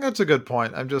that's a good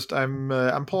point.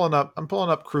 I'm pulling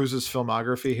up Cruise's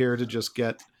filmography here to just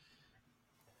get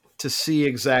to see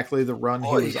exactly the run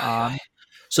he was on.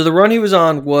 So the run he was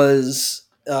on was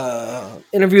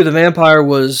Interview with the Vampire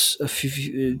was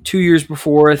 2 years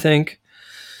before, I think.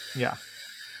 Yeah.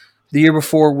 The year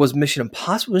before was Mission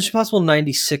Impossible. Mission Impossible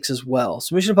 96 as well.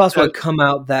 So Mission Impossible had come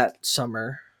out that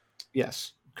summer.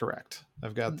 Yes, correct.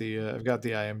 I've got the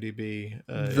IMDb.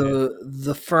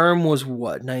 The Firm was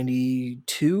what,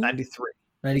 92? 93.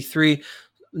 93.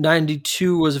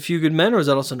 92 was A Few Good Men, or was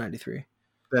that also 93?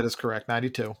 That is correct.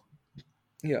 92.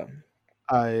 Yeah.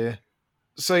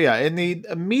 So yeah, in the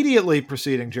immediately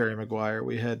preceding Jerry Maguire,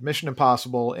 we had Mission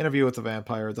Impossible, Interview with the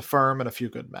Vampire, The Firm, and A Few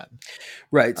Good Men.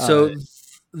 Right. So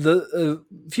the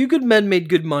Few Good Men made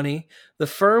good money. The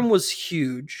Firm was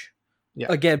huge. Yeah.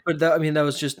 Again, but that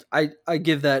was just I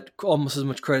give that almost as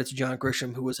much credit to John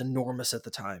Grisham, who was enormous at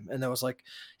the time, and that was like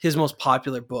his most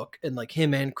popular book, and like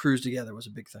him and Cruise together was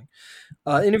a big thing.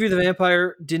 Interview with the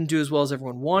Vampire didn't do as well as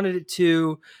everyone wanted it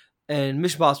to, and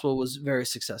Mission Impossible was very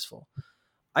successful.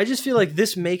 I just feel like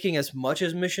this making as much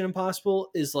as Mission Impossible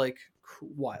is like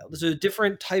wild. It's a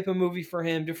different type of movie for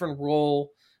him, different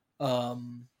role. I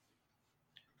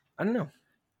don't know.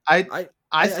 I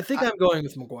think I'm going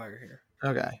with Maguire here.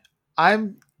 Okay.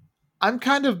 I'm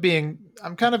kind of being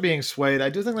swayed. I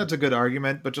do think that's a good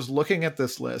argument, but just looking at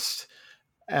this list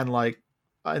and like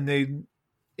in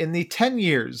the 10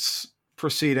 years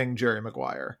preceding Jerry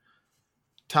Maguire,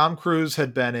 Tom Cruise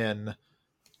had been in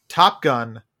Top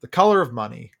Gun, The Color of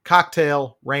Money,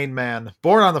 Cocktail, Rain Man,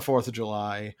 Born on the 4th of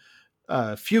July,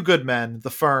 Few Good Men, The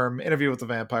Firm, Interview with the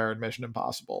Vampire, and Mission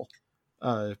Impossible,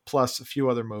 plus a few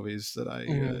other movies that I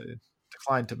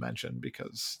declined to mention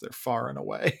because they're far and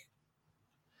away,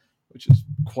 which is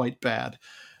quite bad.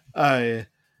 And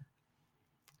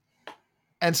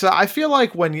so I feel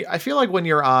like when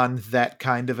you're on that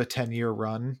kind of a 10-year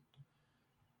run,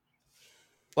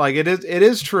 like it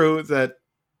is true that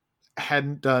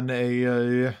hadn't done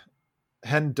a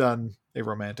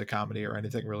romantic comedy or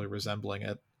anything really resembling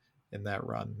it in that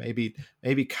run. Maybe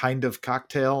kind of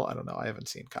Cocktail. I don't know. I haven't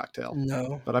seen Cocktail.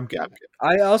 No, but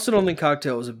I also don't think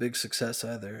Cocktail was a big success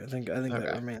either. I think okay.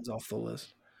 That remains off the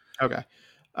list. Okay.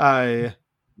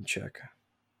 Check.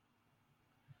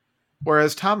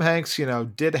 Whereas Tom Hanks,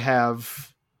 did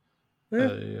have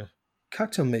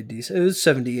Cocktail made decent. It was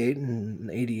 78 and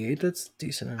 88. That's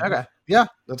decent. Okay. Yeah.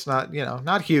 That's not,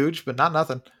 not huge, but not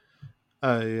nothing.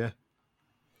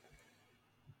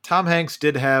 Tom Hanks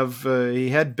did have, he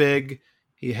had Big,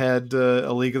 he had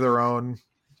A League of Their Own.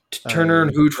 Turner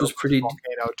and Hooch was pretty.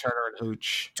 Volcano, Turner and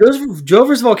Hooch. Joe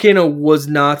vs. Volcano was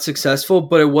not successful,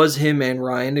 but it was him and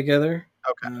Ryan together.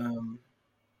 Okay.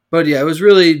 But yeah, it was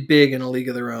really big in A League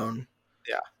of Their Own.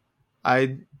 Yeah.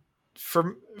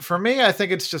 For me, I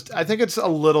think it's a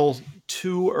little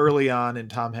too early on in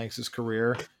Tom Hanks's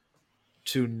career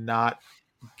to not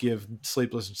give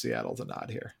Sleepless in Seattle the nod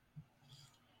here.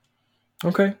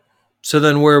 Okay. So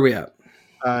then where are we at?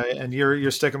 And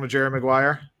you're sticking with Jerry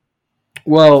Maguire?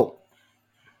 Well,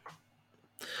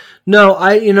 no,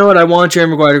 you know what? I want Jerry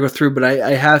Maguire to go through, but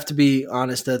I have to be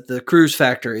honest that the Cruise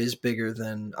factor is bigger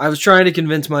than I was trying to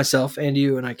convince myself and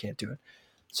you, and I can't do it.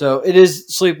 So it is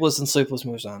Sleepless, and Sleepless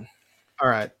moves on. All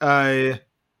right.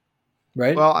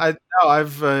 Right. Well, I've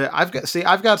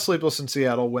got Sleepless in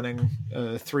Seattle winning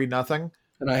 3-0,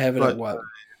 and I have it at what?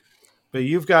 But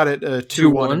you've got it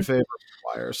 2-1 in favor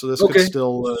of Maguire, so this could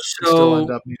still end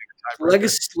up needing a tiebreaker.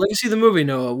 Legacy of the movie,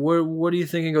 Noah. What are you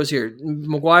thinking goes here?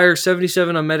 Maguire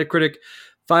 77 on Metacritic,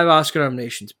 5 Oscar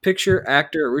nominations: picture,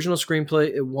 actor, original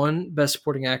screenplay. It won Best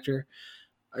Supporting Actor.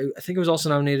 I think it was also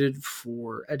nominated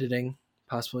for editing,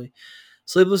 possibly.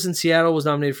 Sleepless in Seattle was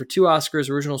nominated for 2 Oscars: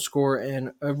 original score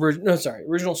and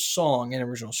original song and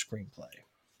original screenplay.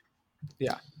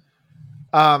 Yeah.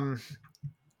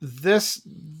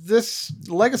 This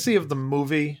legacy of the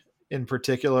movie in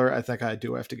particular, I think I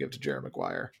do have to give to Jerry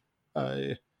Maguire.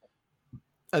 I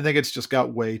think it's just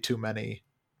got way too many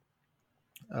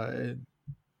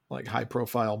like high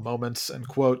profile moments and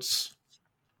quotes.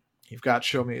 You've got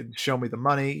show me the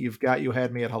money. You've got You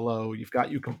Had Me at Hello. You've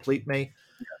got You Complete Me.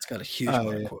 Yeah, it's got a huge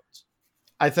amount of quotes.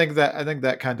 I think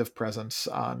that kind of presence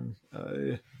on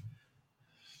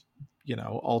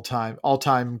all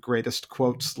time greatest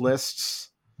quotes lists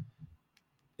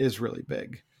is really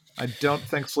big. I don't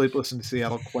think Sleepless in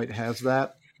Seattle quite has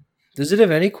that. Does it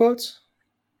have any quotes?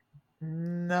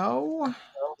 No, I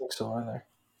don't think so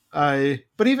either.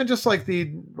 but even just like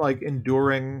the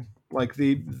enduring like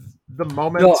the No,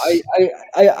 moments.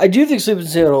 I do think Sleep in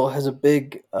Seattle has a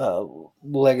big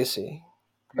legacy.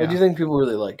 I Yeah, do think people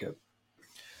really like it.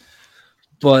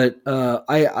 But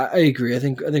I agree. I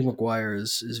think McGuire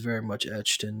is very much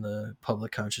etched in the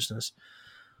public consciousness.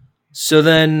 So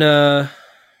then I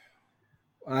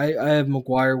have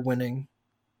McGuire winning,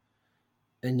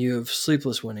 and you have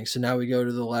Sleepless winning. So now we go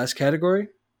to the last category.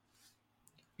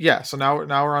 yeah. So now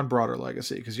we're on broader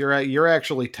legacy because you're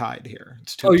actually tied here.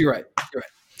 It's Oh, 2-2. you're right. You're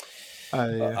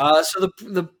Uh, right. So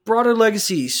the broader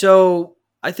legacy. So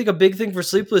I think a big thing for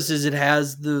Sleepless is it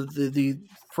has the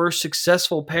first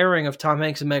successful pairing of Tom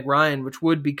Hanks and Meg Ryan, which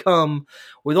would become,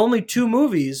 with only 2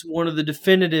 movies, one of the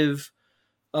definitive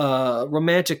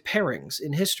romantic pairings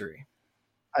in history.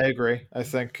 I agree. I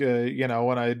think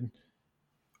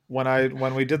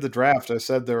when we did the draft, I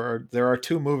said there are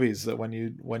 2 movies that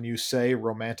when you say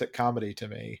romantic comedy to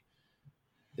me,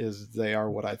 is they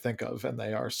are what I think of, and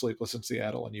they are Sleepless in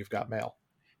Seattle and You've Got Mail.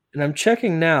 And I'm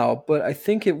checking now, but I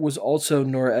think it was also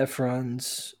Nora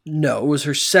Ephron's. No, it was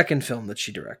her second film that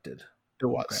she directed. It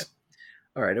Okay. was.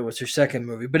 All right, it was her second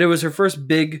movie, but it was her first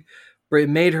big. It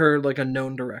made her like a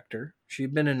known director. She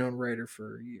had been a known writer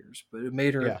for years, but it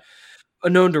made her Yeah. a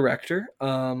known director.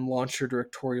 Launched her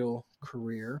directorial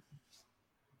career.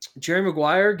 Jerry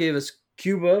Maguire gave us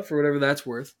Cuba for whatever that's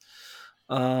worth.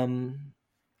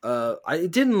 I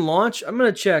didn't launch. I'm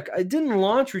gonna check. I didn't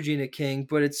launch Regina King,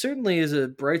 but it certainly is a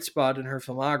bright spot in her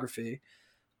filmography.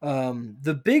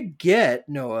 The big get,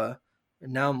 Noah,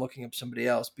 and now I'm looking up somebody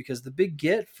else because the big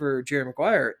get for Jerry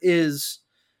Maguire is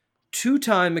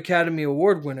 2-time Academy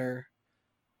Award winner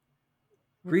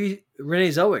Renee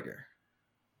Zellweger.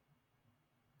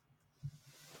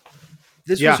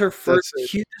 This Yeah, was her first.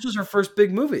 This was her first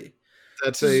big movie.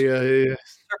 that's This is a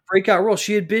her breakout role.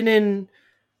 She had been in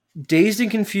Dazed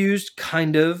and Confused,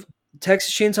 kind of,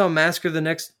 Texas Chainsaw Massacre: The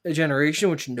Next Generation,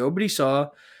 which nobody saw,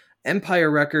 Empire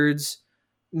Records,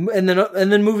 and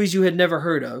then movies you had never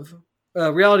heard of.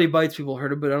 Reality Bites people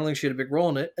heard of, but I don't think she had a big role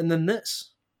in it. And then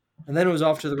this, and then it was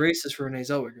off to the races for Renee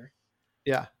Zellweger.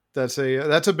 yeah, that's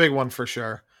a big one for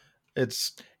sure.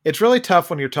 It's really tough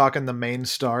when you're talking the main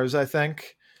stars, I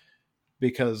think,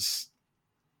 because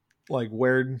like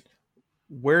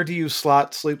where do you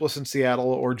slot Sleepless in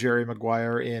Seattle or Jerry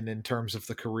Maguire in terms of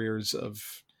the careers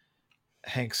of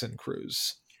Hanks and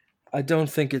Cruise? I don't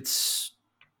think it's.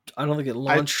 I don't think it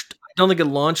I launched. I don't think it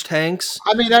launched Hanks.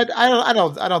 I mean I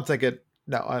don't think it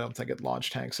no, I don't think it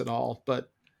launched Hanks at all, but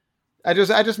I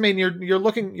just mean you're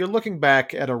looking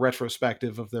back at a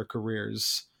retrospective of their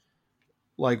careers.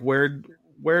 Like where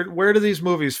do these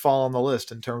movies fall on the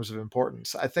list in terms of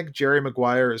importance? I think Jerry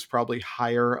Maguire is probably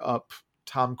higher up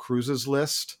Tom Cruise's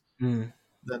list Hmm.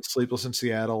 than Sleepless in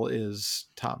Seattle is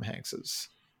Tom Hanks's.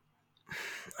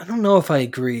 I don't know if I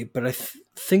agree, but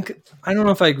think I don't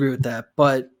know if I agree with that.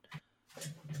 But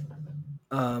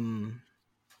um,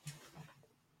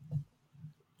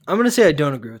 I'm going to say I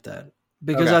don't agree with that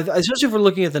because Okay. especially if we're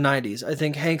looking at the '90s, I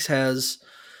think Hanks has,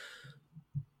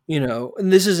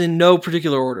 and this is in no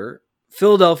particular order: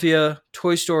 Philadelphia,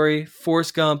 Toy Story,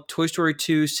 Forrest Gump, Toy Story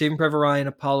 2, Saving Private Ryan,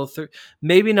 Apollo 13,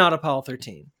 maybe not Apollo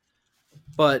 13,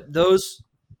 but those.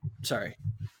 Sorry,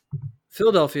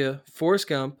 Philadelphia, Forrest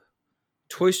Gump,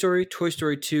 Toy Story, Toy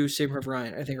Story 2, Saving Private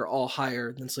Ryan, I think are all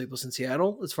higher than Sleepless in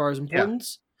Seattle as far as Yeah.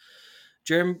 importance.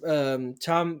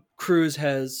 Tom Cruise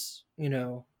has,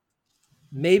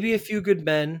 maybe A Few Good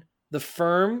Men. The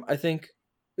Firm, I think,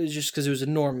 is just because it was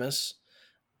enormous.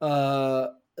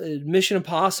 Mission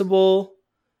Impossible,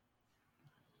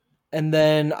 and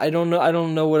then I don't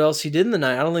know what else he did in the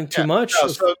night. I don't think too Yeah. much. No,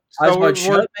 so Eyes so Wide we're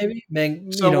Shut, maybe.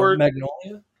 so we're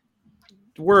Magnolia.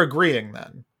 we're agreeing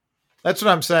then. That's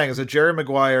what I'm saying is that Jerry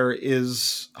Maguire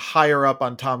is higher up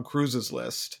on Tom Cruise's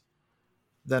list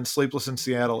than Sleepless in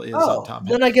Seattle is on Oh, Tom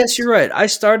then I guess Hanks'. you're right. I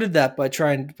started that by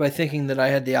thinking that I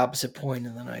had the opposite point,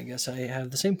 and then I guess I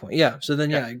have the same point. Yeah. So then,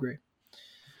 Yeah. yeah, I agree.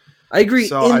 I agree.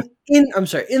 So In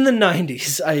the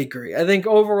 '90s, I agree. I think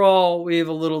overall we have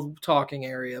a little talking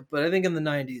area, but I think in the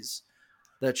 '90s,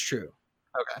 that's true.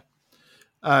 okay.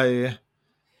 I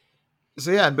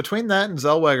So yeah, and between that and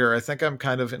Zellweger, I think I'm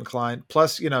kind of inclined.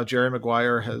 Plus, Jerry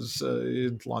Maguire has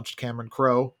launched Cameron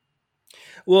Crowe.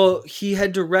 Well, he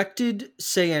had directed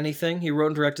Say Anything. He wrote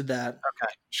and directed that,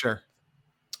 Okay, sure.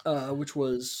 which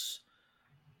was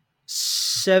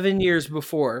 7 years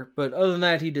before. But other than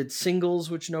that, he did Singles,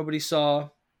 which nobody saw,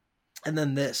 and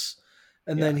then this.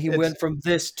 And then he went from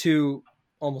this to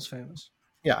Almost Famous.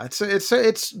 Yeah,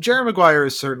 it's Jerry Maguire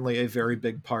is certainly a very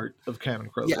big part of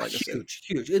Cameron Crowe's legacy.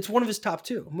 Huge. It's one of his top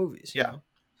 2 movies. Yeah,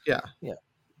 yeah.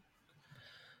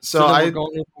 So we're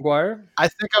going with Maguire. I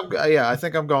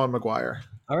think I'm going Maguire.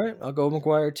 All right, I'll go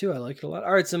Maguire too. I like it a lot.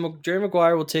 All right, so Jerry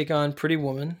Maguire will take on Pretty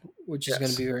Woman, which is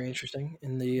going to be very interesting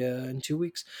in 2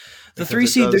 weeks. The 3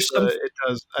 seed. There's some. It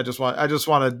does. I just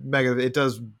want to make it. It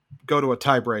does go to a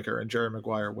tiebreaker, and Jerry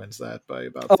Maguire wins that by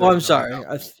about. Oh, I'm sorry.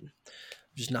 I'm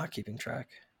just not keeping track.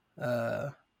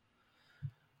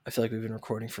 I feel like we've been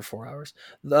recording for 4 hours.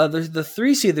 The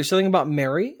 3 seed, There's Something About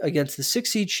Mary against the 6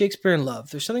 seed Shakespeare in Love.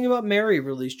 There's Something About Mary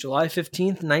released July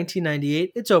 15th,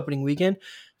 1998. Its opening weekend,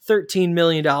 $13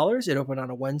 million. It opened on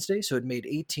a Wednesday, so it made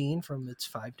 18 from its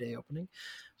 5-day opening.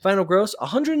 Final gross,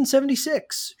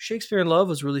 176. Shakespeare in Love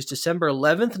was released December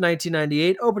 11th,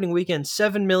 1998. Opening weekend,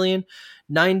 $7 million.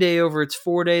 9-day over its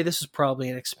 4-day. This is probably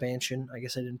an expansion. I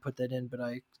guess I didn't put that in, but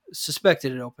I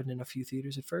suspected it opened in a few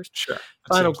theaters at first. Sure.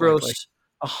 Final gross, likely.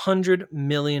 $100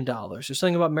 million. There's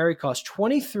Something About Mary cost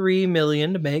 $23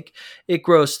 million to make. It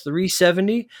grossed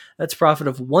 $370. That's profit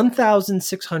of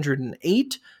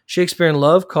 $1,608. Shakespeare in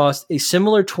Love cost a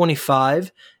similar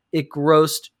 $25. It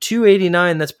grossed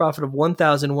 $289. That's profit of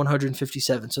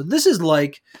 $1,157. So this is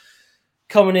like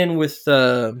coming in with, I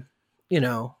don't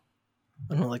know,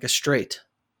 like a straight.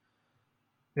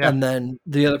 Yeah. And then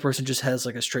the other person just has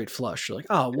like a straight flush. You're like,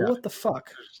 oh, well, what the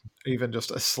fuck? Even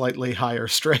just a slightly higher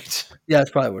straight. Yeah,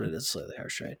 that's probably what it is, slightly higher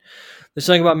straight. There's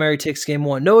Something About Mary takes game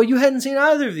 1. Noah, you hadn't seen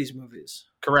either of these movies.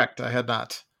 Correct, I had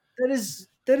not.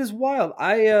 That is wild.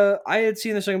 I had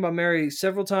seen There's Something About Mary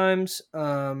several times.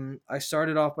 I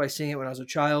started off by seeing it when I was a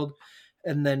child,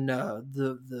 and then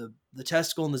the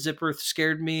testicle and the zipper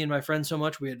scared me and my friend so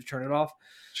much we had to turn it off.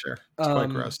 Sure, it's quite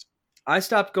gross. I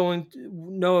stopped going.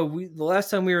 Noah, the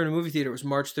last time we were in a movie theater was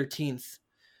March 13th,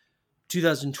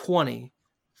 2020.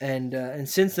 And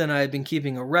since then, I have been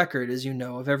keeping a record, as you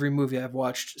know, of every movie I've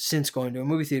watched since going to a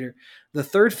movie theater. The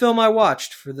third film I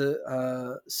watched for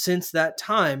since that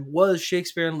time was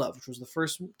Shakespeare in Love, which was the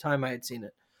first time I had seen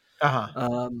it.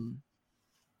 So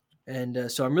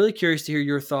I'm really curious to hear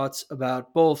your thoughts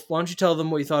about both. Why don't you tell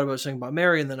them what you thought about Something About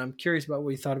Mary, and then I'm curious about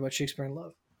what you thought about Shakespeare in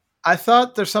Love. I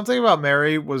thought There's Something About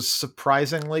Mary was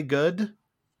surprisingly good,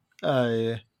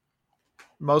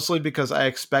 mostly because I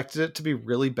expected it to be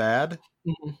really bad.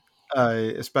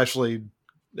 Mm-hmm. Especially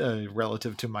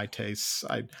relative to my tastes.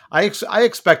 I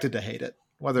expected to hate it,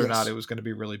 whether or not it was going to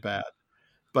be really bad,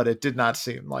 but it did not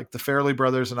seem like the Farrelly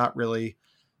brothers are not really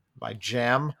my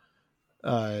jam.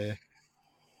 But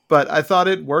I thought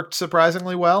it worked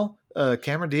surprisingly well.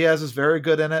 Cameron Diaz is very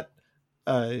good in it.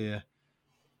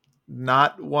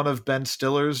 Not one of Ben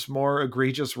Stiller's more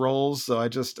egregious roles, so I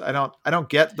don't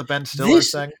get the Ben Stiller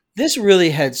thing. This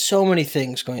really had so many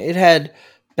things going. It had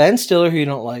Ben Stiller, who you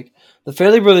don't like, the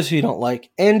Farrelly brothers, who you don't like,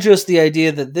 and just the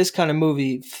idea that this kind of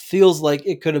movie feels like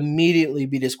it could immediately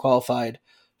be disqualified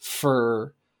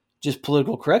for just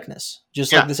political correctness.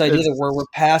 Just like this idea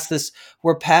that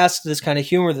we're past this kind of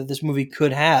humor that this movie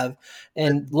could have.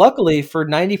 And luckily for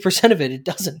 90% of it, it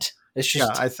doesn't. It's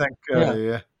just, I think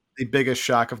the biggest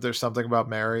shock of There's Something About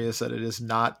Mary is that it is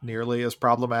not nearly as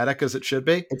problematic as it should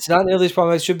be. It's not nearly as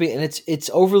problematic as it should be. And it's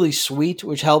overly sweet,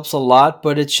 which helps a lot,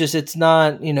 but it's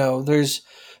not, there's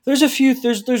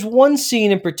one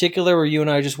scene in particular where you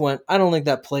and I just went, I don't think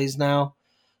that plays now.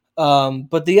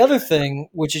 But the other thing,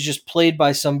 which is just played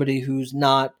by somebody who's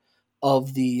not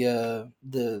of the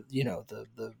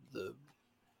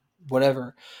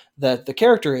whatever that the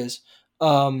character is,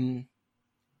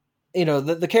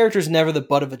 the character is never the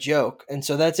butt of a joke. And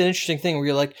so that's an interesting thing where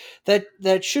you're like,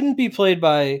 that shouldn't be played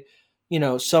by,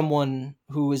 someone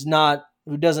who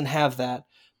doesn't have that.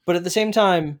 But at the same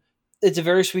time, it's a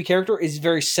very sweet character. It's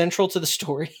very central to the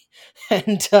story.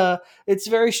 And it's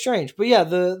very strange. But yeah,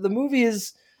 the movie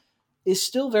is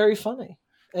still very funny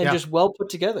and just well put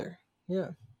together.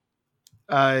 Yeah.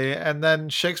 And then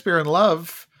Shakespeare in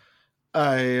Love,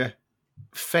 a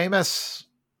famous,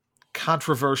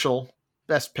 controversial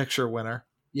Best Picture winner.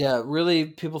 Yeah, really,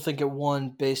 people think it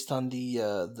won based on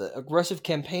the aggressive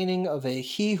campaigning of a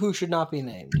he who should not be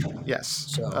named. Yes.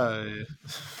 So.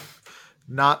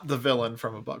 Not the villain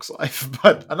from A Bug's Life,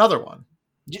 but another one.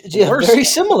 Yeah, very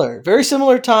similar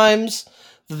times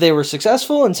that they were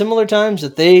successful and similar times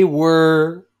that they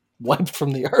were wiped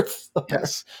from the earth.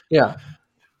 Yes. Yeah.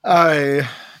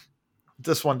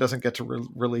 This one doesn't get to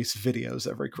release videos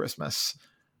every Christmas.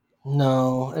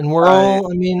 No, and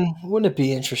wouldn't it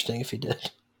be interesting if he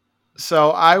did? So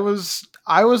I was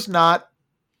not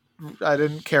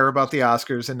didn't care about the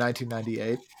Oscars in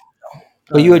 1998.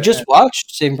 But you had just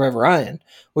watched Saving Private Ryan,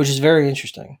 which is very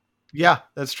interesting. Yeah,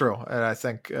 that's true. And I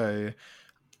think the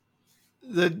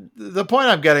point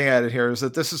I'm getting at it here is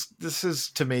that this is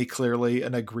to me clearly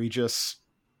an egregious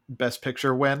Best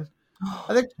Picture win.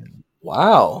 I think.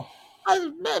 Wow.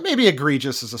 Maybe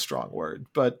egregious is a strong word,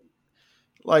 but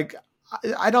like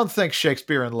I don't think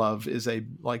Shakespeare in Love is a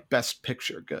like Best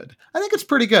Picture good. I think it's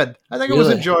pretty good. I think it was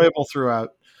enjoyable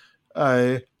throughout.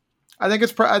 I think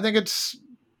it's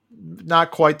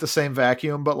not quite the same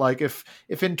vacuum, but like if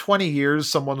in 20 years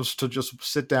someone was to just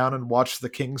sit down and watch the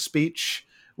King's Speech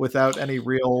without any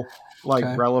real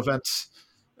like relevance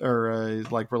or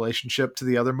like relationship to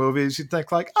the other movies, you'd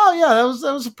think like, oh yeah,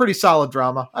 that was a pretty solid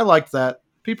drama. I liked that.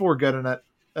 People were good in it.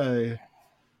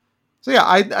 So yeah,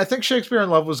 I think Shakespeare in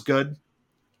Love was good.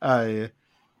 I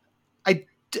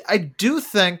do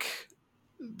think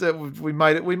that we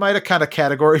might have kind of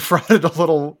category fronted a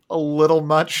little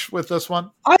much with this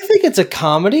one. I think it's a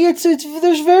comedy. It's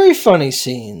there's very funny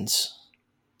scenes.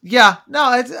 Yeah, no,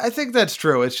 I think that's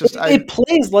true. It's just it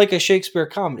plays like a Shakespeare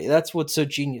comedy. That's what's so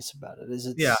genius about it.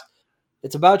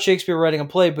 It's about Shakespeare writing a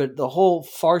play, but the whole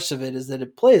farce of it is that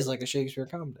it plays like a Shakespeare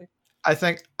comedy. I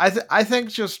think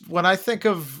just when I think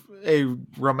of a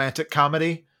romantic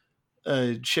comedy,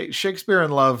 Shakespeare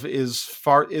in Love is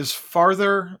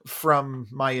farther from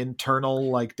my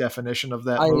internal like definition of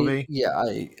that movie. Yeah,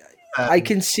 I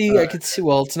can see.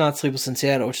 Well, it's not Sleepless in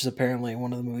Seattle, which is apparently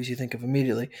one of the movies you think of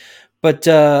immediately. But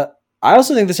I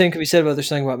also think the same can be said about There's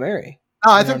Something About Mary.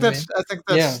 No, I think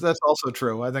that's also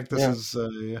true. I think this is.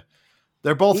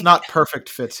 They're both not perfect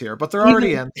fits here, but they're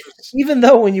already in. Even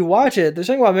though when you watch it, There's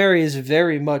Something About Mary is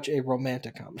very much a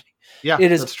romantic comedy. Yeah,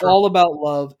 it is all about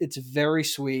love. It's very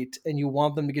sweet, and you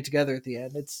want them to get together at the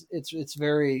end. It's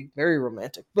very, very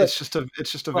romantic. But it's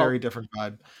just a very different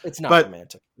vibe. It's not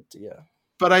romantic.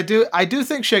 But I do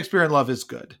think Shakespeare in Love is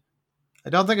good. I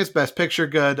don't think it's Best Picture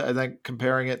good. I think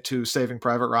comparing it to Saving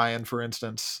Private Ryan, for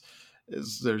instance,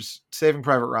 Saving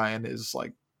Private Ryan is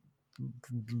like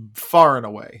far and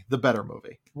away the better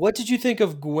movie. What did you think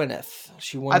of Gwyneth?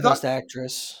 She won Best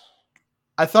Actress.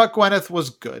 I thought Gwyneth was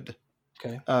good.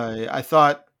 Okay. I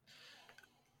thought,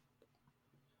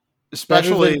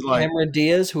 especially like Cameron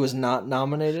Diaz, who was not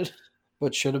nominated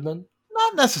but should have been.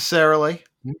 Not necessarily.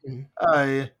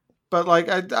 But like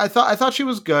I thought she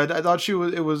was good. I thought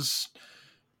it was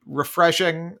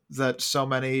refreshing that so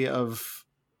many of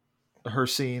her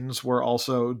scenes were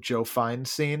also Joe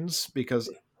Fiennes scenes, because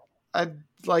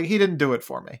he didn't do it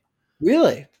for me.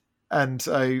 Really? And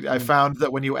I found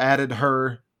that when you added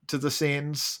her to the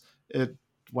scenes, it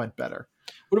went better.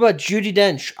 What about Judi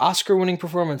Dench? Oscar-winning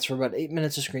performance for about 8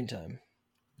 minutes of screen time.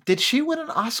 Did she win an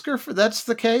Oscar for? That's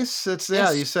the case. It's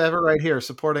yes. Yeah. You have it right here.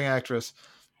 Supporting actress.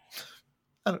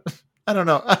 I don't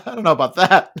know. I don't know about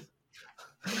that.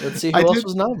 Let's see who else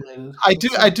was nominated.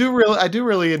 I do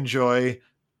really enjoy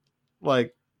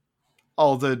like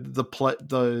all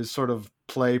the sort of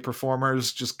play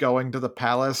performers just going to the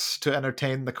palace to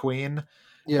entertain the queen.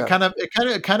 Yeah.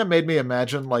 It kind of made me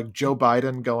imagine like Joe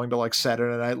Biden going to like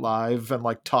Saturday Night Live and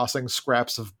like tossing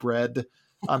scraps of bread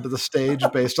onto the stage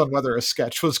based on whether a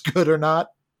sketch was good or not.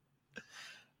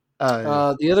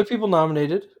 The other people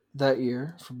nominated that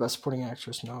year for Best Supporting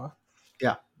Actress, Noah.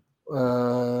 Yeah.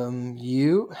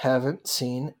 You haven't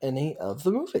seen any of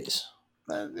the movies.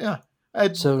 Yeah.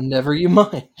 So never you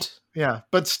mind. Yeah,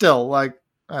 but still, like,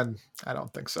 I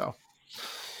don't think so.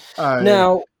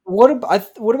 Now, what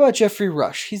about Jeffrey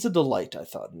Rush? He's a delight, I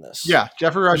thought, in this. Yeah,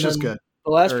 Jeffrey Rush is good.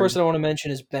 The last person I want to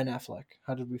mention is Ben Affleck.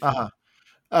 How did we feel?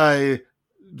 I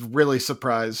really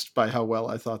surprised by how well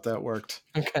I thought that worked.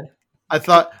 Okay. I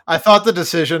thought the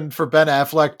decision for Ben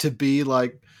Affleck to be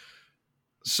like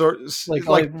to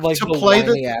play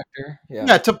the actor.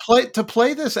 Yeah, to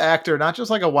play this actor, not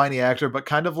just like a whiny actor, but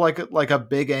kind of like a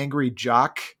big angry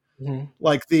jock. Mm-hmm.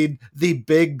 Like the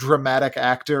big dramatic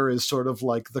actor is sort of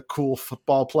like the cool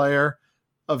football player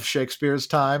of Shakespeare's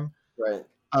time. Right.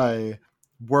 I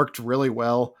worked really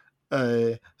well.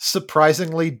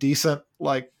 Surprisingly decent,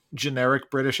 like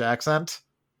generic British accent.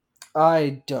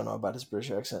 I don't know about his British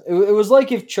accent. It was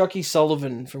like if Chucky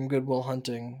Sullivan from Good Will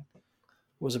Hunting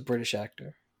was a British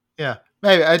actor. Yeah,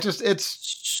 maybe.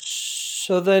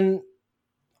 So then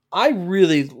I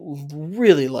really,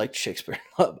 really liked Shakespeare in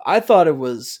Love. I thought it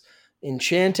was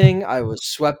enchanting. I was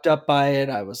swept up by it.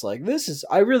 I was like,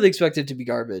 I really expected it to be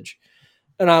garbage.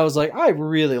 And I was like, I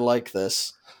really like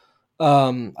this.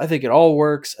 I think it all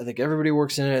works. I think everybody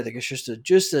works in it. I think it's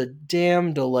just a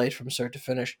damn delight from start to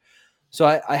finish. So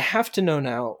I have to know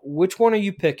now, which one are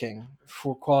you picking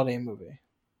for quality in movie?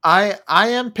 I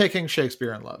am picking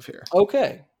Shakespeare in Love here.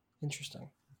 Okay. Interesting.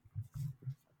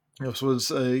 This was,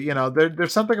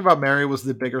 there's something about Mary was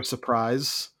the bigger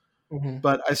surprise, Mm-hmm.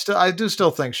 but I do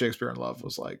still think Shakespeare in Love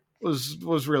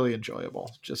was really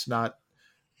enjoyable, just not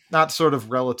sort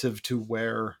of relative to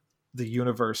where the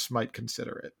universe might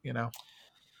consider it,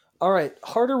 All right,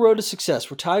 Harder Road to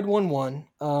Success. We're tied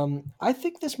 1-1. I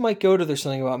think this might go to There's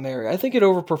Something About Mary. I think it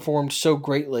overperformed so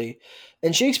greatly,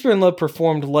 and Shakespeare in Love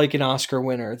performed like an Oscar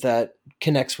winner that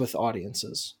connects with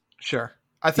audiences. Sure,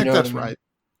 I You think know what that's I mean? right.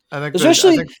 I think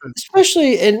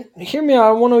Especially, and hear me out.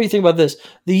 I want to know what you think about this.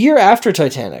 The year after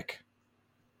Titanic,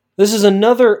 this is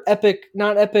another epic,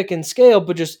 not epic in scale,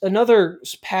 but just another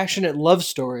passionate love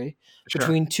story sure.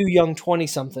 between two young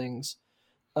 20-somethings.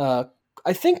 I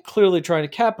think clearly trying to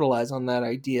capitalize on that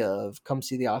idea of come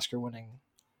see the Oscar-winning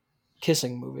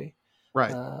kissing movie.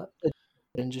 Right.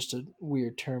 And just a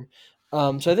weird term.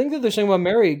 So I think that There's Something About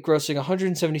Mary grossing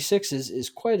 176 is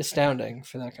quite astounding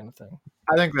for that kind of thing.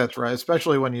 I think that's right,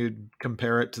 especially when you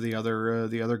compare it to the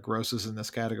other grosses in this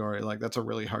category. Like that's a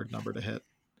really hard number to hit.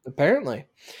 Apparently.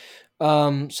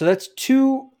 So that's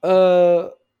 2-1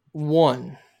 Correct.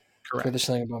 for There's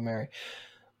Something About Mary.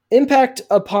 Not impact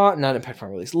upon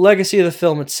release. Legacy of the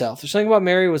film itself. There's Something About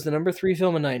Mary was the number 3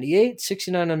 film in 98,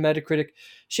 69 on Metacritic.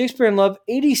 Shakespeare in Love,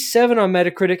 87 on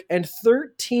Metacritic, and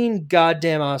 13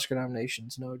 goddamn Oscar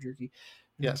nominations. No jerky.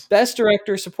 Yes. Best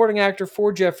Director, Supporting Actor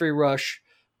for Jeffrey Rush.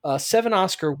 7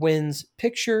 Oscar wins.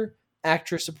 Picture,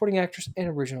 Actress, Supporting Actress, and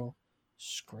Original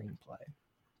Screenplay.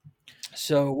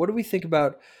 So what do we think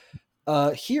about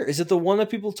here? Is it the one that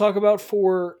people talk about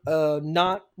for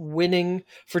not winning,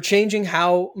 for changing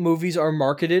how movies are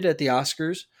marketed at the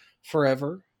Oscars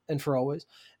forever and for always,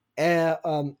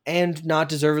 and not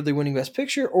deservedly winning Best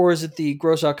Picture? Or is it the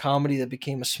gross out comedy that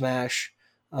became a smash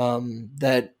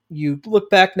that you look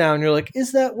back now and you're like,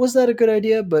 was that a good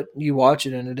idea? But you watch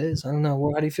it and it is. I don't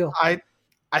know. How do you feel? I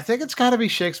think it's got to be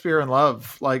Shakespeare in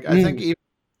Love. Like I think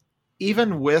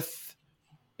even with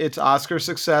its Oscar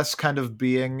success kind of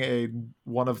being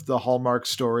one of the hallmark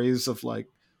stories of like,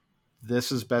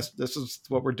 this is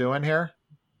what we're doing here.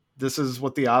 This is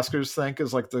what the Oscars think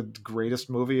is like the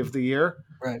greatest movie of the year.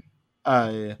 Right.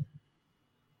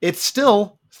 It's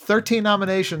still 13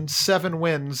 nominations, 7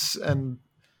 wins, and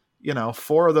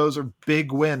 4 of those are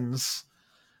big wins.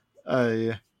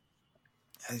 I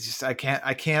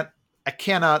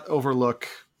cannot overlook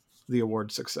the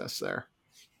award success there.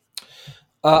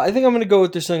 I think I'm going to go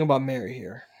with There's Something About Mary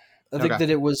here. I think that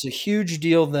it was a huge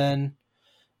deal then,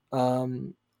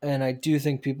 and I do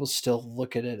think people still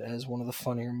look at it as one of the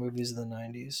funnier movies of the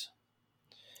 90s.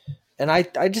 And I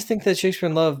just think that Shakespeare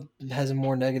in Love has a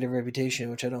more negative reputation,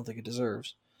 which I don't think it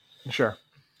deserves. Sure.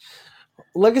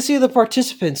 Legacy of the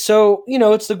Participants. So,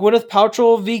 it's the Gwyneth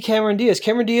Paltrow v. Cameron Diaz.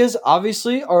 Cameron Diaz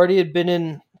obviously already had been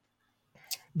in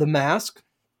The Mask.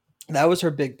 That was her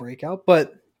big breakout,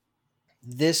 but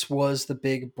this was the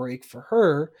big break for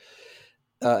her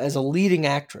as a leading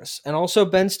actress, and also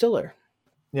Ben Stiller.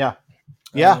 Yeah,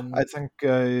 I think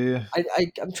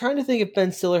I'm trying to think if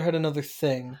Ben Stiller had another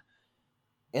thing,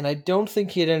 and I don't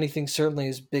think he had anything certainly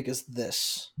as big as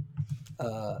this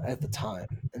at the time,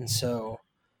 and so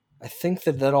I think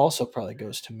that also probably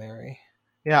goes to Mary.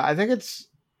 Yeah, I think it's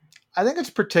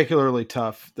particularly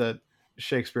tough that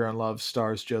Shakespeare in Love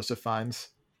stars Joseph Fiennes.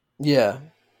 Yeah,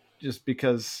 just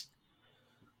because.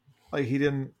 Like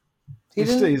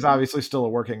he's obviously still a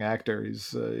working actor.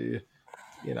 He's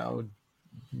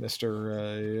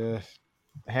Mr.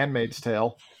 Handmaid's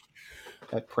Tale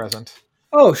at present.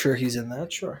 Oh, sure, he's in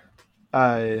that. Sure.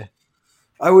 I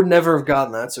would never have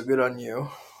gotten that. So good on you.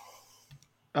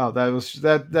 Oh,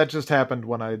 that just happened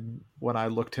when I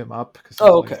looked him up.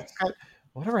 Okay.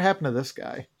 Whatever happened to this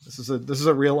guy? This is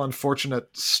a real unfortunate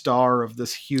star of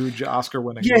this huge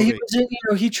Oscar-winning movie. He was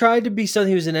he tried to be something.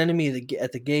 He was an enemy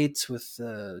at the gates with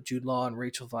Jude Law and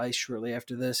Rachel Weisz shortly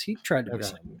after this. He tried to be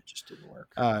something, it just didn't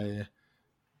work.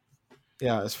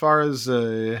 Yeah, as far as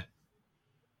Ben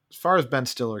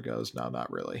Stiller goes, no, not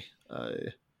really.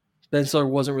 Ben Stiller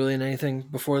wasn't really in anything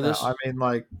before this. No, I mean,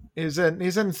 like he's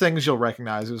in things you'll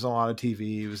recognize. He was on a lot of TV.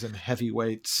 He was in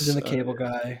Heavyweights. He was in The Cable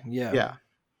Guy. Yeah. Yeah.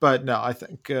 But no, I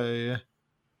think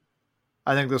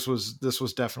this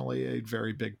was definitely a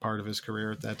very big part of his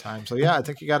career at that time. So yeah, I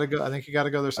think you got to go.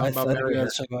 There's something about Mary.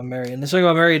 There's something about Mary, and There's Something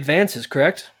About Mary advances,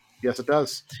 correct? Yes, it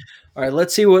does. All right,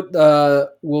 let's see what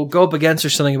will go up against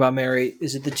There's Something About Mary.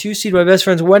 Is it the 2 seed My Best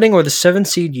Friend's Wedding or the 7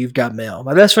 seed You've Got Mail?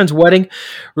 My Best Friend's Wedding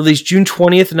released June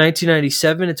 20th,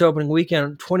 1997. Its opening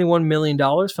weekend, $21 million,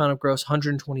 found up gross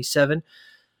 127.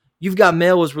 You've Got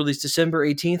Mail was released December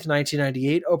 18th,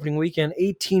 1998. Opening weekend,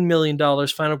 $18 million.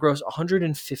 Final gross,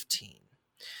 115.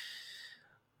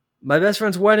 My Best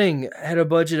Friend's Wedding had a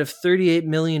budget of $38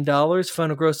 million,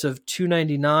 final gross of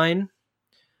 $299.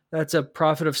 That's a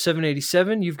profit of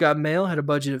 $787. You've Got Mail had a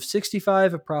budget of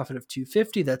 $65, a profit of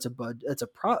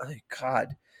 $250.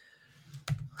 God.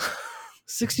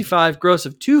 65, gross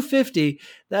of $250.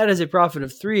 That is a profit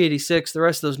of $386. The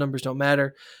rest of those numbers don't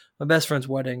matter. My Best Friend's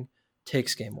Wedding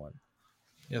takes game one.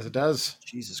 Yes, it does.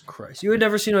 Jesus Christ. You had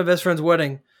never seen My Best Friend's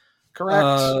Wedding.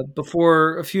 Correct.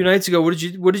 Before a few nights ago. What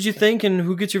did you think, and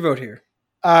who gets your vote here?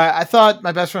 I thought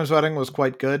My Best Friend's Wedding was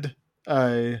quite good.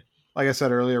 Like I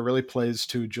said earlier, really plays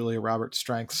to Julia Roberts'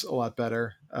 strengths a lot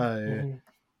better. I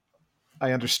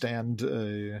understand.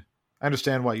 I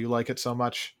understand why you like it so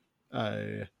much.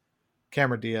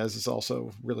 Cameron Diaz is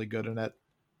also really good in it,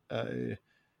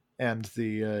 and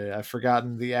I've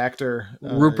forgotten the actor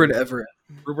Rupert Everett.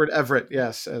 Rupert Everett,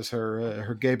 yes, as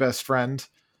her gay best friend.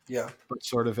 Yeah, but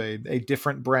sort of a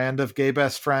different brand of gay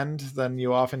best friend than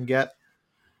you often get.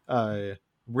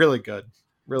 Really good,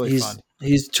 really fun.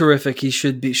 He's terrific. He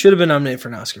should have been nominated for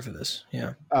an Oscar for this.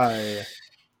 Yeah. But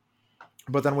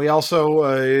then we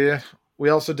also did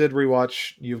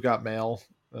rewatch You've Got Mail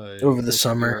over the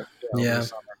summer. Yeah.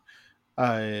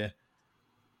 And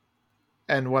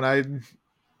when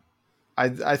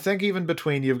I think even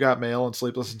between You've Got Mail and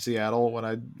Sleepless in Seattle, when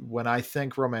I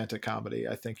think romantic comedy,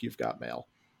 I think You've Got Mail.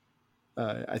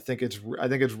 I think it's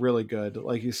really good.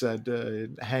 Like you said,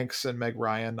 Hanks and Meg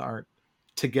Ryan aren't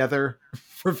together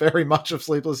for very much of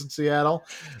Sleepless in Seattle,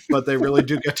 but they really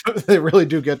do get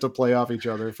to play off each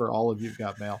other for all of You've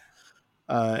Got Mail.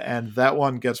 And that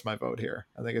one gets my vote here.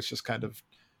 I think it's just kind of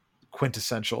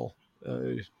quintessential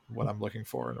what I'm looking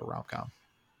for in a rom-com.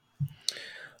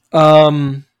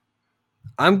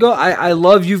 I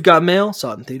love You've Got Mail.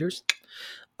 Saw it in theaters.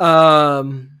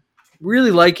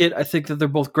 Really like it. I think that they're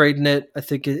both great in it. I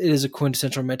think it is a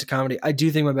quintessential romantic comedy. I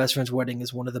do think My Best Friend's Wedding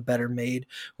is one of the better made,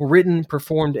 written,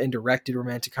 performed, and directed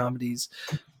romantic comedies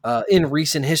in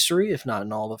recent history, if not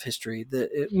in all of history.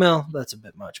 That's a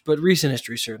bit much, but recent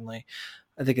history certainly.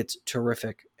 I think it's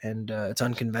terrific, and it's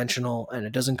unconventional, and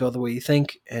it doesn't go the way you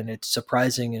think, and it's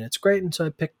surprising, and it's great, and so I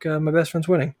pick My Best Friend's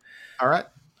Wedding. All right.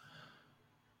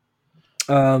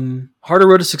 Harder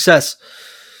Road to Success.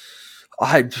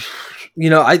 I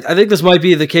think this might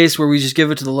be the case where we just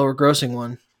give it to the lower grossing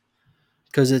one,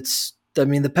 because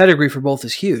the pedigree for both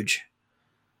is huge.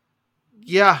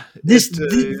 Yeah.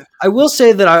 I will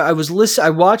say that I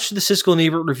watched the Siskel and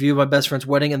Ebert review of My Best Friend's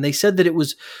Wedding, and they said that it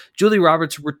was Julia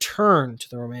Roberts' return to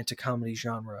the romantic comedy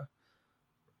genre.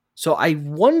 So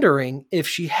I'm wondering if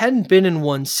she hadn't been in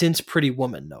one since Pretty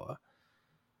Woman, Noah.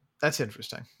 That's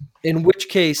interesting. In which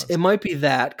case, it might be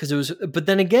that, because it was. But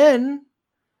then again,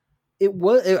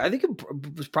 I think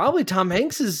it was probably Tom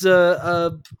Hanks's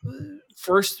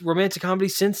first romantic comedy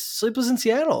since Sleepless in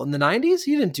Seattle in the 90s.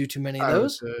 He didn't do too many of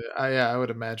those. I would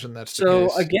imagine that's the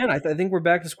case. So again, I think we're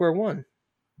back to square one.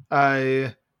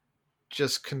 I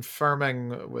just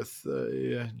confirming with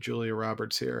Julia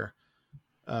Roberts here.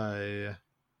 God,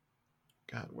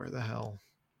 where the hell?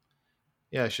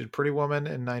 Yeah, she did Pretty Woman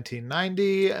in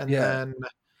 1990, and then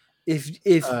if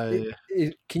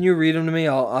can you read them to me?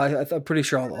 I'm pretty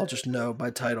sure I'll just know by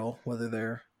title whether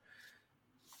they're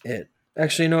it.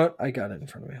 Actually, you know what? I got it in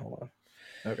front of me. Hold on.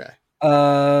 Okay.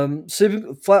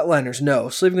 Sleeping Flatliners, no.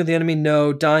 Sleeping with the Enemy,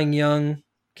 no. Dying Young,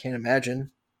 can't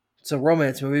imagine. It's a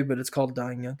romance movie, but it's called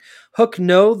Dying Young. Hook,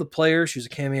 no. The Player, she was a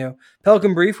cameo.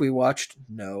 Pelican Brief, we watched,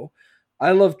 no.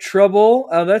 I Love Trouble,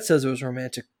 that says it was a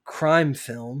romantic crime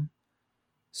film,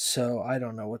 so I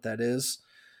don't know what that is.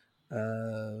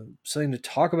 Something to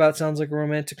Talk About sounds like a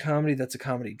romantic comedy. That's a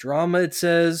comedy drama, it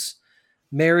says.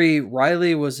 Mary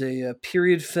Riley was a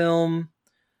period film.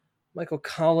 Michael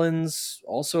Collins,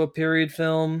 also a period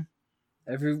film.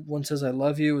 Everyone Says I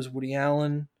Love You was Woody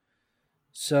Allen.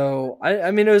 So,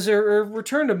 I mean, it was a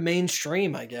return to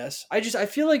mainstream, I guess. I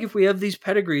feel like if we have these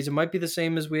pedigrees, it might be the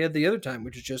same as we had the other time,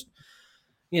 which is just,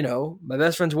 My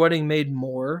Best Friend's Wedding made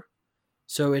more,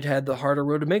 so it had the harder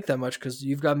road to make that much, because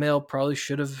You've Got Mail probably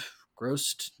should have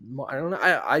grossed more. I don't know.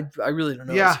 I really don't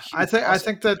know. Yeah, I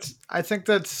think that's as good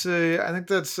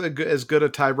a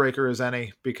tiebreaker as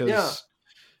any, because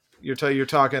you're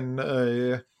talking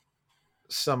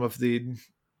some of the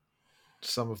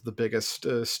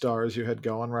biggest stars you had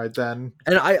going right then,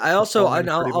 and I'll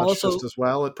also just as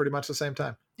well at pretty much the same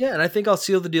time. Yeah, and I think I'll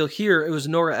seal the deal here. It was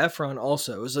Nora Ephron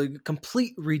also. It was a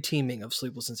complete reteaming of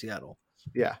Sleepless in Seattle.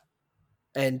 Yeah.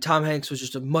 And Tom Hanks was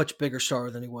just a much bigger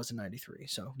star than he was in 93.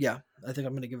 So, yeah, I think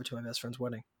I'm going to give it to My Best Friend's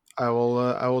Wedding. I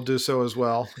will do so as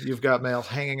well. You've Got Mail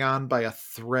hanging on by a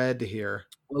thread here.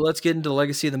 Well, let's get into the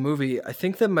legacy of the movie. I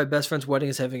think that My Best Friend's Wedding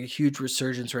is having a huge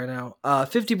resurgence right now.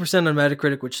 50% on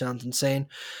Metacritic, which sounds insane.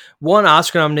 One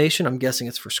Oscar nomination. I'm guessing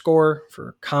it's for score,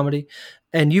 for comedy.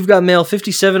 And You've Got Mail,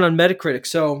 57 on Metacritic.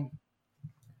 So,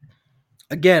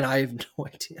 again, I have no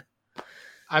idea.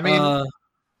 I mean, I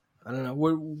don't know.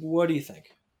 What do you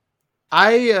think?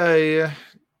 I'll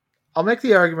make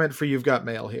the argument for You've Got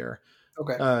Mail here.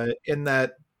 Okay. In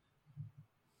that,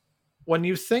 when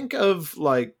you think of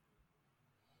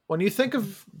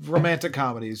romantic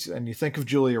comedies and you think of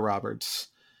Julia Roberts,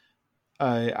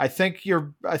 I think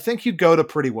you go to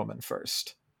Pretty Woman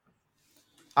first.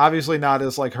 Obviously not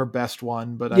as like her best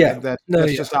one, but I think that's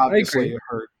just obviously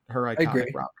her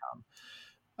iconic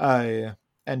rom-com.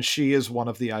 And she is one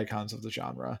of the icons of the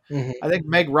genre. Mm-hmm. I think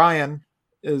Meg Ryan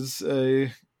is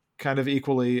a kind of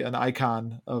equally an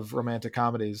icon of romantic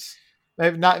comedies.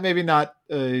 Maybe not.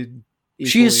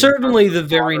 She is certainly the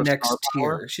very next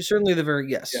tier. She's certainly the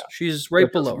very Yeah. She's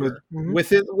right below her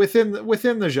within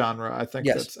the genre. I think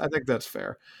that's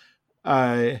fair.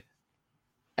 And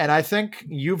I think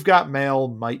You've Got Mail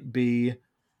might be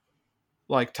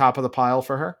like top of the pile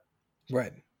for her,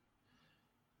 right?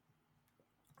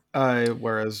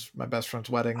 Whereas My Best Friend's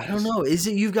Wedding, I don't know. Is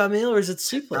it You've Got Mail or is it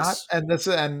Sleepless? I Which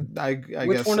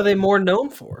guess one are they more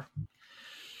known for?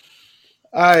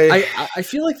 I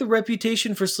feel like the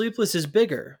reputation for Sleepless is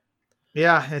bigger.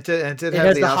 Yeah, it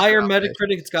has the higher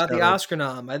Metacritic. It's got the Oscar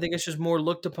nom. I think it's just more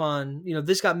looked upon.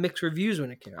 This got mixed reviews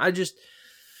when it came.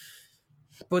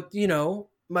 But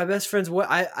My Best Friend's What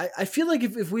I feel like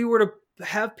if we were to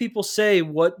have people say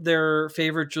what their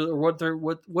favorite or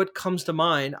what comes to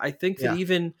mind, I think that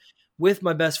even with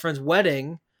My Best Friend's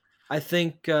Wedding, I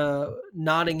think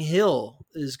Notting Hill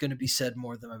is going to be said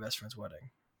more than My Best Friend's Wedding.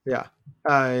 Yeah.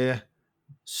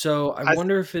 So I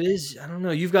wonder if it is. I don't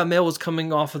know. You've Got Mail was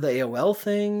coming off of the AOL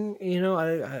thing. I don't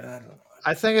know.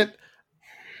 I think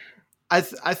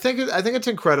it's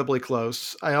incredibly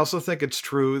close. I also think it's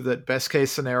true that best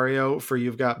case scenario for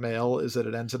You've Got Mail is that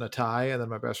it ends in a tie and then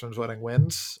My Best Friend's Wedding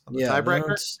wins on the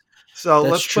tiebreaker. So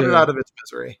let's put it out of its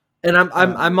misery. And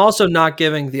I'm also not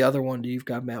giving the other one to You've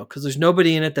Got Mail because there's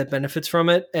nobody in it that benefits from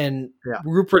it. And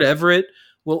Rupert Everett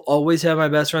will always have My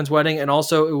Best Friend's Wedding. And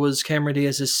also it was Cameron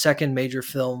Diaz's second major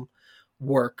film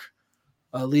work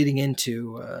leading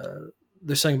into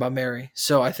There's Something About Mary.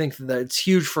 So I think that it's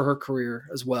huge for her career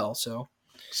as well. So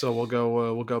we'll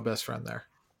go Best Friend there.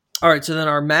 All right. So then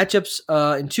our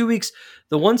matchups in 2 weeks,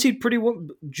 the 1 seed Pretty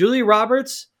Woman, Julia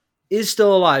Roberts is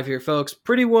still alive here, folks.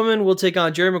 Pretty Woman will take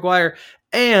on Jerry Maguire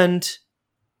and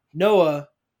Noah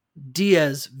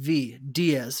Diaz v.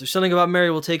 Diaz. There's Something About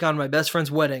Mary will take on My Best Friend's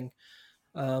Wedding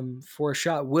for a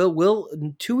shot. Will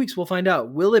in 2 weeks we'll find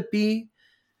out. Will it be?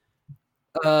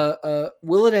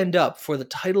 Will it end up for the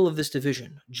title of this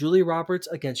division? Julia Roberts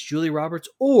against Julia Roberts,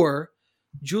 or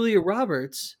Julia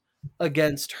Roberts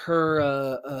against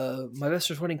her My Best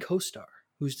Friend's Wedding co-star?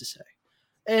 Who's to say?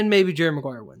 And maybe Jerry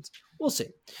Maguire wins. We'll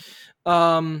see.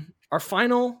 Our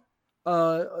final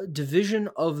division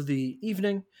of the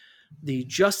evening, the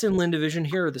Justin Lin division.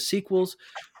 Here are the sequels.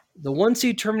 The 1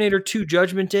 seed Terminator 2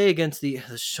 Judgment Day against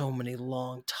there's so many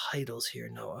long titles here,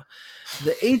 Noah.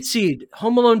 The 8 seed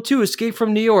Home Alone 2 Escape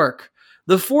from New York.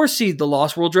 The 4 seed The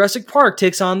Lost World Jurassic Park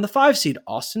takes on the 5 seed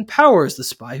Austin Powers, The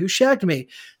Spy Who Shagged Me.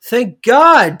 Thank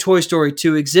God Toy Story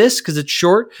 2 exists because it's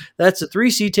short. That's the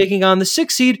 3 seed taking on the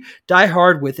 6 seed Die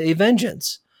Hard with a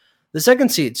Vengeance. The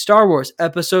 2nd seed Star Wars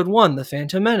Episode 1 The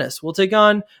Phantom Menace will take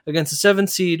on against the 7th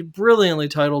seed brilliantly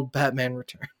titled Batman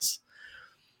Returns.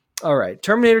 All right.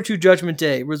 Terminator 2 Judgment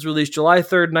Day was released July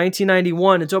 3rd,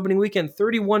 1991. Its opening weekend,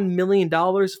 $31 million,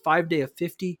 5 day of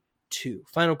 52.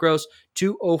 Final gross,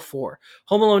 $204.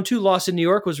 Home Alone 2 Lost in New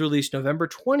York was released November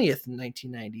 20th,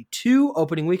 1992.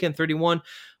 Opening weekend, 31.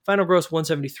 Final gross,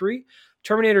 $173.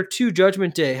 Terminator 2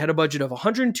 Judgment Day had a budget of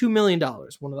 $102 million,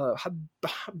 one of the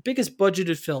biggest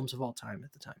budgeted films of all time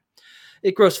at the time.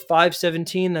 It grossed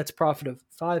 $517. That's a profit of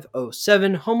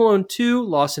 $507. Home Alone 2,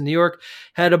 Lost in New York,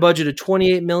 had a budget of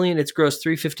 $28 million. It's grossed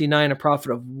 $359, a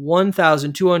profit of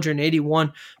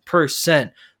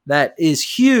 1,281%. That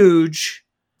is huge.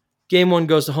 Game 1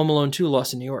 goes to Home Alone 2,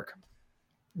 Lost in New York.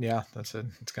 Yeah, that's it.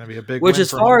 It's going to be a big Which, win as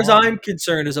far as I'm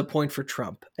concerned, is a point for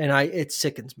Trump. And it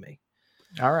sickens me.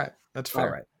 All right. That's fair.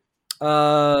 All right. I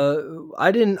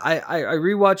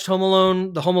rewatched Home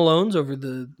Alone, the Home Alones over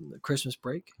the Christmas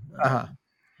break.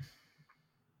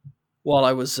 While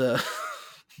I was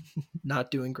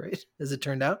not doing great, as it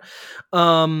turned out.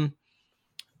 And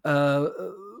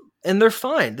they're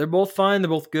fine. They're both fine. They're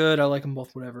both good. I like them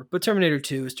both, whatever. But Terminator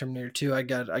 2 is Terminator 2. I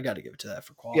got to give it to that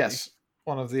for quality. Yes.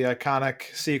 one of the iconic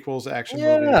sequels, action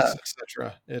Yeah, movies,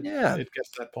 etc. yeah. It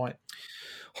gets that point.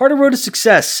 Harder road to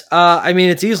success. I mean,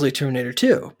 it's easily Terminator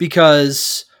 2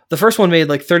 because the first one made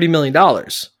like $30 million.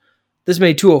 This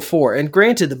made 204. And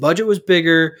granted, the budget was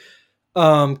bigger.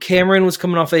 Cameron was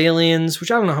coming off Aliens,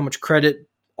 which I don't know how much credit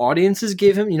audiences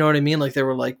gave him. You know what I mean? Like they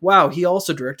were like, wow, he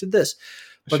also directed this.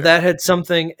 But Sure. that had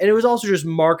something, and it was also just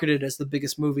marketed as the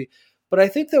biggest movie. But I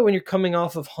think that when you're coming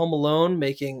off of Home Alone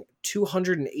making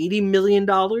 $280 million,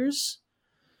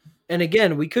 and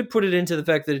again, we could put it into the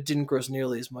fact that it didn't gross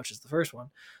nearly as much as the first one,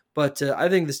 but I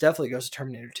think this definitely goes to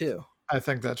Terminator 2. I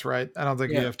think that's right. I don't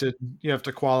think Yeah. you have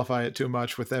to qualify it too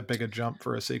much with that big a jump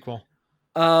for a sequel.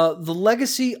 The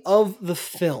legacy of the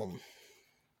film.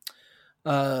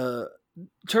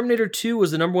 Terminator 2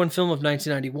 was the number one film of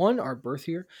 1991, our birth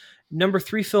year. Number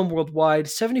 3 film worldwide,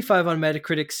 75 on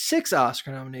Metacritic, 6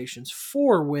 Oscar nominations,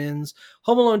 4 wins.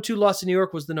 Home Alone 2 Lost in New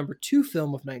York was the number 2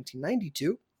 film of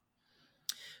 1992,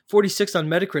 46 on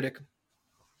Metacritic.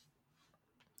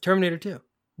 Terminator 2.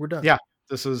 We're done. Yeah,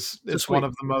 it's one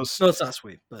of the most. No, it's not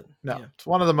sweet, but no, yeah. It's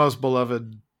one of the most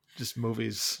beloved just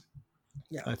movies.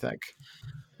 Yeah, I think.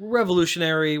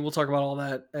 Revolutionary. We'll talk about all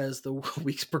that as the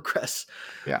weeks progress.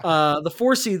 Yeah. The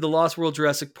 4 seed, The Lost World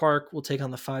Jurassic Park, will take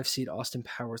on the 5 seed, Austin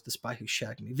Powers, The Spy Who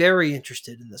Shagged Me. Very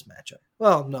interested in this matchup.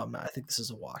 Well, no, I'm not. I think this is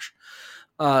a wash.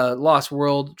 Lost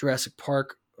World Jurassic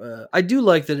Park. I do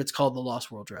like that it's called The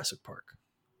Lost World Jurassic Park.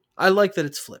 I like that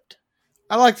it's flipped.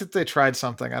 I like that they tried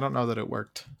something. I don't know that it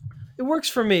worked. It works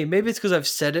for me. Maybe it's because I've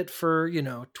said it for,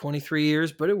 23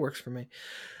 years, but it works for me.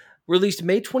 Released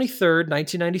May 23rd,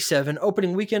 1997.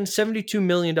 Opening weekend, $72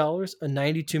 million, a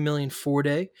 $92 million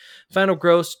 4-day. Final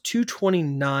gross,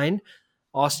 $229.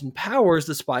 Austin Powers,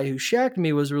 The Spy Who Shagged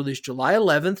Me, was released July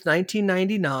 11th,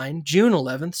 1999. June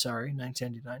 11th,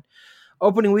 1999.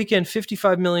 Opening weekend,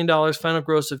 $55 million. Final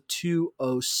gross of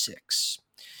 $206.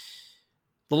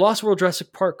 The Lost World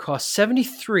Jurassic Park cost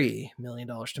 $73 million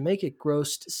to make. It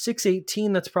grossed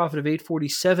 $618. That's a profit of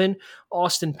 $847.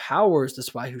 Austin Powers, The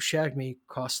Spy Who Shagged Me,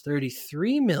 cost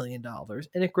 $33 million,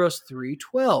 and it grossed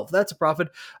 $312. That's a profit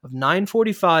of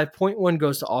 $945. Point one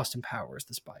goes to Austin Powers,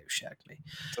 The Spy Who Shagged Me.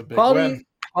 It's a big win.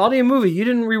 Quality of movie. You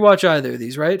didn't rewatch either of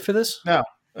these, right, for this? No,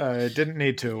 it didn't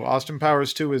need to. Austin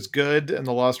Powers 2 is good, and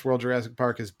The Lost World Jurassic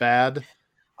Park is bad.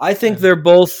 I think they're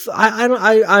both.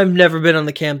 I've never been on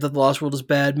the camp that The Lost World is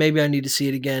bad. Maybe I need to see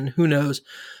it again. Who knows?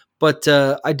 But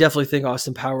I definitely think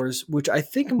Austin Powers, which I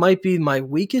think might be my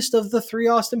weakest of the 3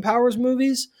 Austin Powers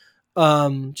movies,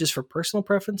 just for personal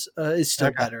preference, is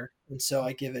still better. And so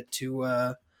I give it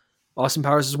to Austin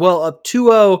Powers as well. Up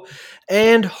 2-0,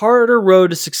 and Harder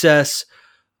Road to Success,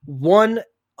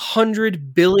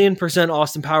 100 billion%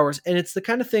 Austin Powers. And it's the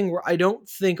kind of thing where I don't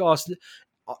think Austin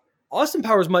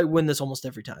Powers might win this almost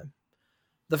every time.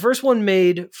 The first one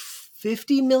made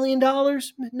 $50 million,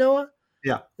 Noah.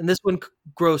 Yeah. And this one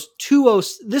grossed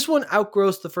 206. This one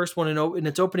outgrossed the first one in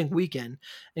its opening weekend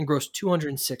and grossed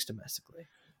 206 domestically.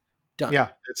 Done. Yeah,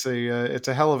 it's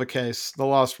a hell of a case. The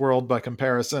Lost World, by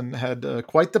comparison, had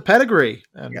quite the pedigree.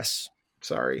 And yes.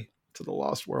 Sorry to the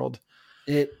Lost World.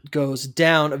 It goes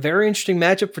down. A very interesting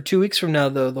matchup for 2 weeks from now,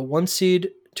 though. The 1 seed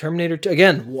Terminator 2.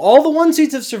 Again, all the 1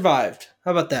 seeds have survived.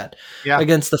 How about that? Yeah.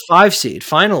 Against the 5 seed.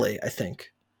 Finally, I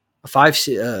think. A 5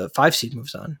 seed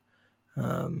moves on.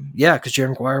 Because Jerry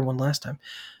Maguire won last time.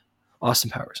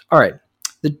 Austin Powers. All right.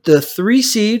 The 3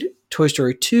 seed, Toy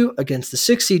Story 2, against the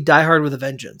 6 seed, Die Hard with a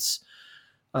Vengeance.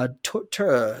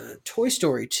 Toy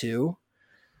Story 2.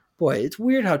 Boy, it's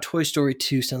weird how Toy Story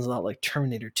 2 sounds a lot like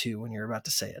Terminator 2 when you're about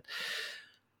to say it.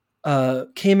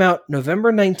 Came out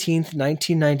November 19th,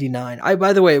 1999.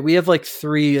 By the way, we have like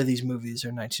 3 of these movies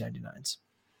are 1999s.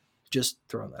 Just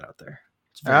throwing that out there.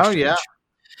 Yeah.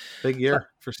 Big year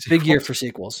for sequels. Big year for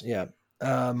sequels, yeah.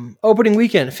 Opening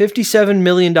weekend, $57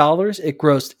 million. It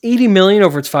grossed $80 million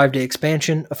over its 5-day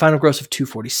expansion, a final gross of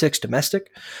 $246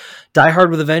 domestic. Die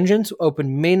Hard with a Vengeance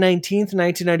opened May 19th,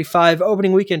 1995.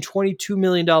 Opening weekend, $22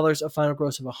 million, a final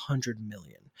gross of $100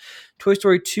 million. Toy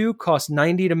Story 2 cost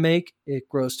 $90 to make. It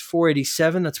grossed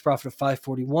 $487. That's a profit of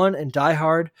 $541. And Die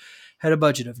Hard had a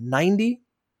budget of $90,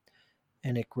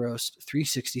 and it grossed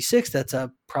 $366. That's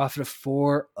a profit of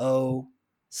 $406.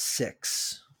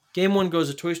 Game 1 goes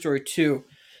to Toy Story 2.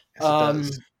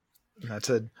 Yes, That's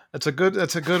a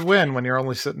good win when you're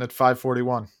only sitting at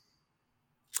 541.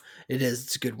 It is.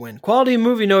 It's a good win. Quality of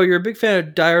movie. No, you're a big fan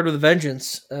of Die Hard with a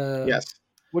Vengeance. Yes.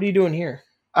 What are you doing here?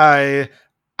 I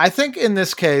think in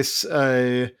this case,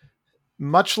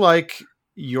 much like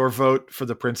your vote for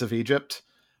the Prince of Egypt,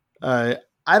 I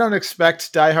don't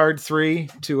expect Die Hard 3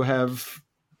 to have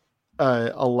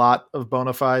a lot of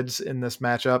bona fides in this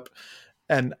matchup,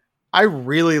 and I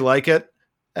really like it.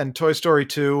 and Toy Story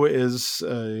 2 is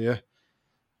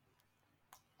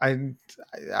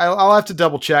I'll have to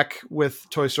double check with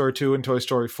Toy Story 2 and Toy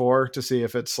Story 4 to see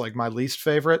if it's like my least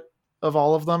favorite of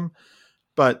all of them.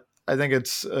 But I think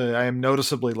I am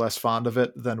noticeably less fond of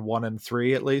it than 1 and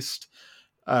 3 at least.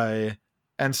 And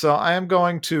so I am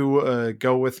going to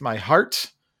go with my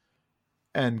heart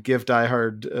and give Die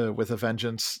Hard with a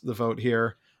Vengeance the vote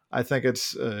here. I think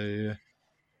it's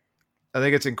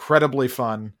incredibly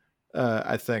fun.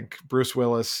 I think Bruce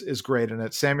Willis is great in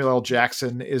it. Samuel L.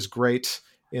 Jackson is great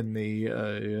in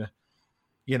the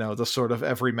the sort of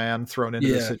everyman thrown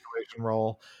into the situation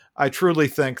role. I truly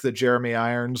think that Jeremy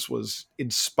Irons was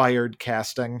inspired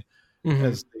casting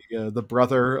as the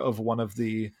brother of one of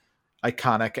the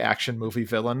iconic action movie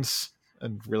villains,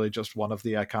 and really just one of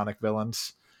the iconic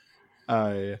villains.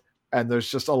 And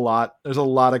there's a lot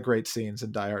of great scenes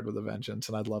in Die Hard with a Vengeance,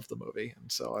 and I love the movie,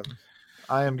 and so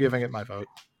I am giving it my vote.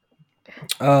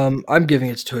 I'm giving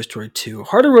it to Toy Story 2.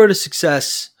 Harder Road to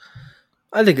Success,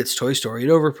 I think it's Toy Story. It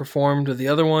overperformed the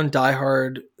other one. Die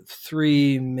Hard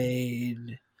 3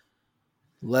 made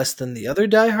less than the other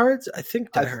Die Hards. I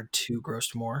think Die Hard 2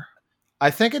 grossed more.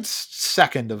 I think it's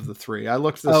second of the three. I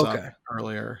looked this up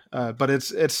earlier, but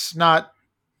it's not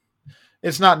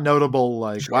notable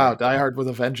like, wow, Die Hard with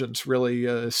a Vengeance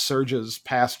really surges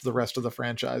past the rest of the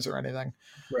franchise or anything.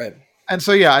 Right. And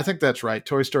so, yeah, I think that's right.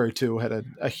 Toy Story 2 had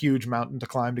a huge mountain to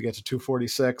climb to get to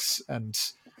 246, and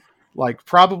like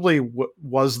probably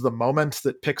was the moment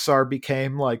that Pixar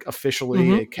became like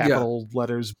officially a capital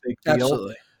letters big deal.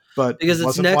 Absolutely. But because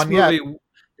its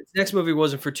next movie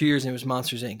wasn't for 2 years, and it was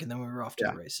Monsters Inc., and then we were off to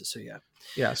the races. So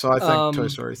yeah. So I think Toy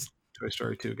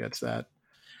Story 2 gets that.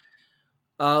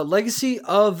 Legacy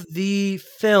of the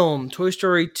film: Toy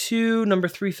Story 2, number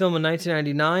 3 film in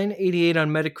 1999, 88 on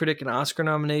Metacritic, an Oscar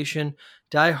nomination.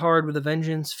 Die Hard with a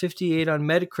Vengeance, 58 on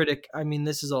Metacritic. I mean,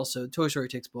 this is also Toy Story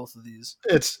takes both of these.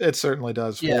 It certainly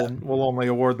does. Yeah. We'll only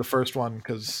award the first one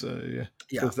because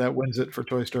that wins it for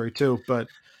Toy Story 2. But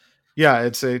yeah,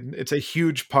 it's a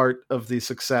huge part of the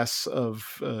success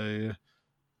of one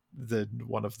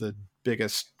of the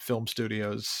biggest film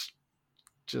studios.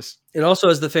 It also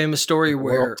has the famous story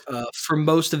where for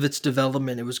most of its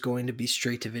development it was going to be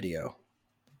straight to video.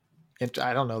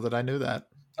 I don't know that I knew that.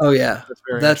 Oh yeah,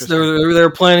 that's they're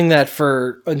planning that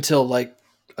for until like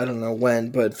I don't know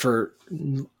when, but for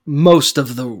most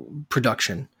of the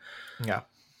production. Yeah,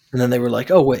 and then they were like,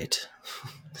 "Oh wait,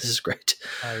 this is great."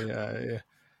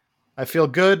 I feel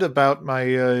good about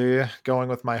my going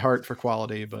with my heart for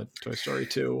quality, but Toy Story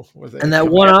 2 with and that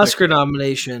one Oscar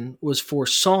nomination was for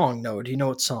song. No, do you know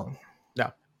what song?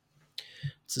 No,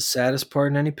 it's the saddest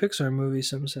part in any Pixar movie.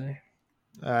 Some say.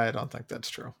 I don't think that's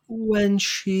true. When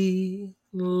she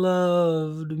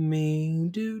loved me,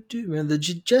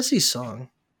 the Jessie song.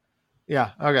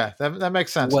 Yeah, okay, that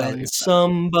makes sense. When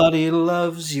somebody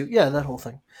loves you, yeah, that whole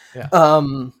thing. Yeah.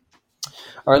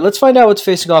 All right, let's find out what's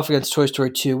facing off against Toy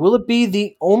Story 2. Will it be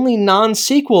the only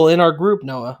non-sequel in our group,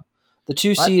 Noah? The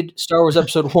 2-seed Star Wars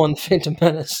Episode 1, The Phantom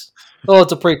Menace. Oh,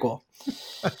 it's a prequel.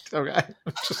 Okay.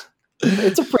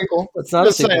 It's a prequel. It's not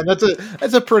a sequel.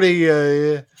 That's a pretty...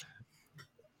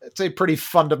 it's a pretty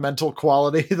fundamental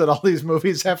quality that all these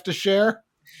movies have to share.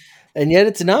 And yet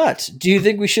it's not. Do you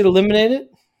think we should eliminate it?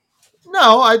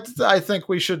 No, I think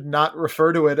we should not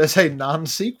refer to it as a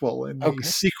non-sequel in the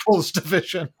sequels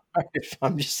division.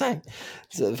 I'm just saying.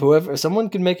 So someone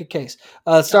can make a case.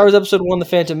 Star Wars Episode 1, The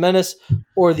Phantom Menace,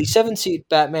 or the 7-seed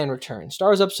Batman Returns. Star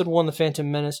Wars Episode 1, The Phantom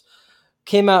Menace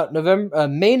came out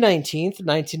May 19th,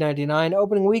 1999.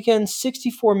 Opening weekend,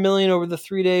 $64 million over the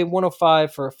 3-day,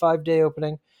 $105 for a 5-day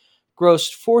opening.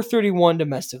 Grossed $431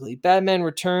 domestically. Batman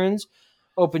Returns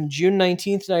opened June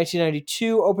 19th,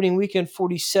 1992. Opening weekend,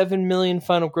 $47 million.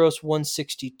 Final gross,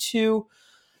 $162.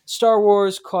 Star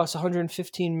Wars cost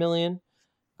 $115 million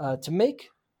to make.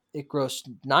 It grossed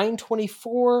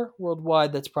 $924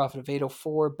 worldwide. That's profit of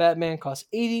 $804. Batman cost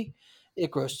 $80. It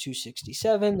grossed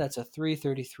 $267. That's a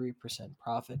 333%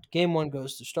 profit. Game 1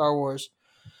 goes to Star Wars.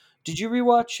 Did you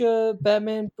rewatch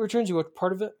Batman Returns? You watched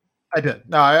part of it? I did.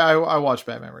 No, I watched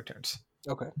Batman Returns.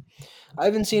 Okay. I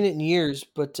haven't seen it in years,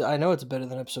 but I know it's better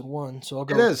than Episode 1, so I'll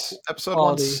go. It is. Episode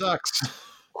 1 sucks.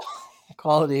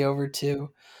 Quality over 2.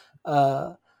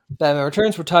 Batman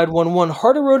Returns were tied 1-1.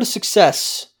 Harder Road to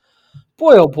Success.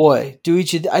 Boy, oh boy.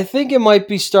 I think it might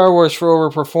be Star Wars for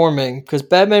overperforming, because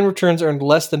Batman Returns earned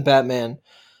less than Batman,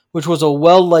 which was a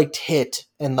well-liked hit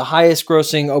and the highest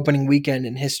grossing opening weekend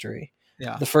in history.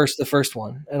 Yeah. The first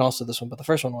one, and also this one, but the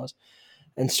first one was.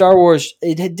 And Star Wars,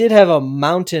 it did have a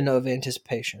mountain of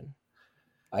anticipation.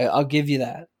 I'll give you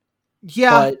that.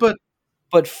 Yeah, but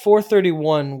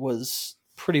 431 was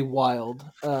pretty wild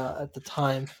at the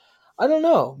time. I don't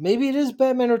know. Maybe it is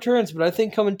Batman Returns, but I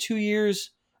think coming 3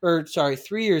 years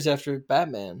after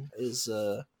Batman is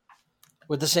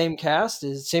with the same cast,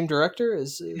 is same director,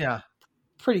 is Yeah.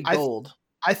 pretty I th- gold.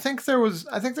 I think there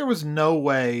was no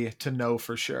way to know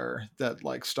for sure that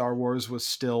like Star Wars was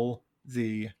still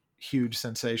the huge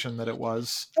sensation that it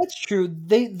was. That's true.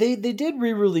 They did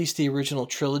re-release the original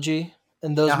trilogy,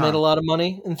 and those made Uh-huh. a lot of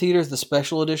money in theaters, the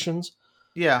special editions.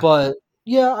 Yeah. But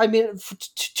yeah, I mean,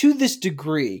 to this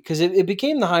degree, because it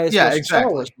became the highest Yeah, grossing Star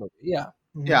Wars exactly. movie. Yeah.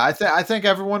 Mhm. Yeah, I think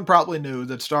everyone probably knew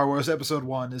that Star Wars Episode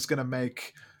 1 is going to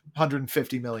make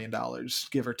 $150 million,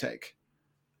 give or take.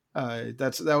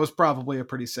 That was probably a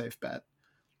pretty safe bet.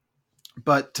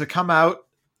 But to come out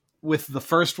with the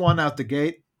first one out the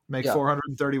gate, make Yeah.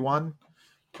 431,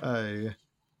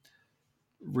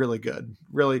 really good.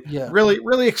 Really, Yeah.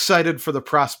 really excited for the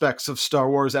prospects of Star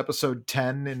Wars Episode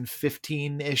 10 in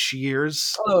 15-ish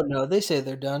years. Oh no, they say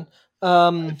they're done.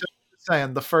 I'm just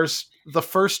saying the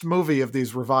first movie of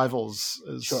these revivals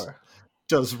Sure.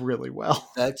 does really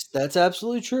well. That's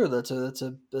absolutely true. That's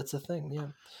a thing. Yeah.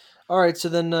 All right. So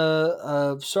then,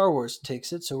 Star Wars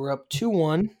takes it. So we're up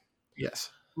 2-1. Yes.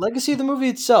 Legacy of the movie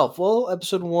itself. Well,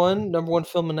 Episode 1, number 1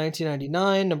 film in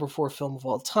 1999, number 4 film of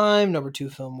all time, number 2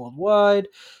 film worldwide,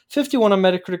 51 on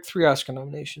Metacritic, 3 Oscar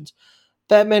nominations.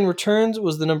 Batman Returns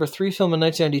was the number 3 film in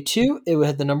 1992. It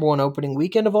had the number 1 opening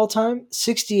weekend of all time,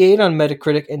 68 on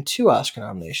Metacritic, and 2 Oscar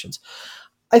nominations.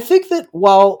 I think that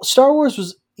while Star Wars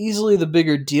was easily the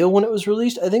bigger deal when it was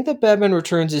released, I think that Batman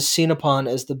Returns is seen upon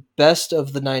as the best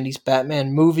of the 90s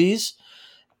Batman movies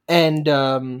and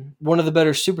one of the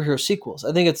better superhero sequels.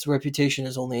 I think its reputation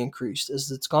has only increased as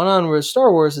it's gone on, whereas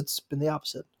Star Wars, it's been the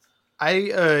opposite.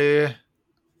 I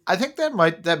think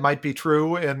that might be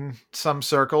true in some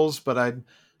circles, but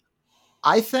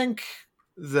I think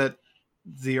that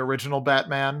the original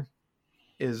Batman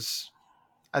has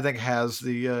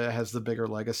the bigger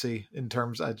legacy in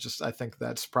terms. I think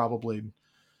that's probably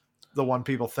the one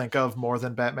people think of more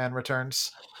than Batman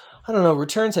Returns. I don't know.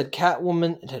 Returns had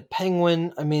Catwoman, it had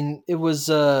Penguin. I mean, it was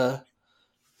But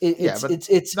none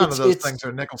of those it's. things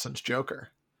are Nicholson's Joker.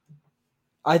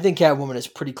 I think Catwoman is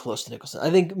pretty close to Nicholson. I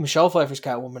think Michelle Pfeiffer's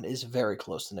Catwoman is very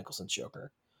close to Nicholson's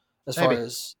Joker, as Maybe.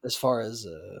 far as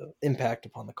impact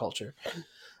upon the culture.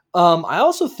 I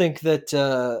also think that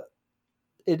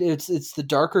it's the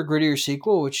darker, grittier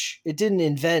sequel, which it didn't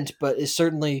invent, but is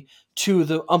certainly to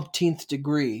the umpteenth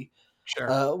degree,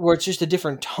 Sure. where it's just a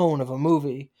different tone of a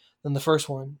movie than the first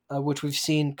one, which we've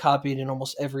seen copied in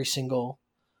almost every single,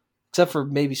 except for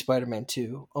maybe Spider-Man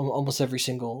 2, almost every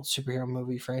single superhero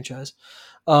movie franchise.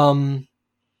 I'm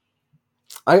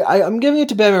giving it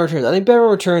to Batman Returns. I think Batman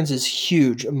Returns is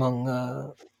huge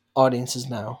among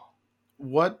audiences now.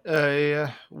 What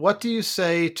do you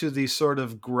say to the sort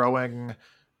of growing,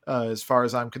 as far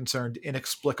as I'm concerned,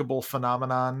 inexplicable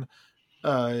phenomenon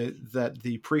that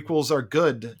the prequels are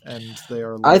good and they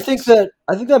are? I think that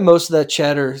most of that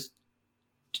chatter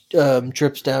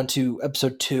drips down to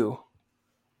Episode 2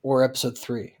 or Episode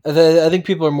 3. I think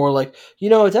people are more like,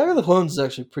 Attack of the Clones is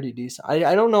actually pretty decent.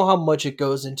 I don't know how much it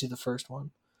goes into the first one.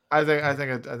 I think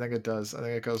it does. I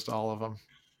think it goes to all of them,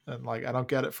 and like I don't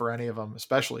get it for any of them,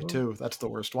 especially 2. That's the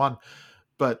worst one.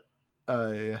 But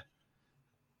I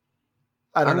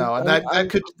don't know, and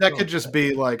that could just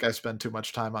be like I spend too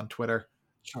much time on Twitter.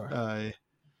 Sure.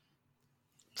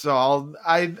 So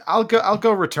I'll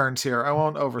go Returns here. I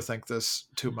won't overthink this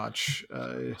too much.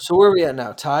 So where are we at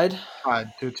now? Tied?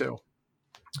 Tied 2-2.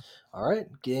 All right.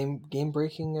 Game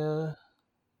breaking.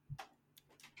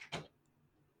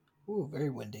 Ooh, very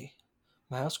windy.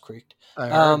 My house creaked.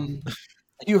 You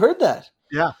heard that?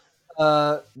 Yeah.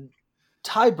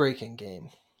 Tie breaking game.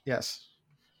 Yes.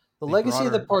 The legacy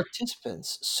of the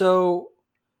participants. So,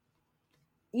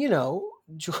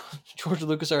 George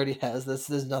Lucas already has this.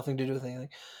 There's nothing to do with anything.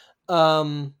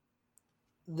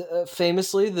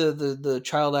 Famously, the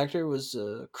child actor was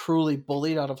cruelly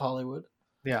bullied out of Hollywood.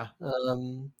 Yeah.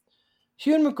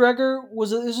 Ewan McGregor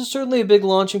this is certainly a big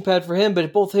launching pad for him,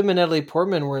 but both him and Natalie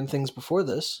Portman were in things before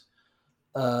this.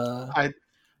 Trainspotting,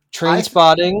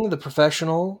 The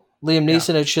Professional, Liam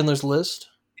Neeson at Schindler's List.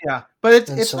 Yeah, but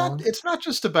it's not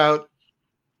just about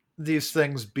these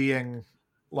things being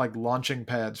like launching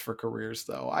pads for careers,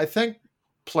 though. I think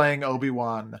playing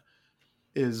Obi-Wan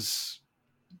is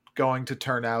going to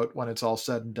turn out, when it's all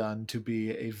said and done, to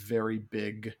be a very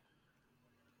big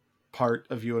part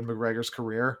of Ewan McGregor's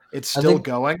career. It's still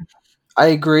going. I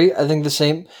agree. I think the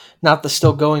same, not the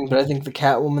still going, but I think the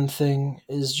Catwoman thing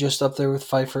is just up there with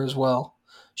Pfeiffer as well.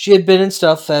 She had been in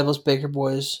stuff, Fabulous Baker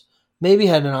Boys, maybe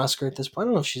had an Oscar at this point. I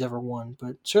don't know if she's ever won,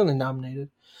 but certainly nominated.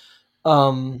 I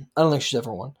don't think she's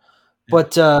ever won, Yeah.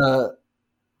 but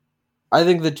I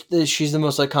think that she's the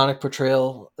most iconic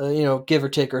portrayal. Give or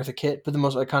take Eartha Kitt, but the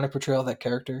most iconic portrayal of that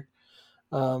character.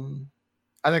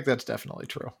 I think that's definitely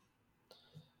true.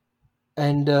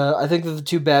 And I think that the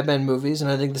two Batman movies, and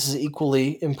I think this is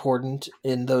equally important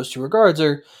in those two regards,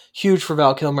 are huge for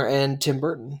Val Kilmer and Tim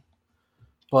Burton.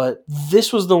 But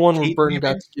this was the one where Keaton, Burton you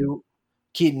got mean? to do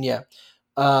Keaton, yeah.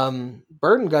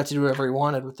 Burton got to do whatever he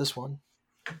wanted with this one,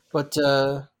 but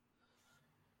I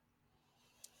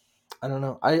don't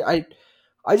know. I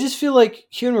just feel like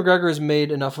Ewan McGregor has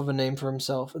made enough of a name for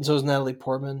himself, and so has Natalie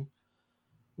Portman.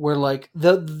 Where like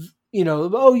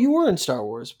oh, you were in Star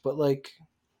Wars, but like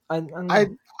I don't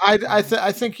know.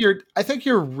 I think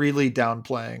you're really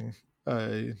downplaying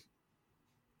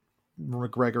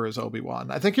McGregor as Obi-Wan.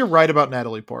 I think you're right about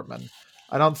Natalie Portman.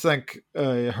 I don't think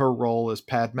her role as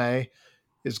Padme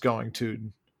is going to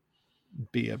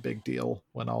be a big deal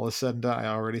when all is said and done. I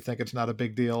already think it's not a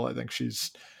big deal. I think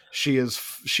she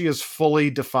is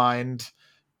fully defined,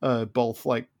 both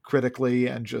like critically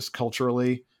and just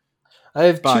culturally. I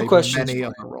have by two questions many for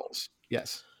other you. roles.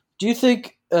 Yes. Do you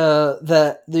think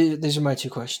these are my two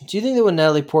questions? Do you think that when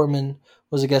Natalie Portman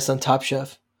was a guest on Top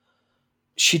Chef,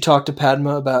 she talked to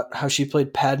Padma about how she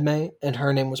played Padme and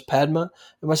her name was Padma?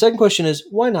 And my second question is,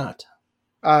 why not?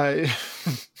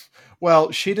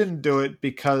 Well, she didn't do it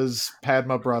because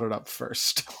Padma brought it up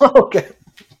first. Okay.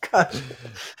 Gotcha.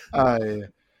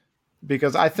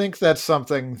 Because I think that's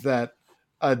something that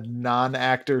a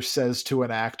non-actor says to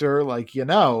an actor, like,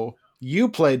 you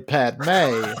played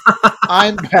Padme.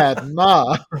 I'm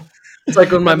Padma. It's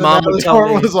like when my mom would tell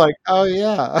me. Was like, oh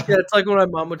yeah. Yeah, it's like when my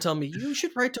mom would tell me, you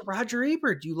should write to Roger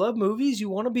Ebert. You love movies. You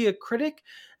want to be a critic,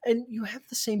 and you have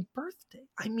the same birthday.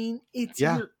 I mean,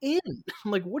 you're in. I'm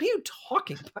like, what are you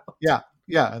talking about? Yeah.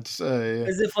 It's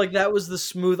as if like that was the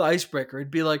smooth icebreaker.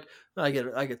 It'd be like, I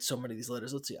get so many of these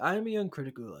letters. Let's see. I'm a young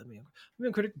critic. I'm a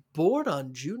young critic born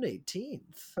on June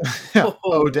 18th.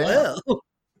 Oh damn. Well,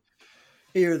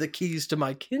 here are the keys to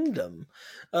my kingdom.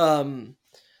 All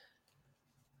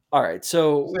right,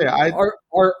 so yeah,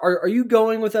 are you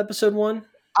going with episode 1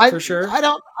 for sure? I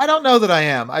don't know that I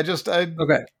am.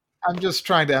 Okay. I'm just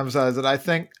trying to emphasize that I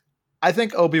think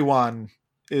Obi-Wan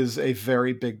is a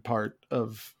very big part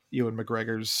of Ewan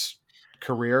McGregor's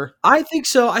career. I think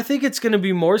so. I think it's going to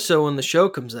be more so when the show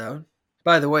comes out.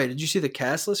 By the way, did you see the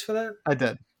cast list for that? I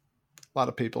did. A lot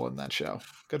of people in that show.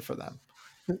 Good for them.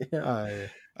 Yeah.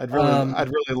 I'd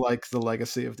really like the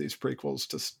legacy of these prequels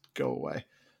to go away,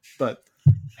 but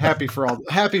happy for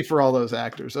all those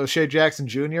actors. O'Shea Jackson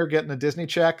Jr. getting a Disney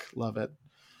check, love it.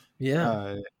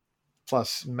 Yeah.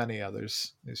 Plus many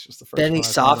others. He's just the first. Benny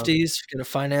Softy's going to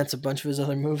finance a bunch of his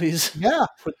other movies. Yeah,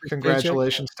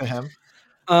 congratulations to him.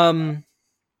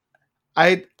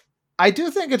 I do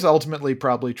think it's ultimately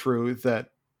probably true that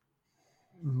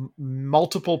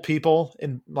multiple people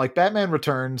in like Batman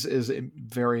Returns is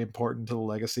very important to the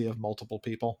legacy of multiple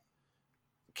people.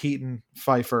 Keaton,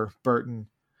 Pfeiffer, Burton.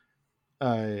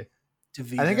 I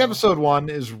think episode 1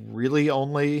 is really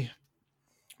only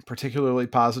particularly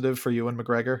positive for Ewan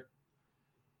McGregor.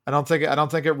 I don't think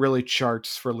it really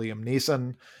charts for Liam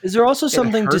Neeson. Is there also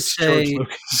something to say?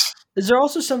 Is there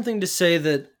also something to say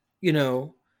that,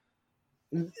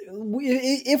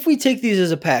 if we take these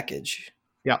as a package,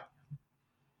 yeah,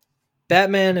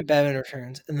 Batman and Batman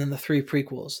Returns, and then the 3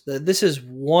 prequels, this is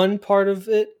one part of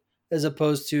it, as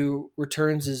opposed to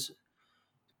Returns is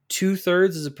 2/3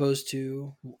 as opposed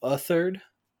to a third.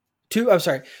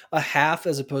 A half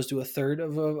as opposed to a third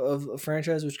of a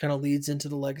franchise, which kind of leads into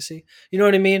the legacy. You know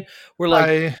what I mean? We're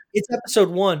like, it's episode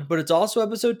 1, but it's also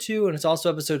episode 2, and it's also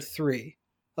episode 3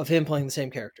 of him playing the same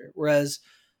character. Whereas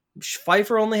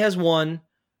Pfeiffer only has 1,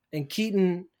 and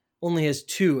Keaton only has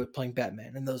 2 at playing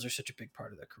Batman, and those are such a big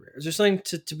part of their career. Is there something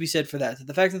to be said for that?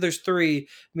 The fact that there's 3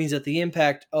 means that the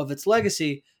impact of its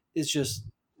legacy is just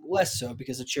less so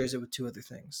because it shares it with 2 other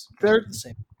things. They're the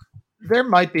same. There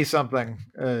might be something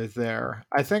there.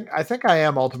 I think I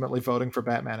am ultimately voting for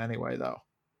Batman anyway, though,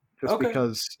 just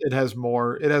because it has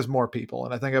more people,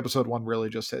 and I think episode 1 really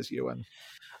just has Ewan.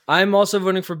 I'm also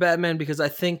voting for Batman because I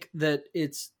think that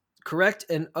it's correct,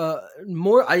 and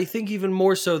I think even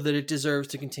more so that it deserves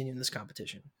to continue in this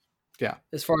competition. Yeah,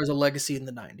 as far as a legacy in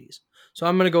the 90s. So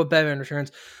I'm going to go with Batman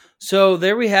Returns. So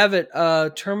there we have it.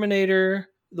 Terminator,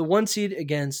 the 1 seed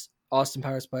against Austin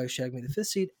Powers Bioshock Me, the 5th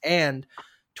seed, and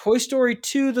Toy Story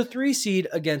 2, the 3 seed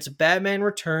against Batman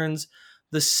Returns,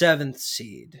 the 7th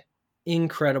seed.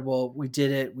 Incredible. We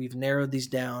did it. We've narrowed these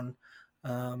down.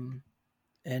 And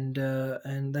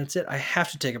that's it. I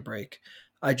have to take a break.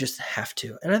 I just have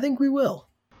to. And I think we will.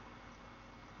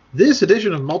 This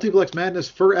edition of Multiplex Madness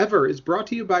Forever is brought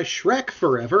to you by Shrek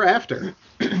Forever After.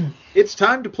 It's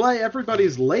time to play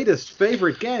everybody's latest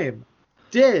favorite game.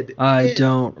 Did I it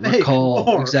don't make recall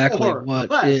more exactly or what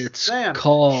less it's than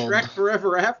called. Shrek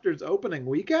Forever After's opening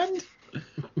weekend?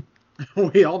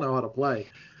 We all know how to play.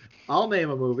 I'll name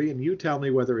a movie and you tell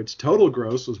me whether its total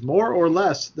gross was more or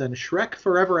less than Shrek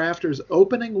Forever After's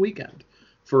opening weekend.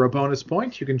 For a bonus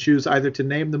point, you can choose either to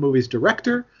name the movie's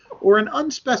director or an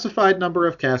unspecified number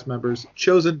of cast members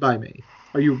chosen by me.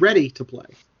 Are you ready to play?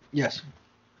 Yes.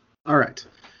 All right.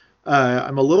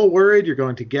 I'm a little worried you're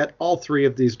going to get all three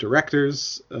of these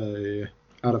directors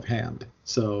out of hand.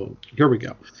 So here we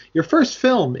go. Your first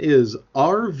film is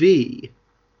RV.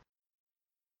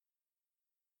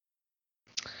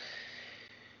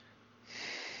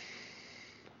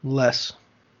 Less.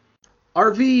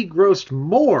 RV grossed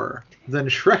more than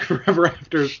Shrek Forever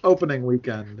After's opening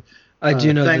weekend. I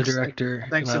do know thanks, the director.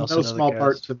 Thanks and I in also no know the small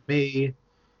part cast. to me.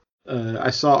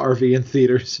 I saw RV in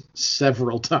theaters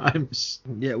several times.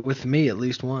 Yeah, with me at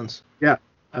least once. Yeah.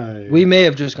 We may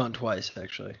have just gone twice,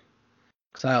 actually.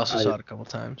 Because I also saw it a couple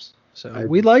times. So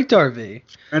we liked RV.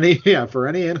 For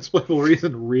any inexplicable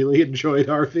reason, really enjoyed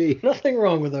RV. Nothing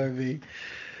wrong with RV.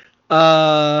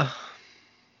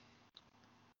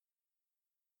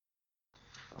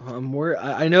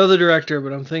 I know the director,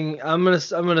 but I'm thinking I'm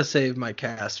gonna save my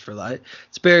cast for that.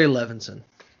 It's Barry Levinson.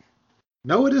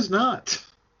 No, it is not.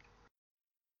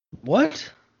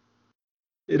 What?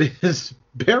 It is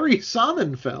Barry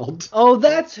Sonnenfeld. Oh,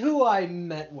 that's who I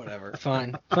meant. Whatever.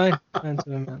 Fine. That's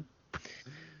who I meant.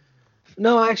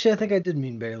 No, actually, I think I did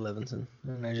mean Barry Levinson,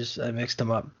 and I mixed them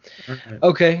up. Okay.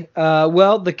 Okay.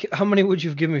 Well, how many would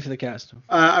you have given me for the cast?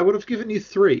 I would have given you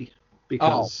 3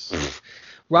 because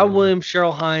Rob Williams,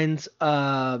 Cheryl Hines,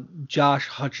 Josh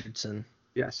Hutcherson.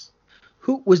 Yes.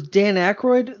 Who was Dan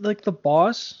Aykroyd like the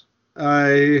boss?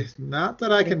 Not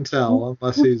that I can tell,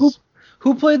 unless he's.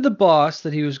 Who played the boss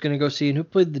that he was going to go see, and who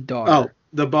played the daughter? Oh,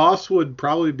 the boss would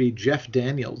probably be Jeff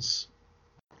Daniels,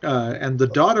 and the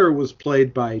daughter was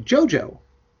played by JoJo.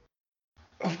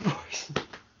 Of course.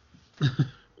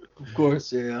 Of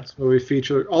course, yeah. This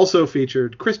movie also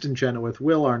featured Kristen Chenoweth,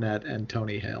 Will Arnett, and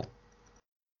Tony Hale.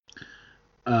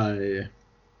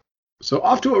 So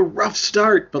off to a rough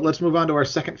start, but let's move on to our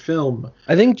second film.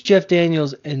 I think Jeff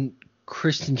Daniels and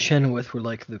Kristen Chenoweth were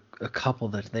like a couple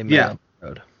that they met on the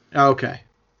road. Okay.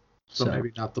 So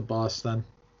maybe not the boss then.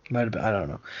 Might have been. I don't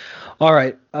know. All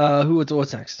right.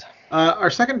 What's next? Our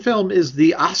second film is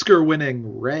the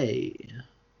Oscar-winning Ray.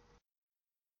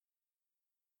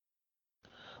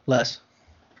 Less.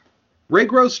 Ray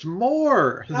grossed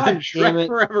more than Shrek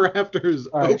Forever After's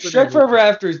opening. Shrek Forever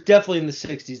After is definitely in the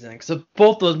 60s then, because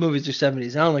both those movies are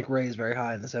 70s. I don't think Ray is very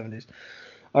high in the 70s.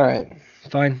 All right.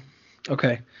 Fine.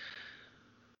 Okay.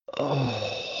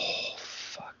 Oh,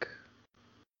 fuck.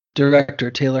 Director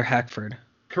Taylor Hackford.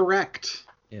 Correct.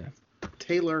 Yeah.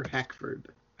 Taylor Hackford.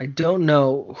 I don't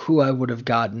know who I would have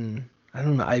gotten. I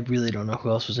don't know. I really don't know who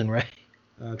else was in Ray.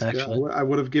 Actually, I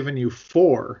would have given you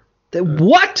 4.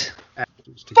 What?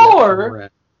 4?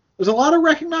 There's a lot of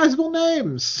recognizable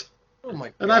names. Oh my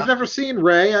god. And I've never seen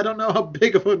Ray. I don't know how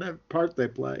big of a part they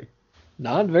play.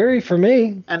 Not very for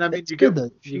me. And I mean, you get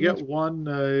one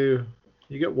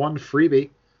freebie.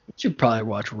 You should probably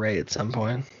watch Ray at some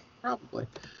point. Probably.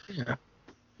 Yeah.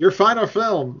 Your final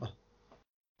film,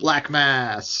 Black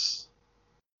Mass.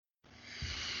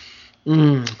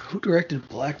 Who directed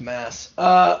Black Mass?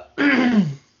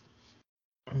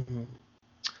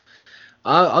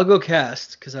 I'll go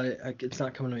cast because it's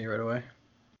not coming to me right away.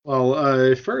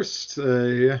 Well, first,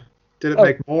 did it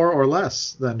make more or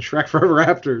less than Shrek Forever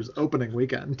After's opening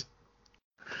weekend?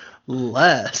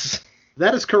 Less.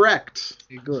 That is correct.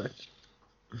 Good.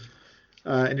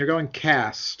 And you're going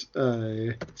cast.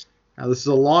 Now, this is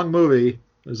a long movie.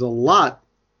 There's a lot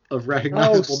of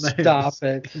recognizable names. Stop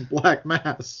it. In Black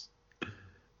Mass.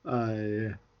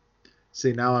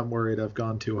 See, now I'm worried I've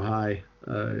gone too high.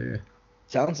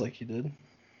 Sounds like you did.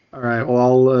 All right.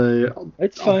 Well,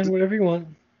 it's fine. Whatever you want.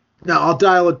 Now I'll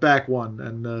dial it back one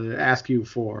and ask you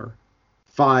for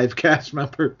 5 cast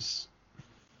members.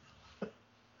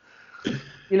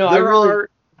 There are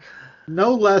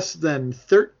no less than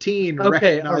 13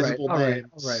 recognizable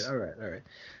names. All right.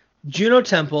 Juno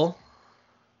Temple.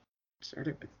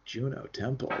 Starting with Juno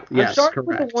Temple. Yes, I'm starting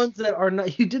with the ones that are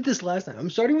not. You did this last time. I'm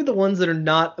starting with the ones that are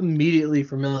not immediately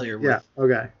familiar with. Yeah.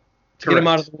 Okay. To get them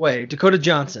out of the way. Dakota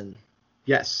Johnson.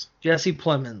 Yes. Jesse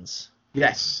Plemons.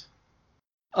 Yes.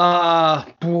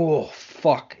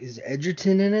 Fuck. Is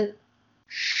Edgerton in it?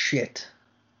 Shit.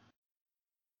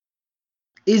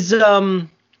 Is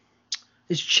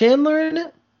Chandler in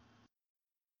it?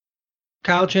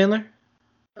 Kyle Chandler?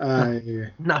 I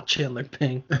Not Chandler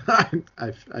Bing.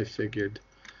 I figured.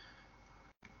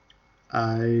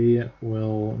 I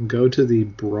will go to the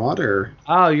broader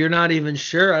Oh, you're not even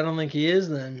sure? I don't think he is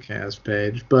then. cast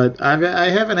page, but I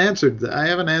haven't answered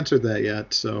that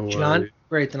yet. So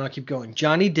Great, then I'll keep going.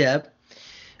 Johnny Depp.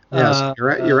 yes,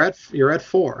 you're at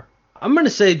 4. I'm gonna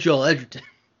say Joel Edgerton.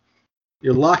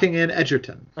 You're locking in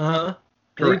Edgerton. He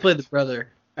Correct. played the brother.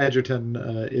 Edgerton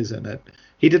is in it.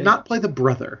 He did not play the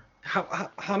brother.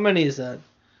 How many is that?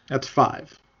 That's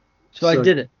 5. So I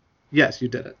did it. Yes, you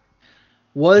did it.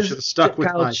 Was you should have stuck with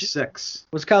my 6.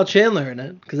 Was Kyle Chandler in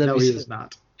it? No, he is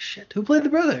not. Shit. Who played the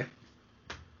brother?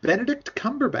 Benedict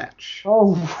Cumberbatch.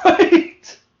 Oh,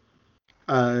 right.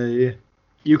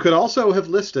 You could also have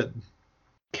listed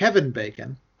Kevin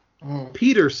Bacon,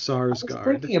 Peter Sarsgaard. I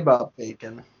was thinking about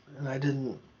Bacon, and I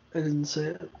didn't say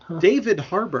it. Huh. David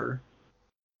Harbour,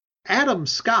 Adam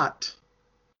Scott,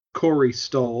 Corey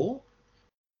Stoll,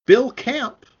 Bill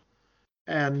Camp,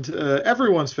 and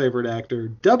everyone's favorite actor,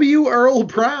 W. Earl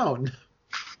Brown.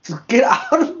 Get off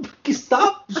my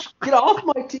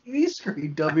TV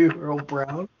screen, W. Earl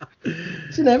Brown.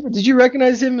 Did you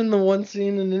recognize him in the one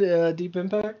scene in Deep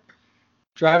Impact?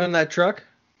 Driving that truck?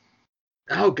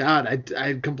 Oh, God,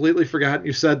 I completely forgot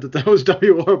you said that was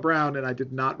W. Earl Brown, and I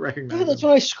did not recognize him. That's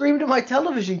when I screamed at my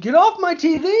television, get off my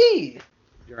TV!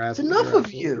 It's enough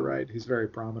of you. You're right, he's very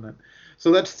prominent.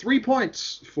 So that's 3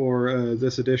 points for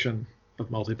this edition of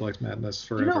Multiplex Madness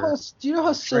Forever. Do you know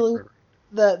how silly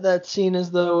that scene is,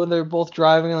 though, when they're both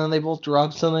driving and then they both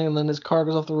drop something and then his car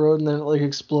goes off the road and then it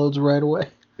explodes right away?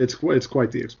 It's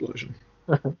quite the explosion.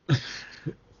 All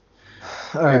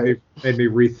right. Made me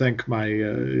rethink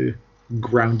my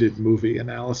grounded movie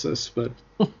analysis, but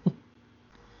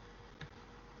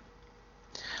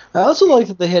I also like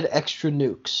that they had extra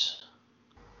nukes.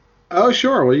 Oh,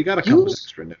 sure. Well, you got to come with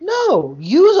extra nukes. No,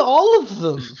 use all of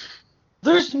them.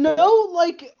 There's no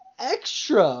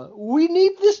extra. We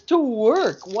need this to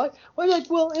work. Why?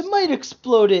 Well, it might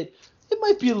explode. It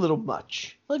might be a little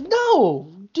much. No,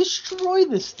 destroy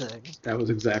this thing. That was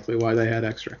exactly why they had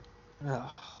extra. Oh,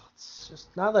 it's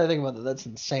just, now that I think about it, that's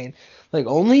insane.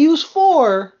 Only use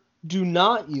 4. Do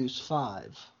not use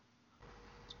 5.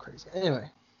 It's crazy. Anyway.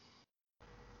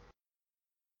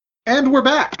 And we're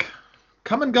back.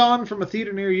 Come and gone from a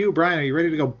theater near you. Brian, are you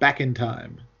ready to go back in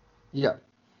time? Yeah.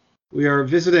 We are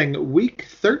visiting week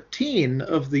 13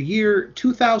 of the year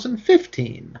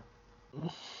 2015.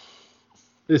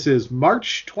 This is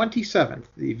March 27th,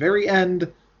 the very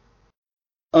end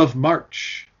of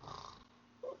March.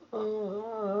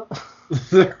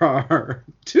 There are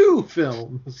 2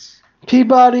 films.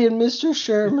 Peabody and Mr.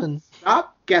 Sherman.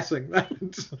 Stop guessing that.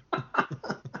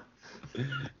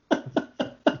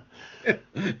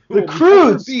 The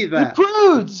Croods! The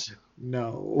Croods!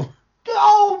 No.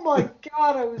 Oh my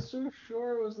God, I was so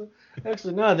sure it was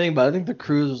Actually, now I think about it, I think The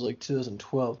Croods was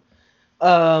 2012.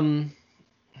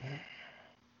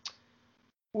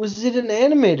 Was it an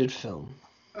animated film?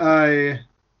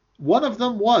 One of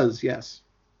them was, yes.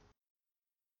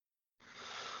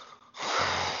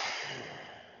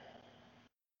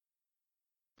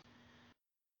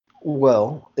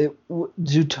 Well,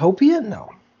 Zootopia?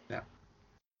 No.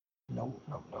 No.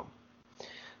 All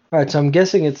right, so I'm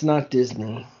guessing it's not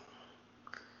Disney.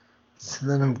 So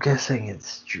then I'm guessing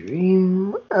it's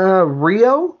Dream.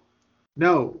 Rio?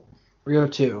 No. Rio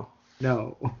 2.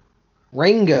 No.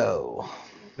 Rango.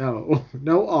 No.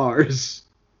 No R's.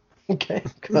 Okay.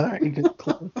 All right, good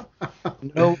clue.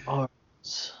 No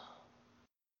R's.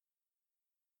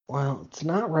 Well, it's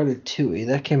not Ratatouille.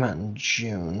 That came out in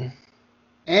June.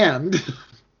 And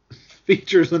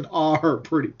features an R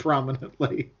pretty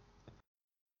prominently.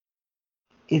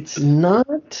 It's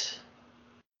not.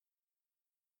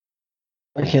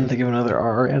 I can't think of another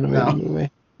R animated movie.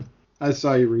 I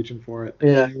saw you reaching for it.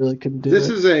 Yeah, I really couldn't do it. This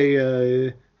is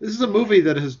a movie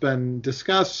that has been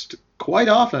discussed quite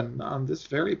often on this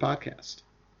very podcast.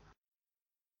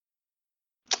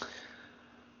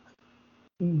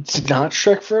 It's not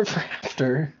Shrek Forever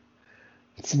After.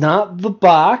 It's not The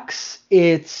Box.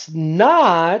 It's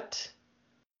not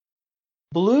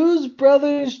Blues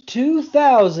Brothers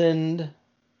 2000.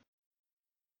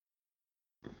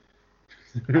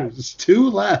 There's 2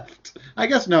 left. I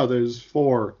guess no, there's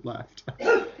 4 left.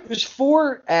 There's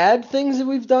 4 ad things that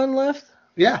we've done left?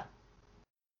 Yeah.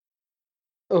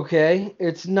 Okay.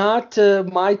 It's not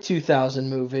my 2000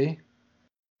 movie.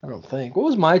 I don't think. What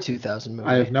was my 2000 movie?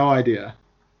 I have no idea.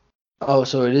 Oh,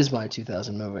 so it is my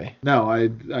 2000 movie. No, I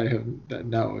have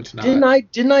no, it's not.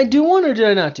 Didn't I do one or did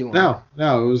I not do one? No,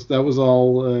 that was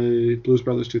all Blues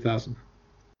Brothers 2000.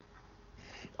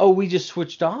 Oh, we just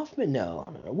switched off? No.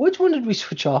 Which one did we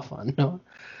switch off on? No.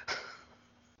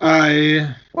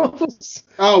 I What was...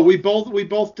 we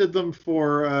both did them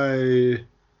for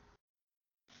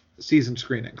season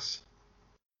screenings.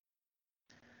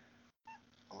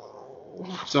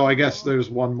 So I guess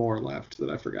there's one more left that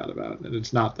I forgot about, and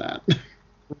it's not that.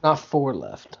 Not 4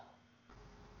 left.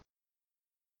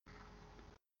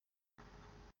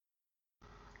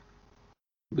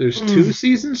 There's 2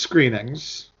 season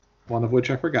screenings, one of which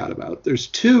I forgot about. There's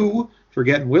 2 for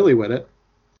Getting Willy with It.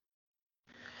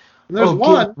 And there's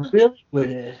one. Really with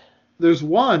it. There's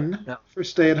one for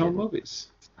Stay-at-Home Movies.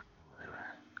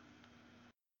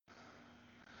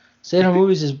 Stay-at-Home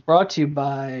Movies is brought to you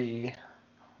by...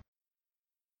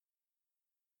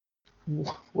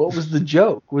 What was the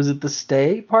joke? Was it the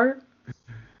stay part?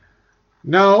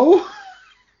 No.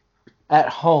 At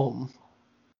home.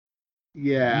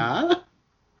 Yeah.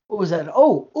 What was that?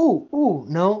 Oh,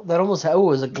 no, that almost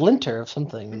was a glinter of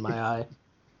something in my eye.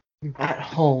 At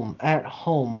home.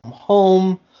 Home.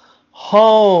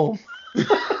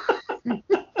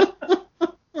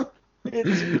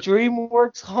 It's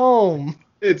DreamWorks Home.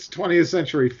 It's 20th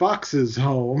Century Fox's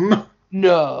home.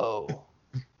 No.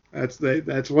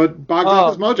 That's what Box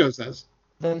Office Mojo says.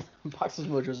 Then Box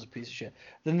Office Mojo is a piece of shit.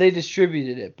 Then they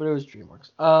distributed it, but it was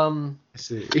DreamWorks. I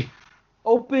see.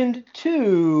 Opened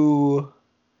to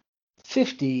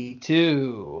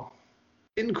 52.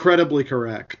 Incredibly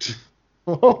correct.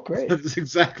 Oh, great. That's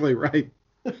exactly right.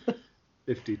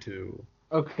 52.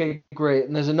 Okay, great.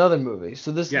 And there's another movie.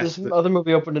 So this other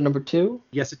movie opened at number 2?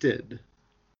 Yes, it did.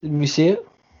 Didn't you see it?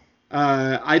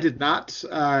 I did not.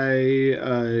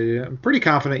 I'm pretty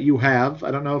confident you have.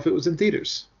 I don't know if it was in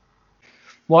theaters.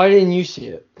 Why didn't you see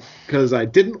it? Because I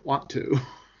didn't want to.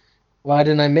 Why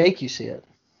didn't I make you see it?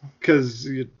 Because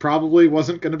it probably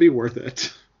wasn't going to be worth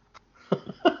it.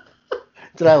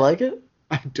 Did I like it?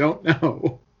 I don't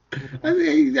know. I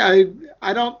mean, I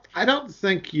don't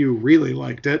think you really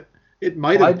liked it. It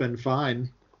might have been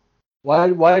fine.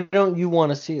 Why don't you want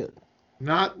to see it?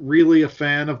 Not really a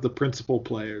fan of the principal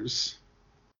players.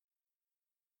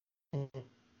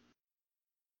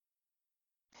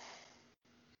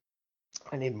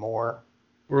 I need more.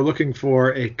 We're looking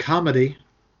for a comedy.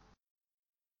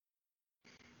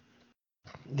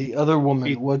 The Other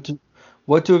Woman.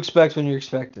 What to expect when you're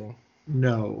expecting?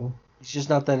 No. It's just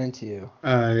not that into you.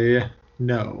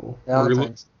 No.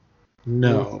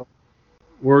 No.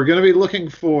 We're going to be looking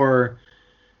for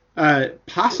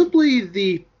possibly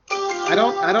the... I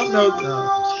don't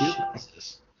know... excuse me.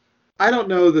 I don't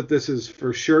know that this is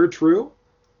for sure true.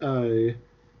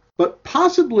 But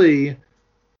possibly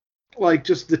like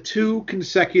just the 2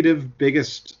 consecutive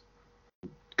biggest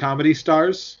comedy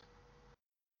stars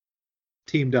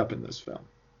teamed up in this film.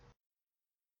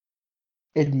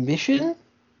 Admission?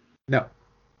 No.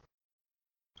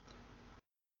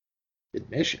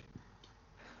 Admission.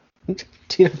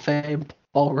 Tina Fey and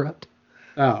Paul Rudd.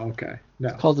 Oh, okay. No.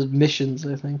 It's called Admissions,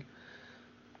 I think.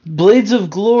 Blades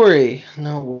of Glory.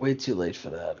 No, way too late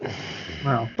for that.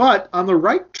 Well, but on the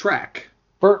right track.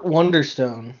 Burt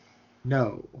Wonderstone.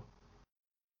 No.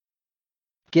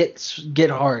 Get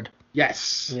Hard.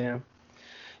 Yes. Yeah.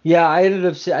 Yeah, I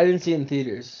didn't see it in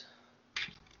theaters.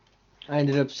 I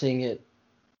ended up seeing it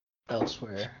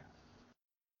elsewhere.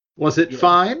 Was it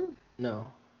fine? No.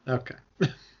 Okay.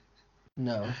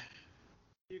 No.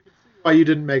 You can see why you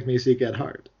didn't make me see Get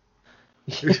Hard.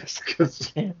 Yes.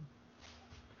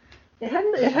 It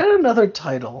had another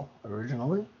title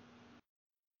originally.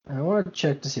 I want to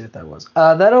check to see what that was.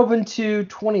 That opened to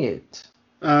 28.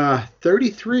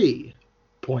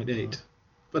 33.8.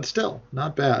 But still,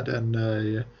 not bad.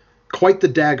 And quite the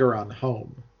dagger on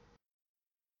Home.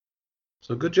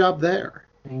 So good job there.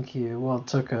 Thank you. Well, it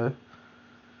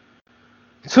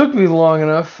took me long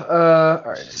enough. All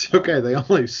right. It's okay. They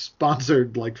only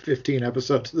sponsored like 15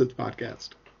 episodes of this podcast.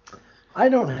 I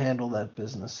don't handle that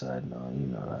business side. No, you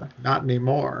know that. Not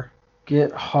anymore.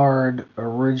 Get Hard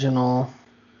original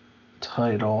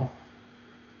title.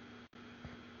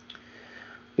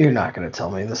 You're not going to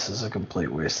tell me this is a complete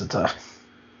waste of time.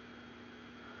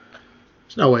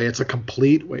 There's no way it's a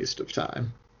complete waste of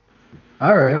time.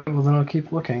 All right. Well, then I'll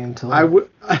keep looking until I will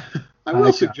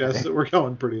suggest that we're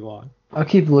going pretty long. I'll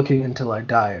keep looking until I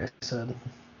die, I said.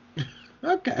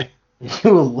 Okay.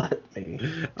 You will let me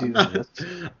do this.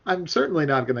 I'm certainly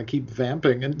not going to keep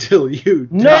vamping until you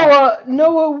die.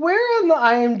 Noah, where on the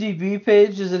IMDb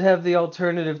page does it have the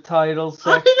alternative title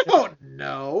section? I don't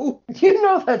know. You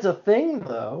know that's a thing,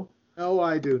 though. No,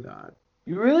 I do not.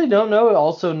 You really don't know?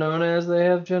 Also known as they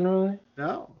have generally?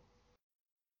 No.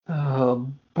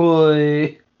 Oh,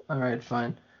 boy. All right,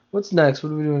 fine. What's next?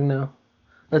 What are we doing now?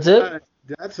 That's it?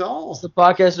 That's all. Is the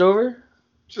podcast over?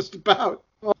 Just about.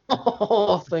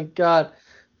 Oh, thank God.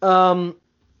 All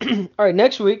right,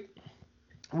 next week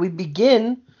we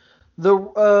begin the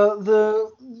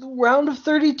round of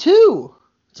 32.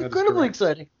 It's That is incredibly correct.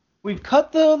 exciting. We've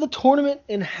cut the tournament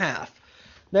in half.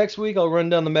 Next week I'll run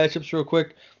down the matchups real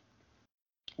quick.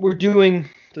 We're doing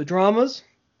the dramas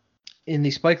in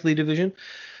the Spike Lee division,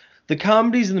 the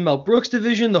comedies in the Mel Brooks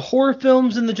division, the horror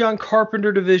films in the John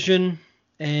Carpenter division,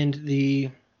 and the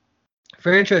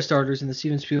franchise starters in the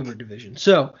Steven Spielberg division.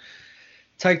 So,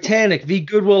 Titanic v.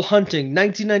 Good Will Hunting,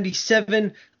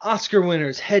 1997 Oscar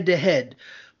winners head-to-head.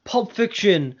 Pulp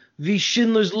Fiction v.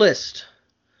 Schindler's List.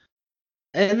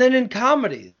 And then in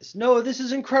comedies, no, this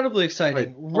is incredibly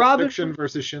exciting. Wait, Pulp Fiction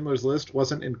versus Schindler's List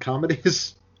wasn't in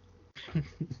comedies?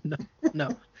 No.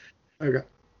 Okay,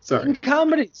 sorry. In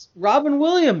comedies, Robin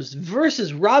Williams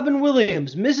versus Robin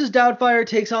Williams. Mrs. Doubtfire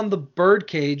takes on the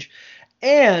Birdcage.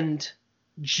 And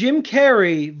Jim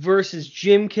Carrey versus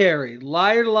Jim Carrey.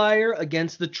 Liar, liar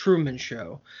against the Truman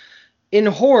Show. In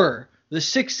horror, The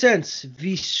Sixth Sense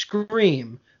v.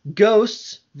 Scream.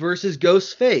 Ghosts versus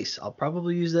Ghostface. I'll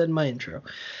probably use that in my intro.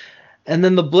 And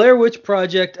then The Blair Witch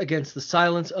Project against The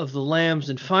Silence of the Lambs.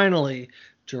 And finally,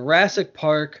 Jurassic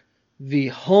Park v.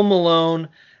 Home Alone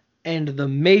and The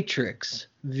Matrix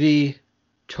v.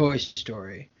 Toy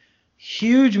Story.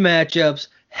 Huge matchups.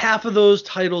 Half of those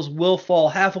titles will fall.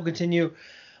 Half will continue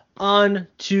on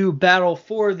to battle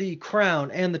for the crown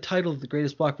and the title of the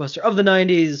greatest blockbuster of the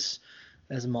 90s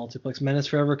as Multiplex Menace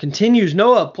Forever continues.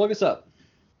 Noah, plug us up.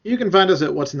 You can find us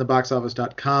at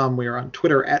what'sintheboxoffice.com. We are on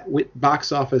Twitter at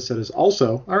WitBoxOffice. That is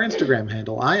also our Instagram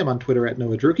handle. I am on Twitter at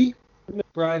Noah Druki.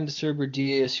 Brian DeSerber,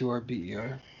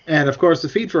 DASURBER. And, of course, the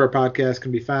feed for our podcast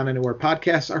can be found anywhere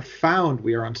podcasts are found.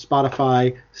 We are on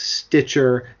Spotify,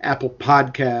 Stitcher, Apple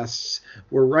Podcasts.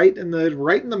 We're right in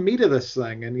the meat of this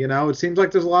thing. And, it seems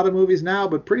like there's a lot of movies now,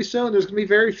 but pretty soon there's going to be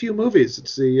very few movies.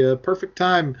 It's the perfect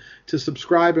time to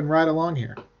subscribe and ride along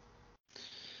here.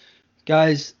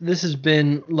 Guys, this has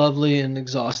been lovely and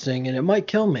exhausting, and it might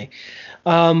kill me.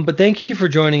 But thank you for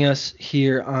joining us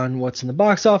here on What's in the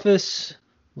Box Office.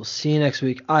 We'll see you next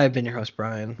week. I've been your host,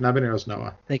 Brian. And I've been your host,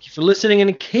 Noah. Thank you for listening,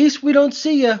 and in case we don't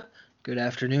see you, good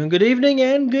afternoon, good evening,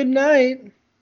 and good night.